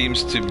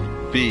seems to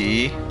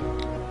be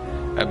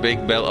a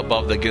big bell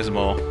above the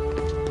Gizmo.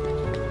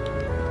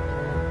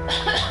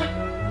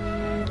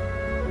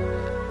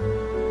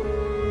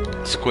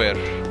 Square.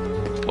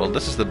 Well,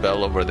 this is the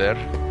bell over there.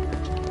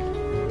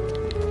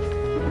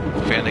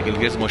 Okay, and the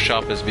Gizmo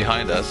shop is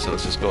behind us, so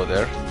let's just go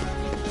there.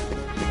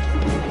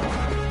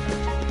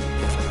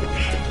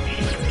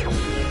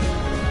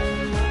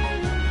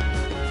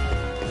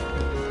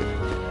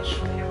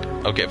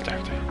 Okay, افتح.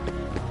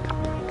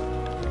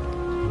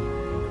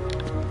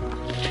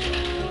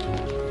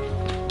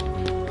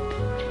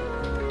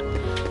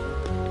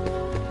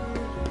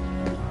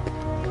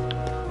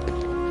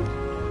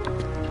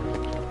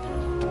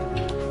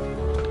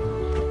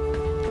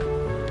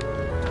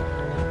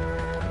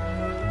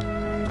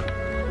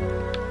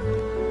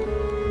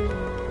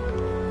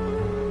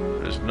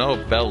 There's no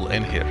bell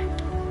in here.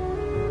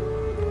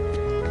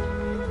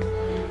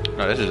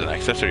 No, this is an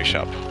accessory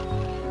shop.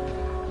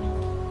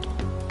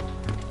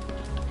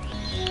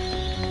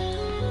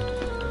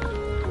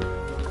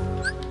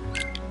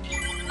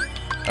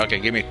 Okay,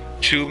 give me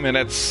 2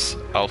 minutes.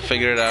 I'll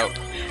figure it out.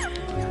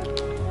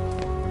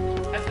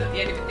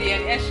 يعني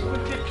بدي ايش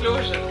يكون في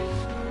كلوجر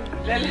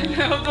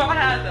للموضوع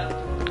هذا.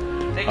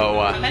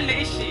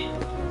 عملنا إشي.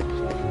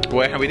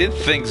 Well, we did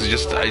things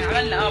just.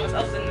 عملنا بس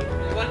قصدي إنه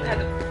الورك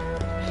هذا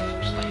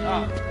مش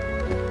طايقاه.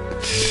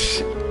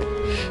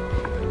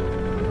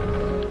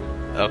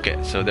 Okay,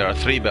 so there are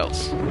 3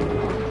 bells.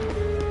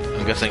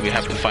 I'm guessing we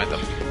have to find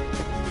them.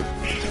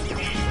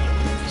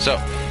 So.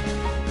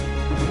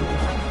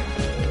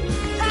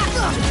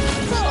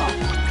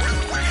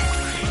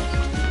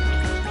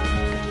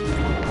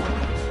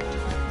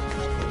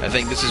 I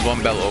think this is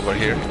one bell over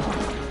here.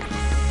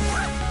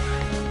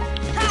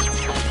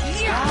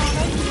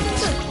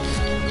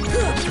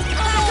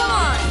 Come on!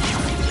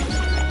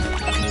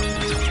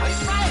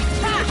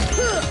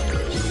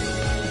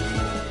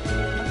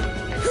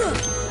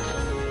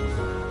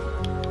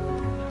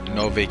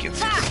 No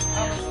vacancies.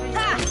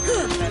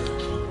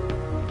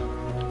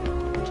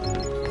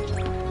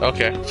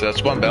 Okay, so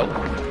that's one bell.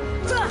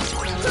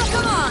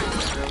 Come on.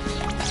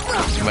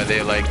 But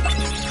they like...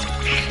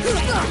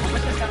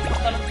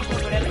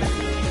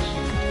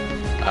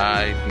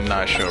 I'm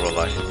not sure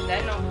والله.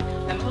 لأنه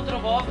لما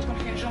تضربه بتكون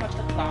في نجوم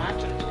بتطلع عن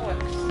جد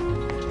وركس.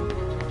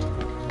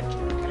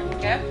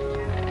 كيف؟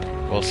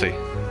 We'll see.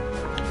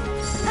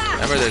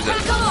 Remember there's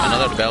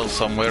another bell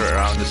somewhere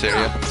around this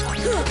area?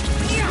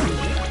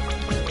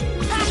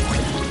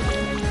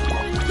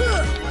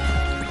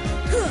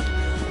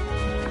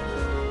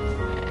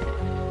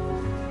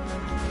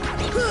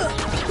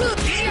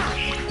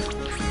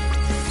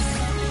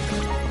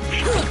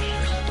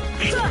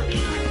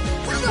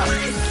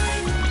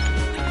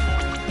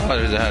 Oh,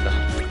 there's a head.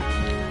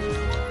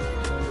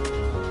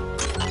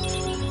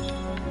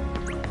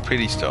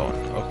 Pretty stone,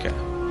 okay.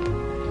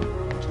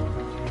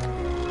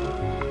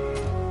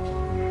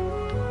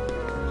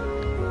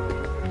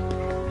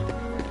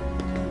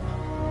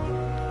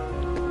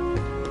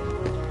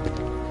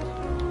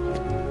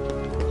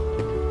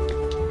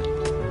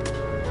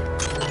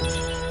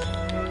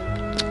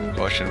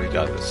 Caution, we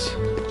got this.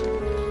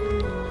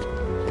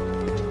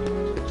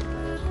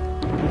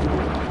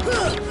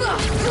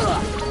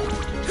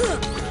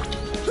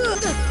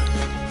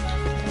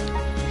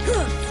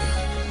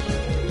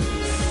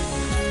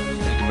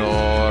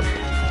 Ignore.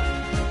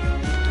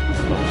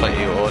 I'll fight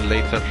you all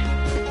later.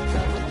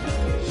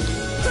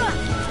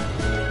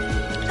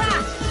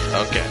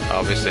 Okay,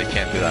 obviously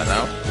can't do that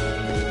now.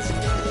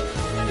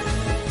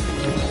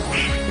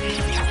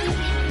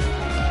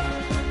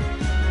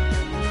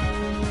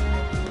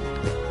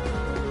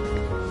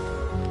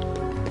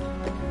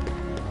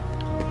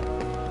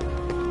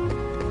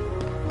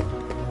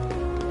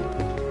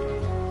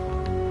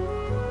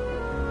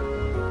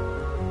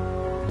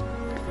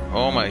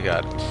 Oh my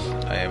god,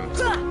 I am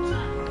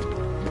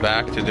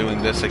back to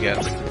doing this again.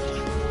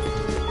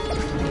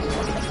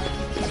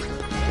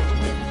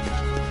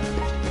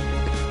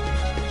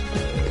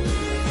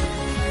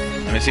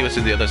 Let me see what's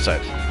in the other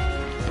side.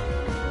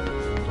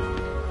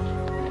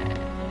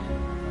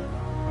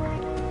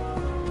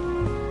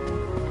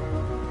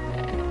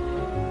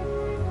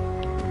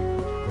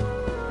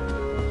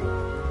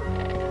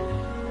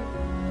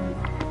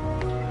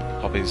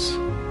 Puppies.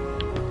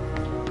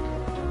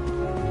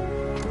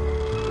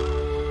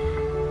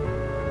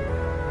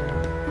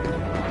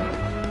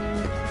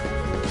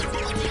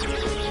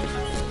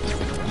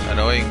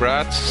 Annoying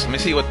brats. Let me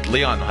see what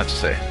Leon had to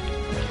say.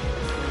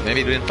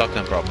 Maybe he didn't talk to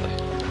him properly.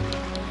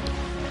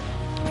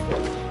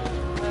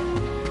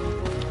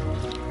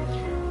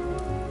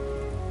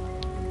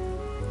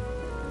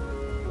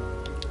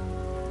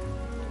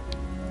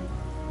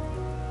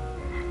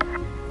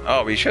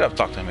 Oh, we should have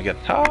talked to him again.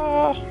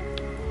 Ah.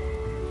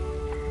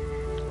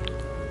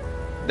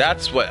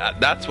 That's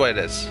what it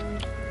is.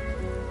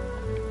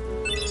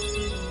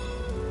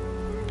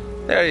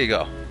 There you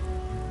go.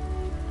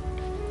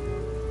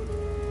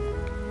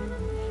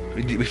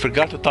 We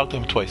forgot to talk to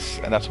him twice,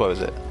 and that's what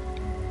was it.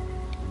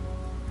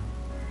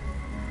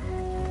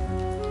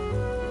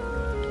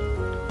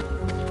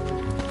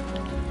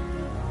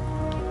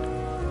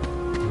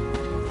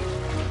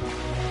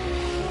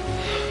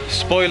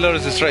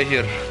 Spoilers is right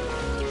here.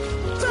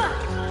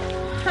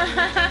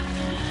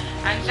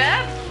 عن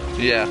جد؟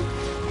 Yeah.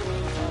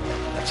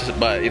 That's just,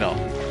 but you know,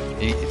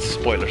 it's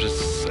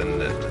spoilers,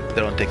 and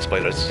they don't take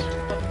spoilers.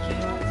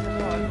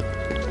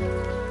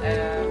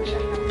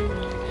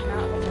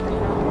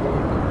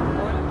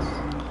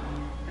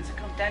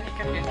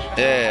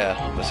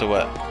 Yeah, so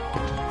what?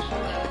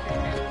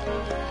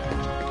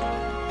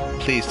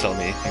 Please tell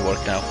me you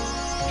work now.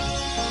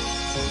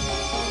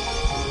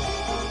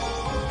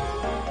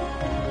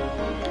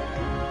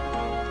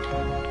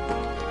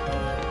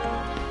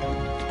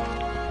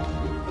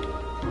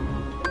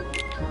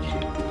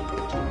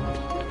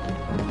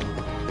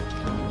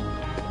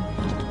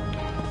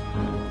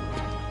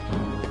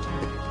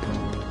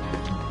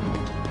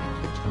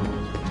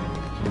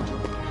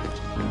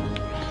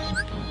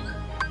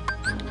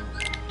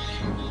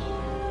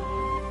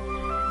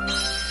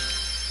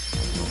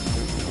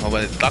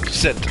 Talk to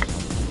Sid.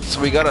 So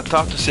we gotta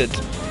talk to Sid.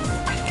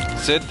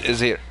 Sid is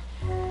here.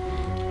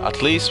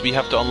 At least we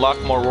have to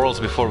unlock more worlds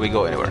before we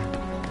go anywhere.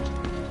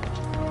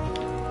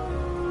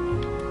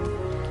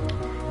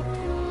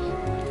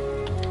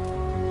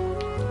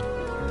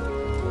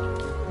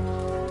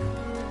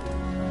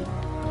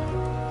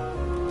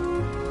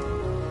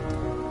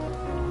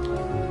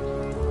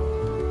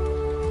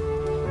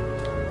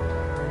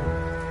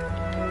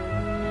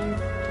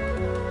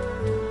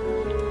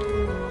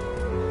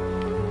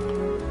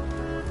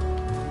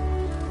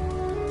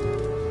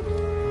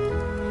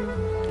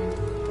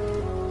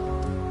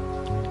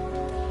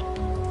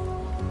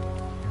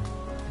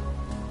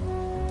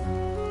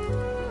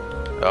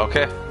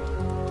 Okay.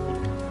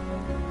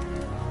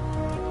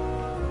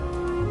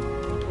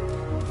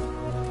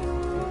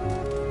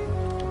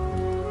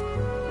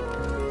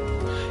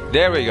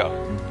 There we go.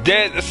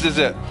 This is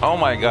it. Oh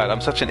my god,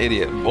 I'm such an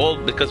idiot. All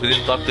because we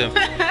didn't talk to him.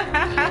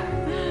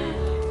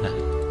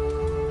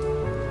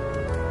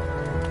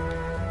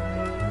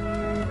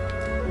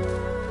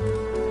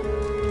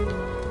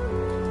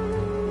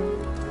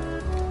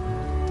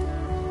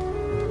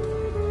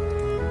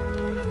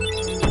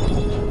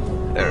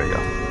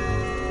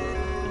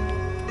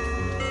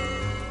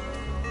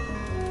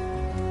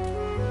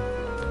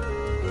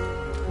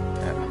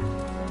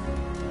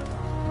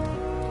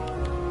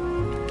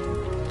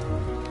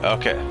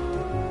 Okay.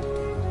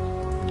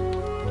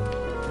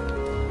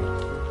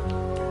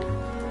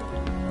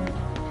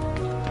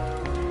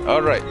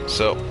 All right.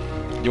 So,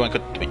 you want to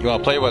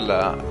play? Well,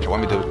 you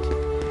want me to?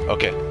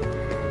 Okay.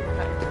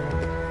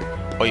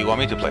 Oh, you want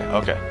me to play?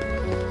 Okay.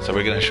 So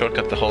we're gonna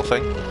shortcut the whole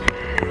thing.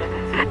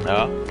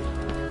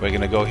 We're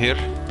gonna go here.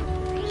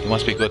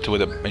 Once we go to where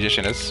the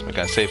magician is, we're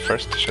gonna save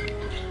first.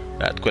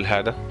 كل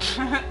هذا.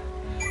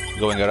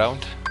 Going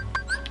around.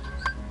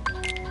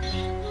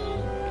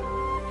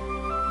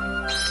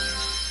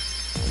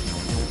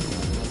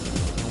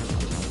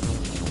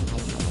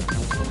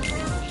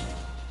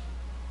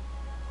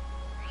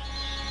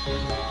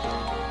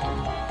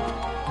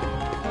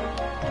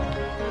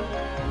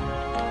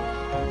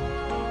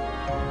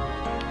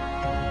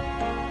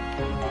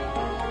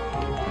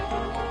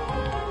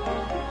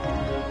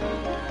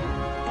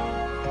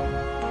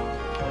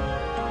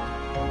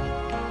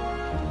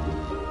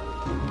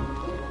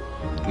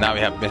 Now we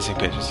have missing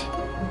pages.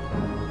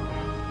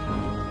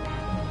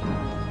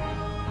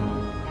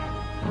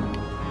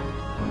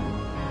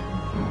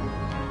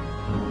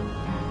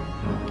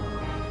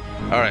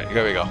 All right,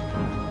 here we go.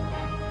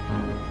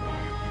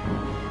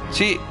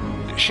 See,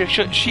 she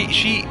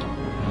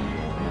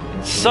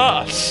saw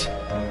us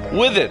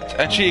with it,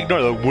 and she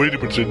ignored it. Wait a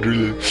minute,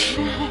 really?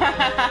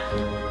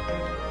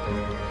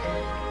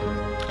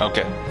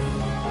 Okay.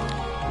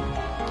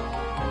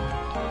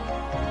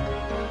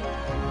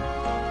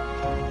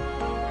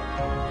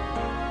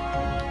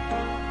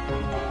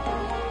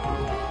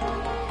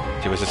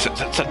 He was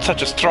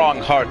such a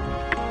strong heart.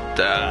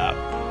 The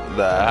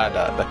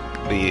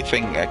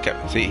thing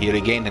kept. See, he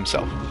regained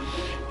himself.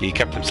 He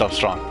kept himself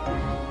strong.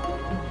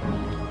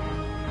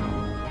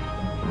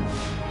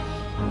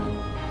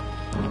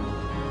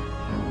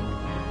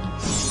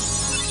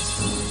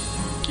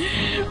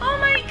 Oh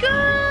my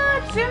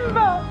God,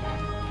 Simba!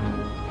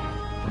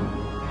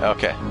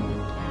 Okay.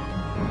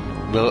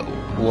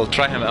 We'll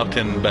try him out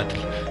in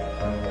battle.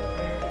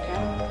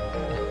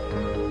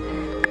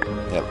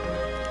 Yep.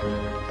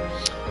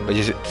 But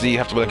you see, you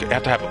have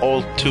to have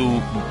all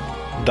two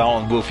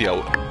down Goofy,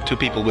 two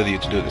people with you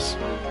to do this.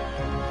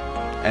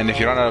 And if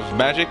you run out of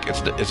magic,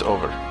 it's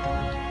over.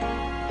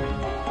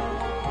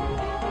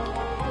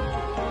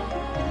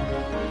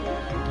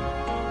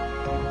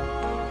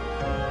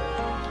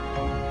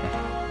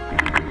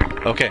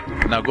 Okay,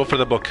 now go for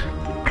the book.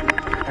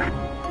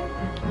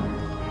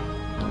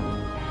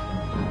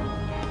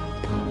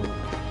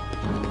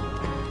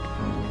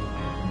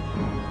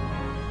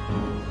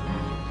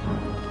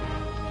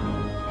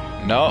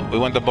 No, we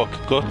want the book.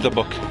 Go to the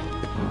book.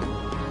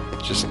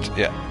 Just,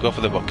 yeah, go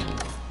for the book.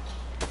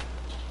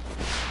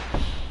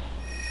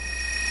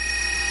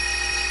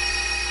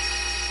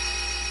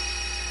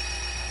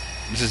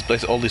 This is the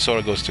place only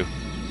Sora goes to.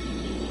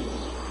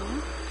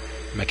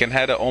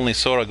 Mekanhada only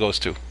Sora goes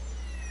to.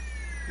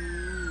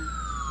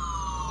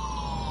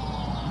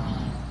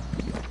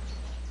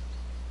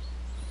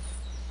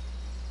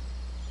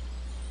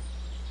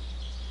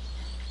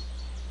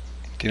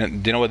 Do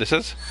you know what this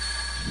is?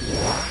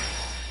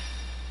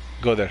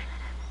 Go there.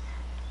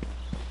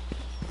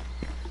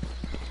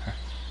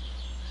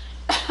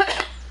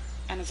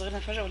 أنا صغيرة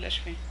فجأة ولا إيش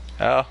فيه؟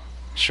 Oh,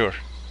 sure.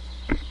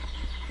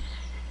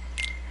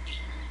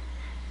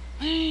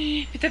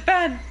 Peter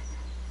Pan.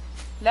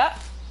 لا.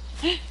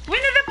 When is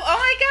the? Oh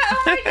my God!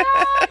 Oh my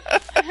God!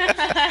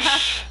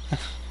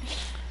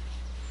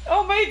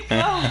 Oh my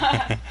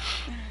God!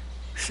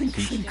 Think.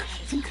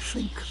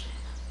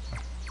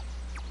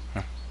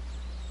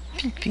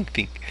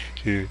 Think.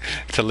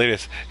 It's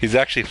hilarious. He's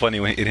actually funny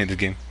when in the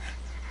game.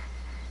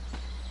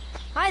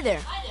 Hi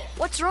there.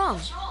 What's wrong?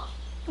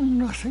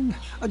 Nothing.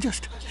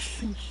 Just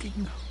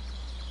thinking.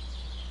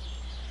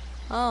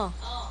 Oh.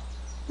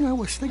 I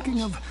was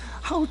thinking of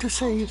how to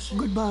say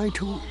goodbye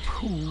to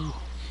Pooh.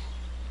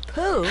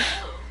 Pooh?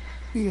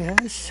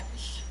 Yes.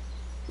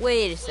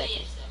 Wait a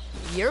second.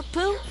 You're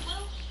Pooh?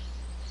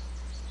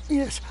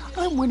 Yes,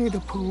 I'm Winnie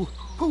the Pooh.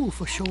 Pooh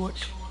for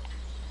short.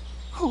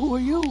 Who are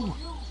you?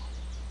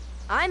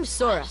 I'm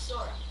Sora.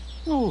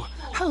 Oh,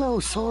 hello,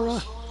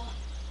 Sora.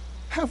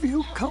 Have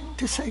you come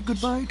to say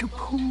goodbye to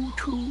Pooh,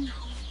 too?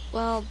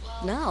 Well,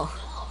 no.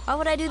 Why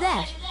would I do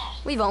that?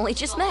 We've only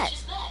just met.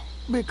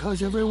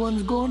 Because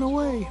everyone's gone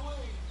away.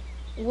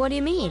 What do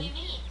you mean?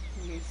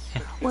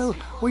 Well,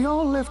 we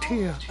all lived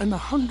here in the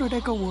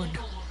 100-acre wood,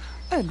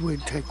 and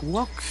we'd take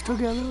walks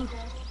together,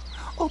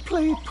 or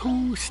play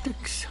Pooh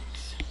sticks.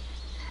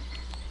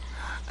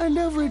 And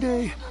every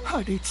day,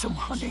 I'd eat some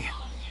honey.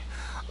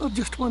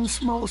 Just one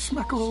small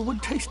smackerel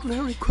would taste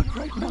very good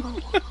right now.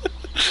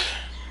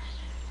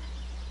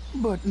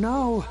 But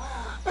now,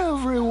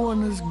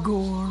 everyone is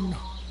gone.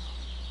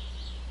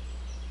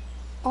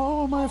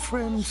 All my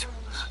friends,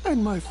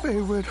 and my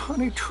favorite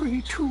honey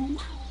tree, too.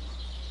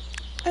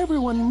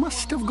 Everyone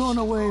must have gone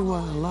away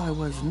while I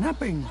was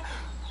napping,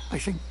 I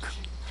think.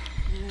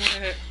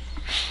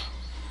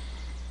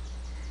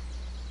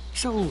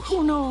 So,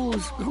 who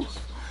knows?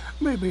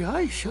 Maybe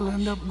I shall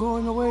end up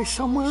going away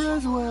somewhere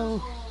as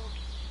well.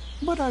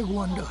 But I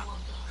wonder,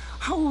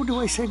 how do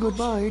I say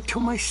goodbye to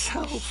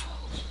myself?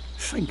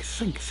 sink,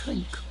 sink,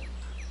 sink.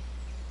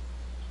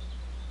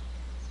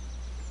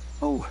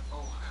 Oh,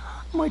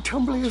 my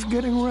tumbly is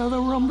getting rather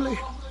rumbly.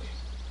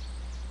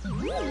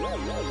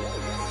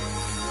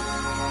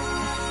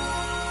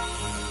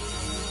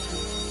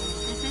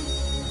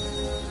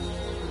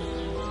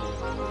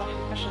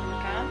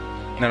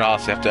 No,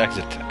 also you have to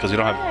exit because we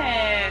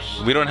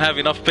don't have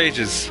enough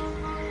pages.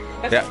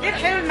 Yeah.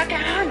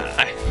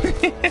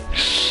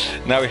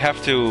 Now we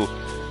have to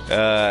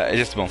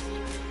just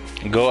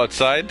go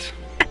outside.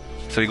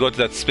 So we go to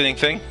that spinning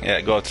thing.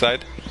 Yeah, go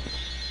outside.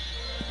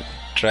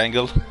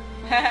 Triangle.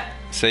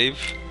 Save.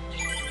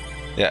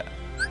 Yeah.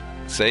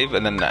 Save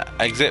and then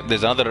exit.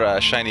 There's another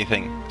shiny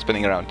thing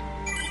spinning around.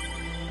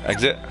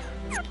 Exit.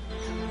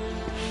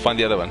 Find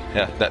the other one.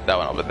 Yeah, that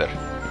one over there.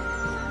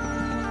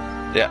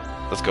 Yeah,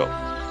 let's go.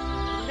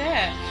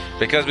 Yeah.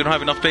 Because we don't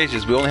have enough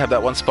pages, we only have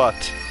that one spot.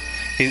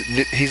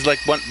 He's like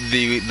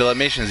the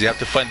Dalmatians. You have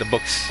to find the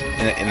books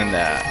in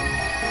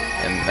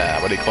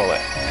what do you call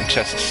it? In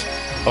chests.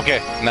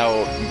 Okay,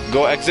 now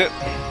go exit.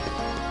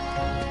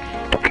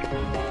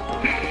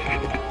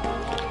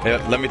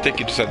 Yeah, let me take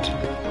you to set.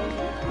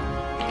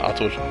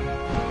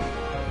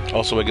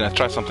 Also, we're gonna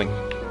try something.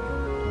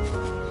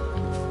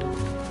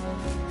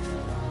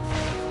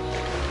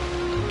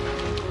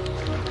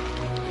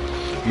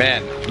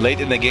 Man,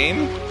 late in the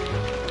game,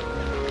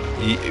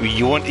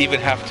 you won't even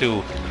have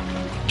to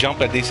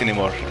jump at these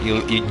anymore.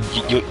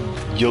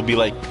 You'll be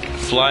like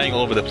flying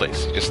all over the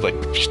place, just like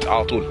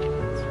على طول.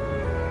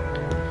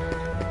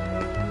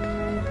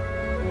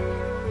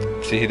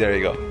 See, there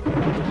you go.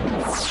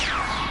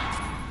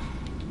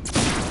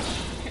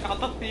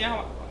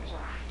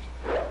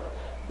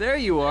 There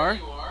you are.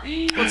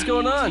 What's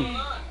going on?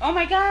 Oh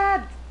my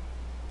God,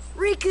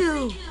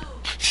 Riku!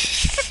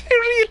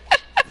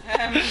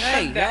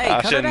 Hey,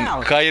 cut it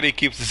out. Kairi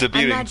keeps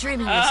disappearing. I'm not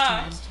dreaming this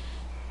time.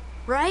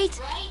 Right?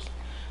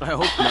 I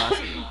hope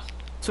not.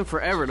 Took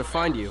forever to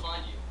find you.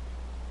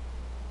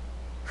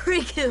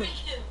 Riku!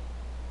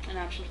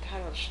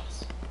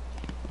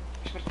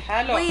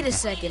 Wait a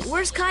second,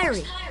 where's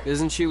Kairi?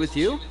 Isn't she with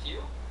you?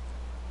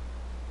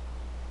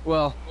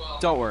 Well,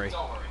 don't worry.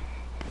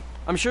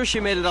 I'm sure she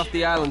made it off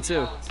the island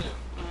too.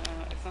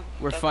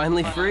 We're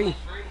finally free.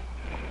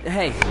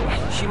 Hey,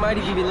 she might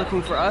even be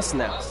looking for us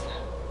now.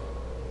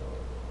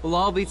 We'll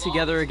all be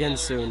together again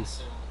soon.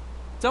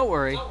 Don't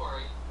worry.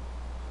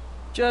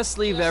 Just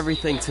leave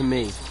everything to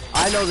me.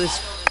 I know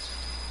this.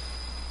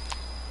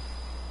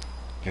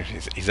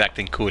 He's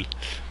acting cool.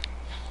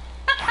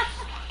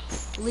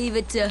 Leave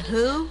it to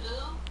who?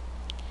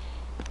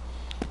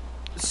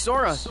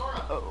 Sora,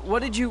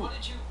 what did you...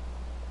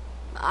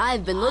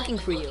 I've been looking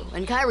for you,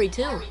 and Kairi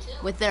too,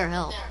 with their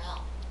help.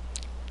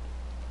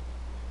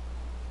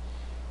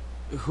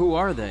 Who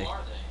are they?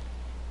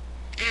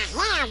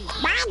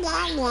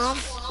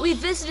 We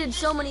visited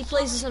so many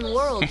places in the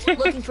world,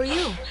 looking for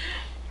you.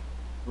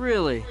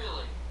 Really?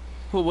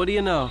 Well, what do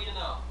you know?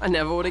 I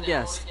never would have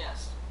guessed.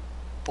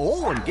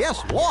 Oh, and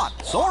guess what?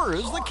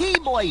 Sora's the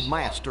Keyblade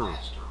Master.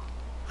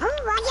 Who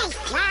was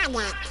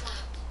planet?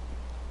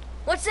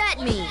 What's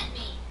that mean?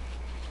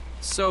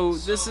 So,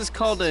 this is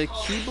called a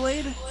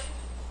Keyblade?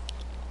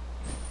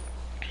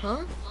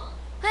 Huh?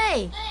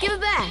 Hey, give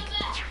it back.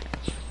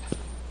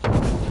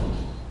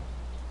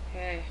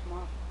 Hey,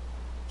 Mom.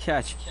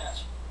 Catch.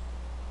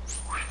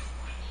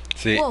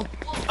 See, Whoa.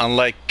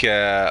 unlike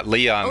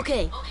Leon,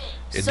 Okay,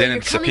 it so didn't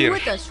you're coming disappear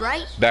with us,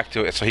 right? back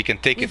to it, so he can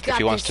take We've it got if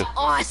he wants this to.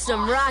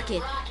 awesome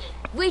rocket.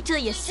 Wait till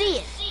you see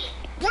it.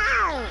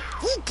 No,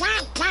 he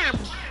can't come.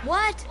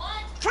 What?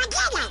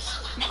 Forget it.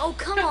 Oh,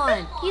 come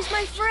on. He's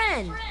my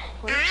friend.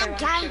 I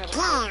don't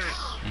care.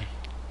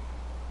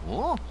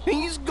 Oh,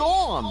 he's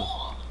gone.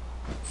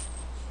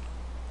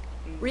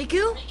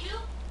 Riku?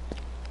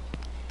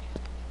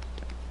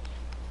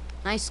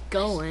 Nice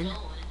going.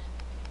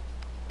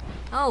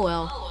 Oh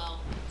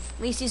well.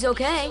 At least he's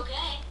okay.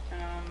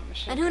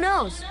 And who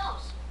knows?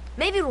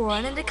 Maybe we'll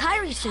run into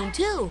Kairi soon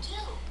too.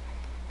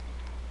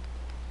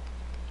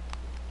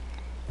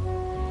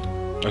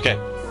 Okay,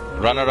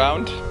 run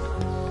around.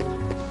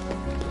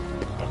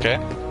 Okay,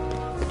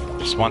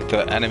 just want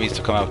the enemies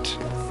to come out.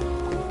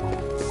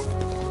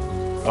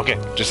 Okay,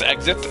 just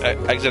exit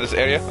this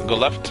area, go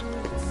left,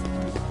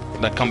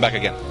 then come back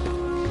again.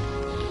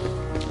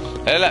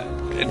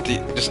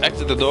 Just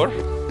exit the door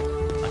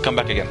and come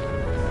back again.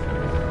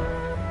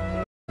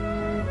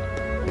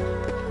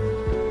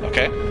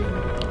 Okay,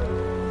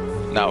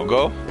 now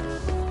go.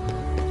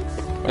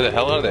 Where the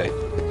hell are they?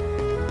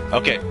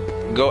 Okay,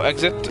 go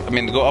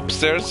go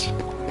upstairs.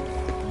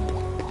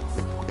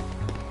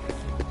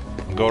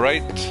 Go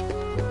right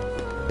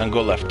and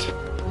go left.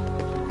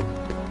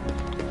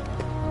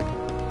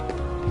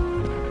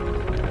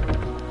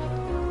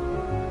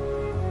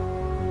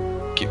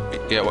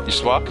 Yeah,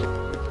 just walk.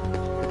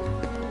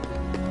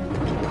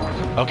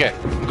 Okay,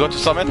 go to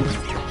summon.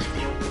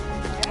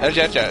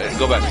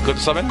 Go back. Go to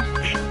summon.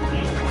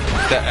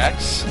 The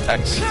X.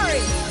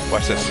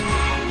 Watch this.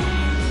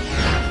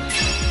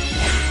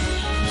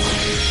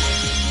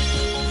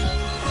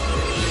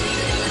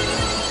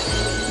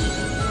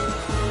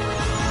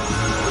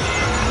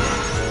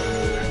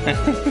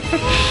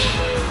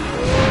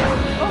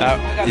 Now,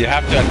 you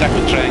have to attack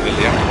with triangle.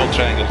 You have to hold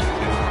triangle.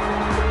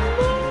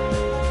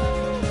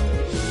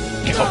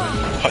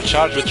 Okay,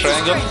 charge with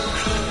triangle.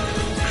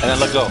 And then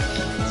let go.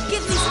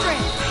 Give me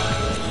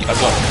strength. Let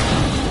go.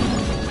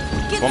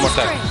 Give One me more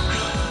time.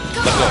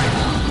 strength. Let go.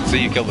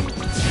 See, you killed him.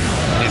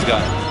 He's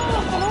gone.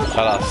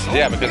 Halas.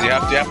 Yeah, because you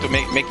have to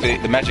make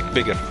the magic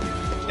bigger.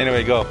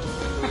 Anyway, go.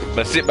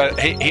 But see,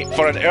 he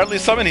for an early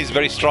summon, he's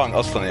very strong.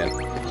 Aslan, yeah.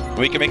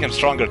 We can make him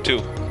stronger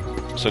too.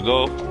 So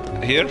go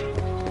here.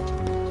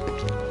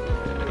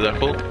 Is that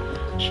cool?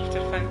 شفت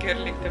الفان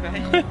كيرلينج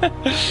تبعي.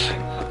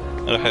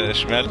 روح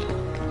الشمال.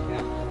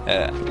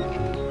 Yeah.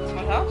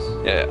 Small house?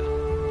 Yeah.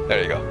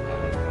 There you go.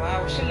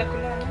 واو الشلة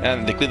كلها.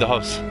 And they clean the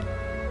house.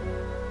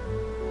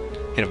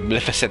 You know,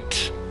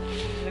 Maleficent.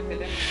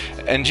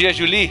 And Gia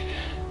Julie.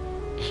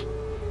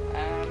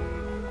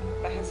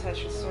 بحسها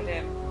شو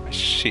السلام.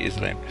 She is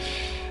lame.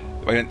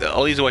 I mean, the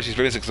only reason why she's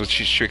famous is because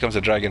she becomes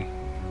a dragon.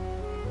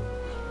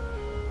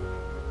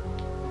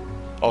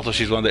 Also,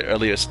 she's one of the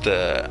earliest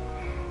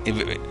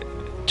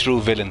true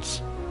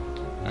villains.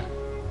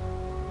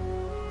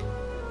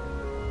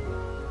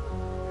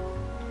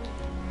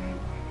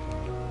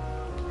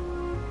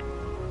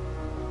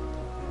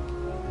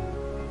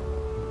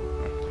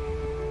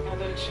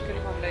 هذول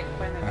شكلهم like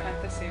Final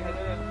Fantasy.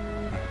 هذول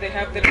they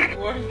have their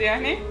world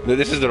يعني.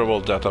 This is their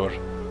world, تعتبر.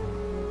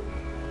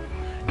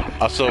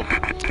 Also,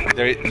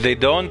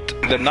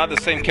 they're not the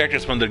same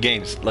characters from their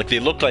games. Like, they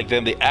look like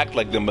them, they act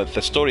like them, but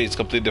the story is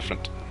completely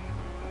different.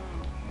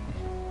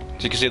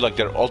 So you can see, like,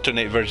 they're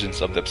alternate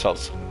versions of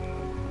themselves.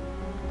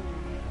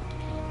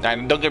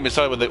 And don't get me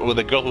started with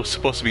the girl who's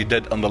supposed to be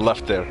dead on the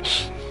left there.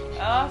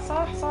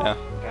 صح. Yeah.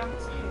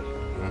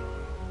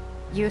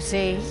 You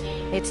see,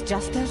 it's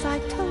just as I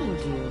told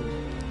you.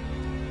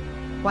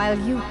 While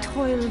you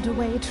toiled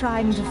away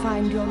trying to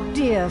find your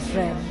dear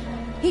friend,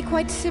 he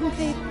quite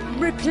simply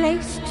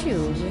replaced you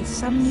with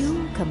some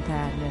new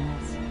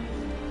companions.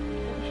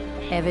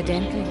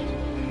 Evidently,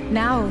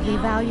 now he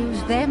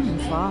values them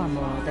far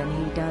more than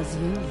he does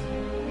you.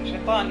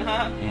 شيطان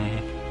ها.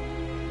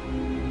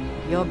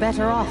 You're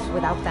better off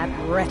without that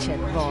wretched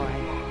boy.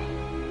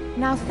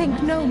 Now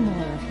think no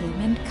more of him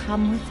and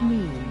come with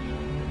me.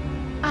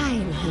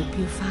 I'll help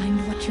you find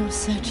what you're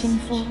searching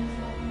for.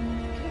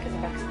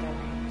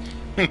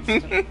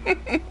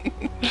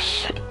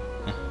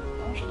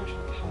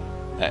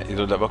 You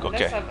do that book?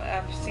 Okay.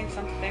 I've seen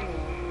something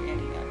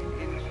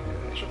يعني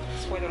شفت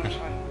spoiler مش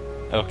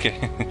عارف. Okay.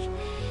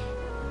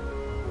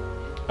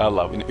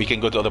 Allah, we can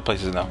go to other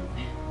places now.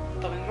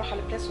 طب نروح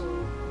على البلاس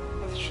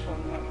وبس نشوفهم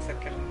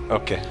نسكر.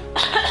 Okay.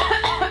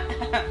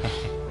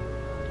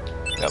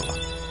 Yalla.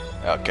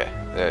 Okay,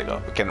 there you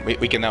go.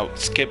 We can now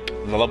skip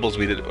the levels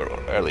we did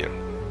earlier.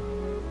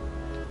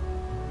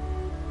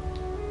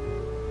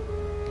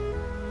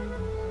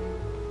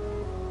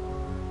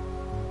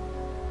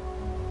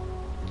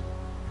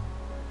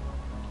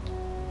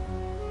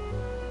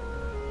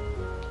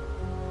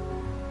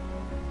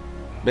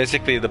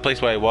 Basically, the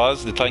place where I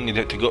was, they're telling you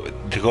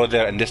to go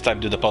there and this time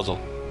do the puzzle.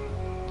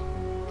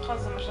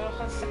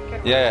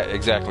 Yeah,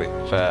 exactly.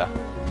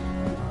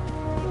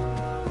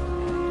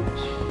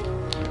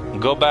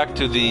 Go back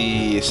to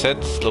the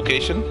set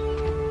location.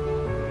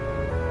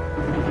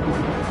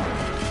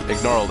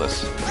 Ignore all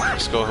this.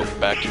 Just go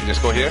back.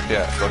 Just go here.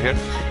 Yeah, go here.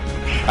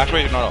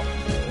 Actually, no.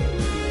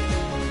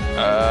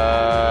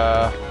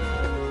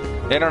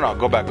 Yeah, no.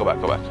 Go back. Go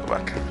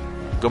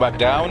back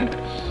down.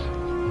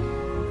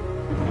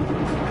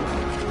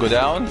 Go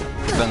down.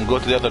 Then go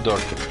to the other door.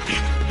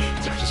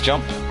 Just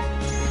jump.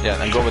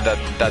 Yeah, and go with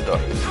that door.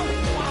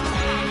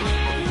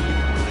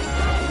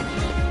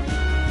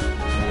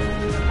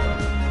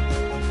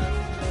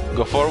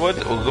 Go forward,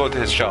 we'll go to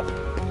his shop.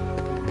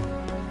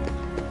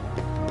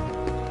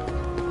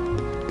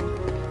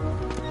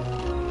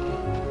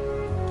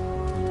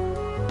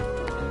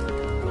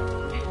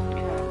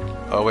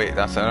 Oh wait,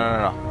 that's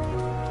no.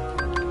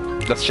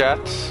 Let's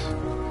chat.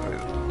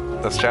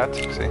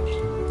 See.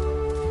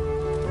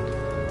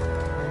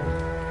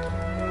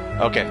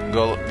 Okay,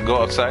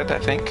 go outside, I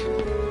think.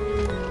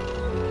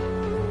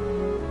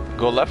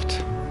 Go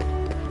left.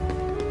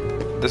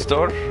 This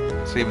door.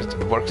 See if it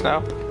works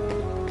now.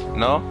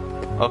 No?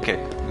 Okay,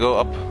 go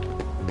up.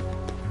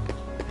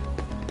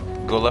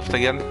 Go left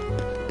again.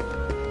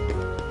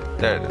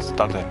 There it is.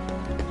 Talk to him.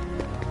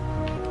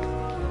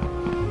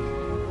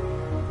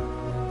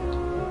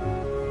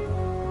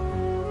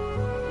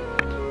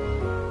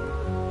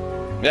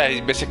 Yeah,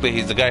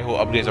 he's the guy who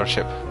upgrades our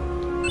ship.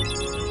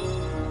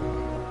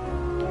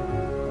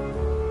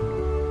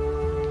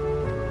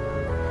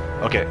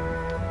 Okay.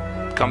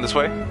 Come this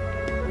way.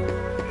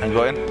 And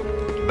go in.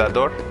 That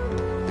door.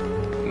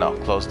 No,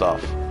 closed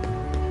off.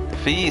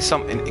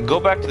 Go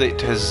back to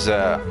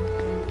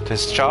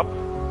his shop.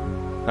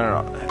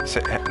 No.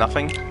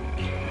 Nothing.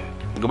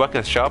 Go back to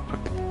his shop.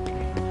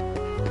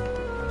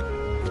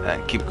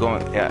 And keep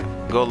going. Yeah.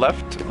 Go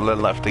left.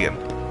 Left again.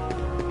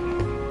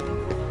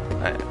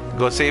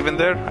 Go save in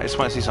there. I just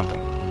want to see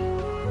something.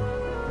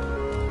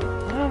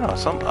 I don't know.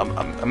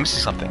 I'm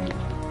missing something.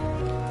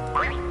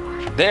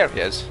 There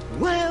he is.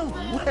 Well,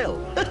 well.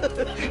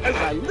 As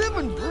I live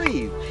and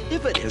breathe,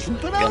 if it isn't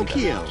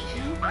Pinocchio.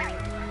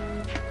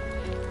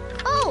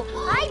 Oh,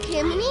 hi,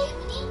 Jiminy.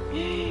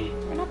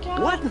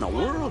 What in the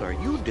world are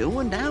you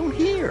doing down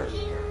here?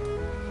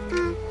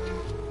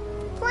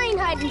 Playing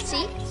hide and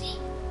seek.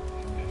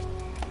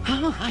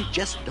 Huh, I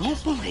just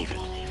don't believe it.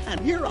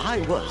 And here I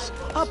was,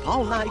 up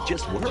all night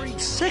just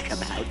worried sick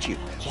about you.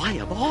 Why,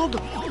 of all the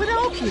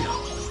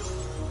Pinocchio.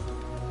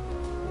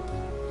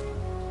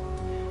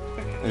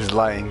 He's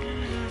lying.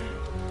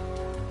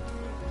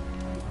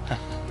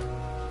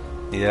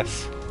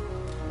 Yes.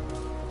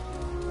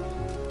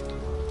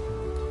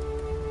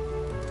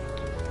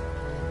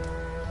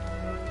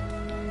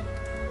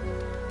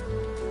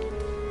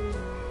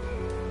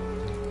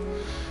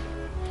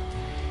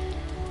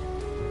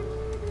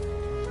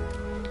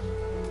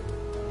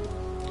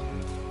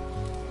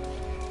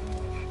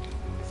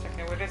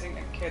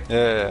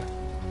 Yeah.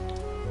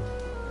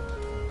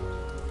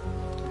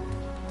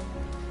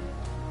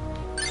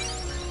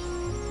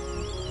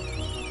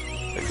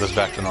 It goes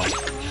back to normal.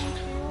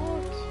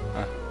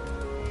 Huh.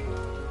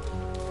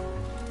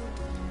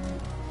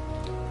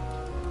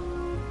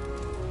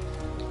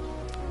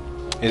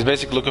 He's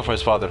basically looking for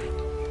his father.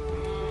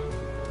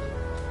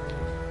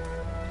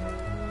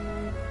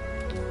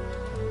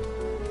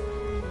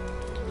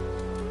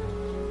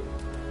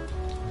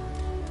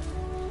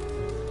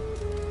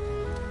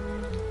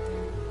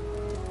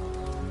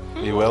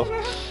 You will?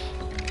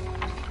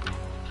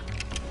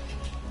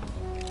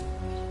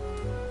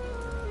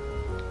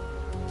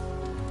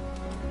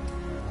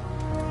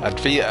 I'd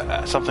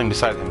feel something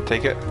beside him.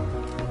 Take it.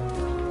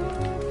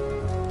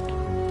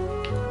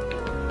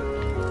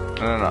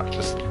 No,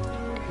 just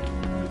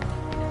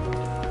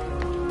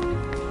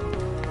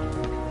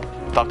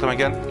talk to him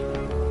again.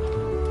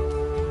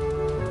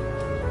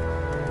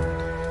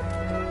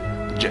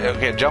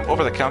 Okay, jump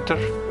over the counter.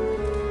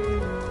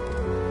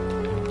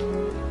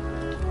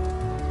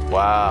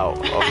 Wow,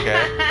 okay.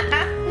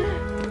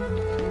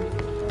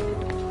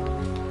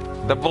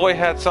 The boy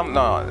had some...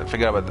 No,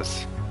 forget about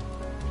this.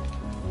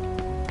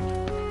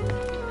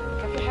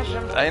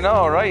 I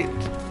know, right?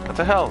 What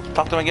the hell?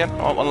 Talk to him again,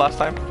 one last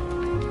time.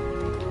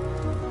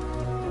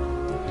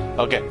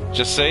 Okay,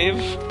 just save.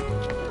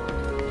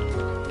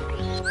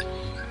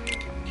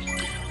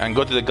 And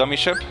go to the gummy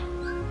ship.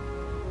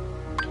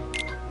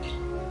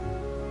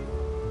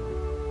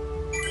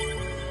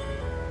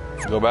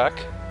 Go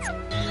back.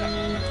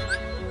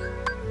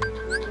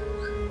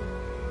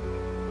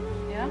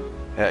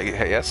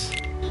 Yes.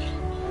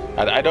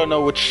 I don't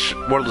know which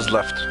world is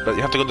left, but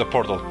you have to go to the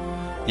portal.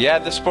 Yeah,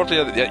 this portal.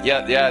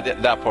 Yeah,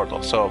 that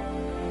portal. So,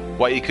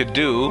 what you could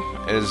do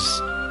is,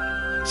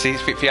 see,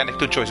 Fiandic,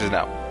 two choices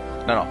now.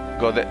 No,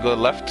 go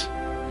left.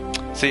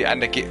 See,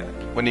 and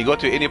when you go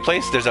to any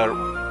place, there's a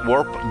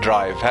warp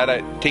drive.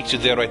 It takes you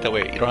there right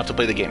away. You don't have to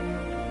play the game.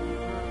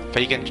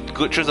 But you can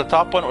choose the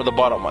top one or the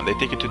bottom one. They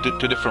take you to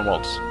two different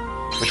worlds.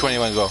 Which one you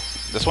want to go?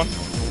 This one?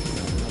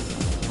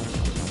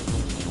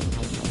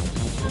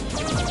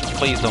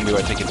 Please don't be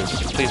where I think it is.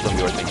 Please don't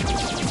be where I think it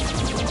is.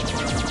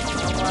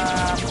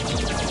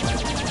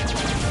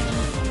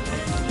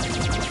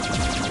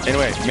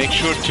 Anyway, make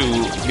sure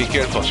to be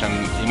careful,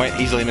 and you might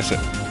easily miss it.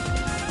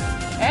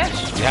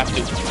 You have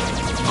to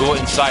go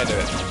inside of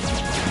it.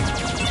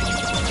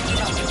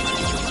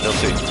 You'll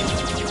see.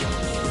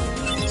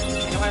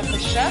 The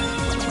ship?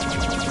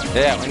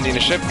 Yeah, in the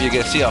ship, you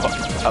can see a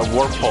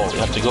warp hole. You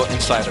have to go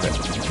inside of it.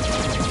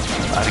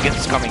 I guess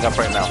it's coming up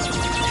right now.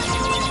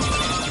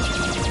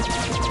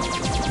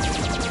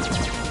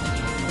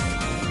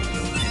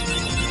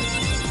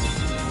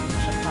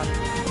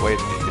 Wait,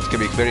 it's gonna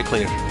be very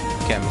clear.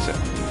 Can't miss it.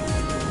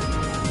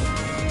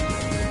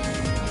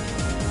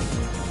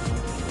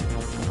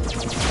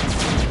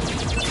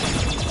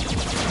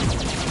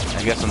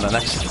 I guess in the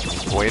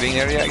next waiting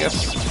area, I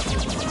guess.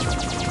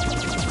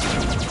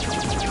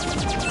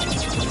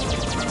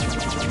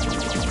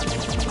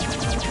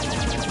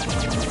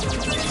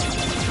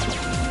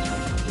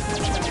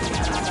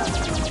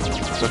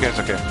 It's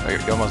okay.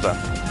 You're almost done.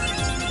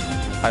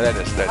 Ah, that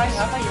is.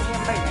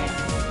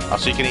 Oh,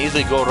 so you can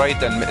easily go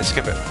right and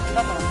skip it.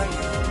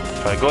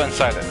 But go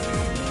inside it.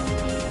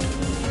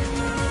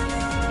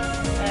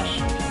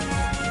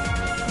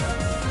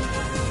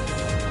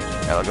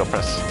 Yeah, I'll go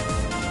press.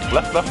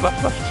 Left.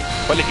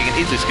 Well, you can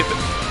easily skip it.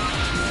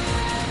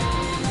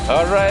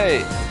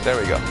 Alright. There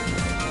we go.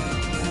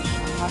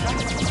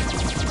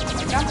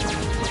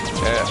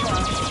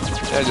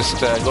 Yeah, just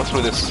go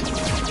through this.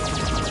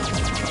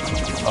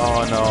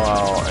 Oh no,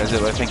 is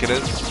it what I think it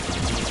is?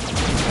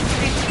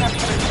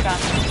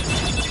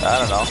 I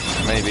don't know,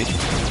 maybe.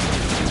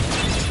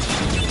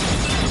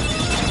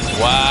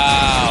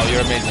 Wow,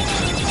 you're amazing.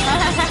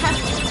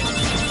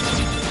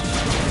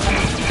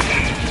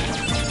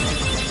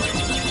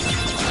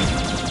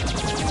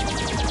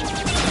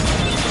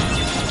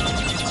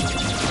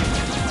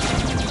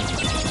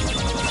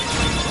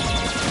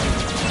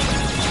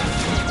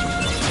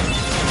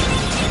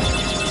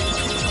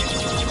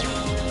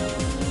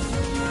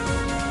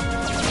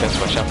 Guess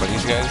watch out for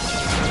these guys.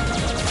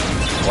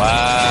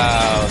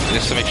 Wow,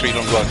 just to make sure you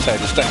don't go outside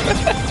this time.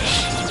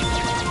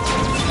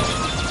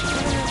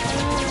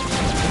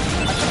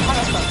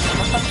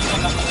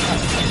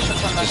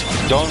 Just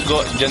don't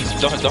go,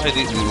 don't hit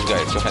these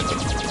guys, don't hit them.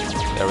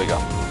 There we go.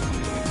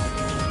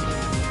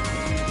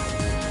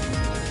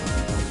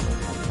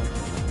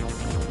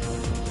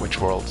 Which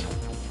world?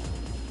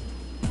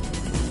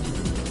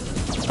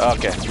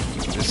 Okay,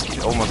 just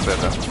almost there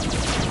though.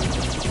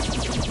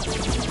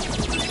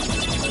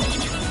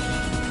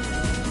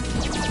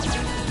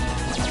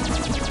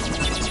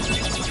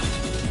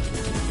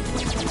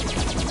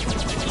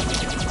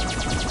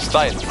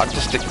 Style,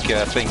 artistic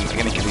thing,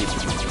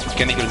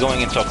 mechanical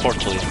going into a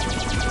portal.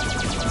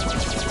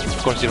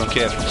 Of course you don't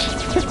care.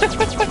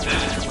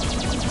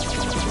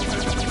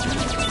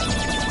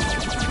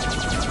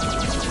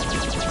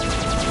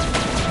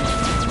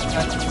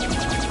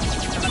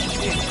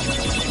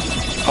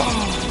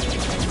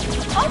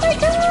 Oh my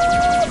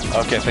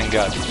god! Okay, thank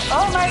God.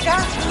 Oh my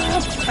god!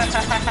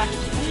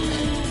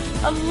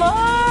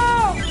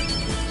 Allah!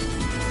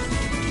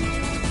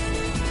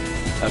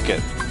 Okay,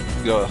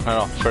 go.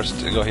 No,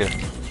 first go here.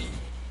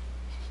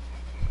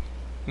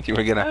 You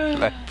were gonna.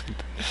 Allah!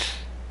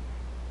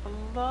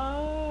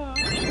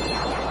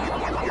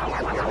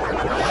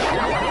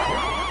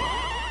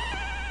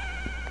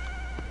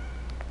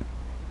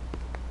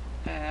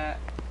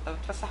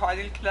 بتفسحوا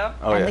عليه الكلاب.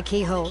 And the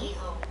keyhole.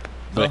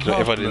 The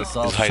heartless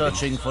are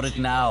searching for it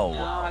now.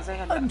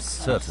 I'm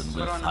certain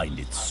we'll find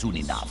it soon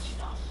enough.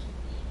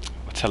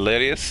 What's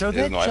hilarious is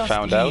when I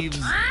found out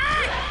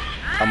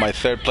on my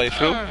third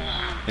playthrough,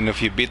 and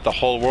if you beat the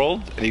whole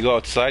world and you go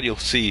outside, you'll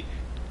see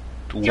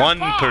one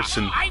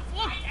person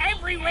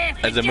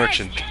as a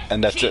merchant,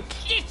 and that's it.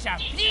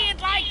 Disappeared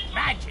like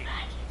magic.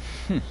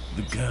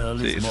 The girl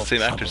is more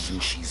trouble than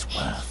she's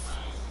worth.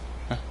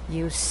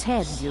 You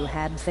said you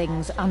had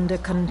things under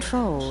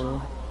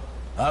control.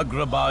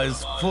 Agrabah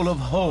is full of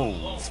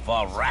holes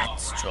for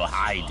rats to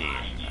hide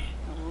in.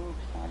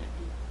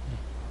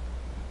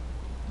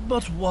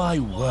 But why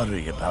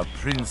worry about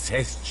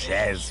Princess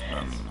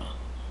Jasmine?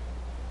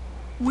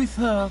 With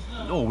her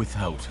or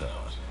without her,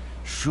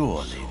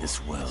 surely this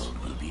world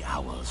will be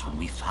ours when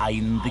we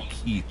find the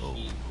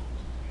keyhole.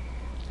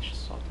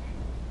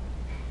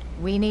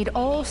 We need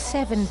all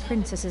 7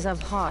 princesses of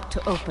heart to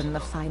open the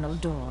final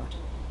door.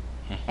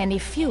 Any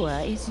fewer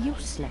is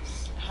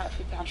useless.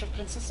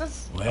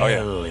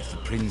 Well, if the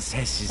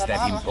princess is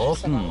that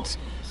important,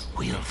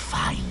 we'll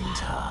find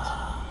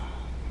her.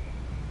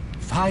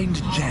 Find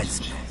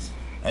Jasmine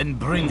and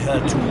bring her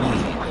to me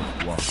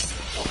at once.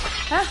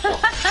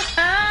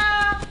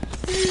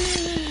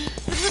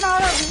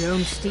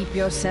 Don't steep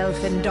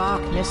yourself in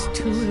darkness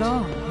too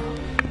long.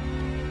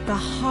 The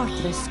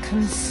heartless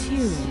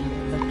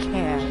consume the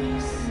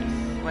careless.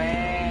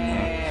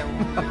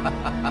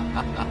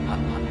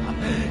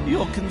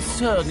 Your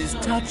concern is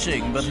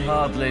touching, but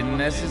hardly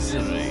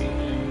necessary.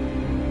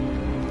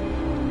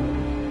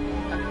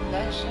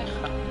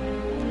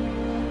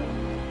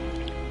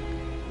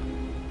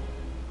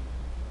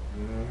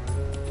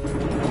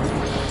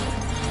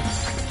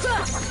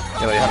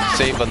 يلا يا عم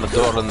save on the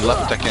door on the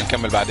left. عشان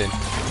نكمل بعدين.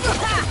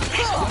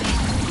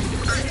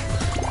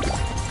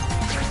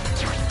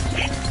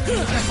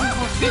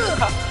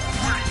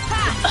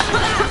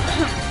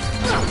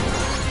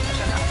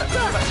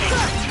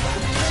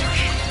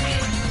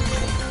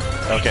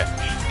 Okay,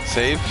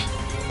 save.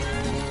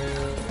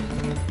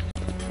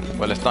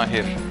 Well, it's not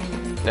here.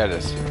 There it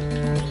is.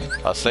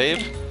 I'll save.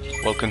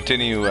 We'll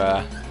continue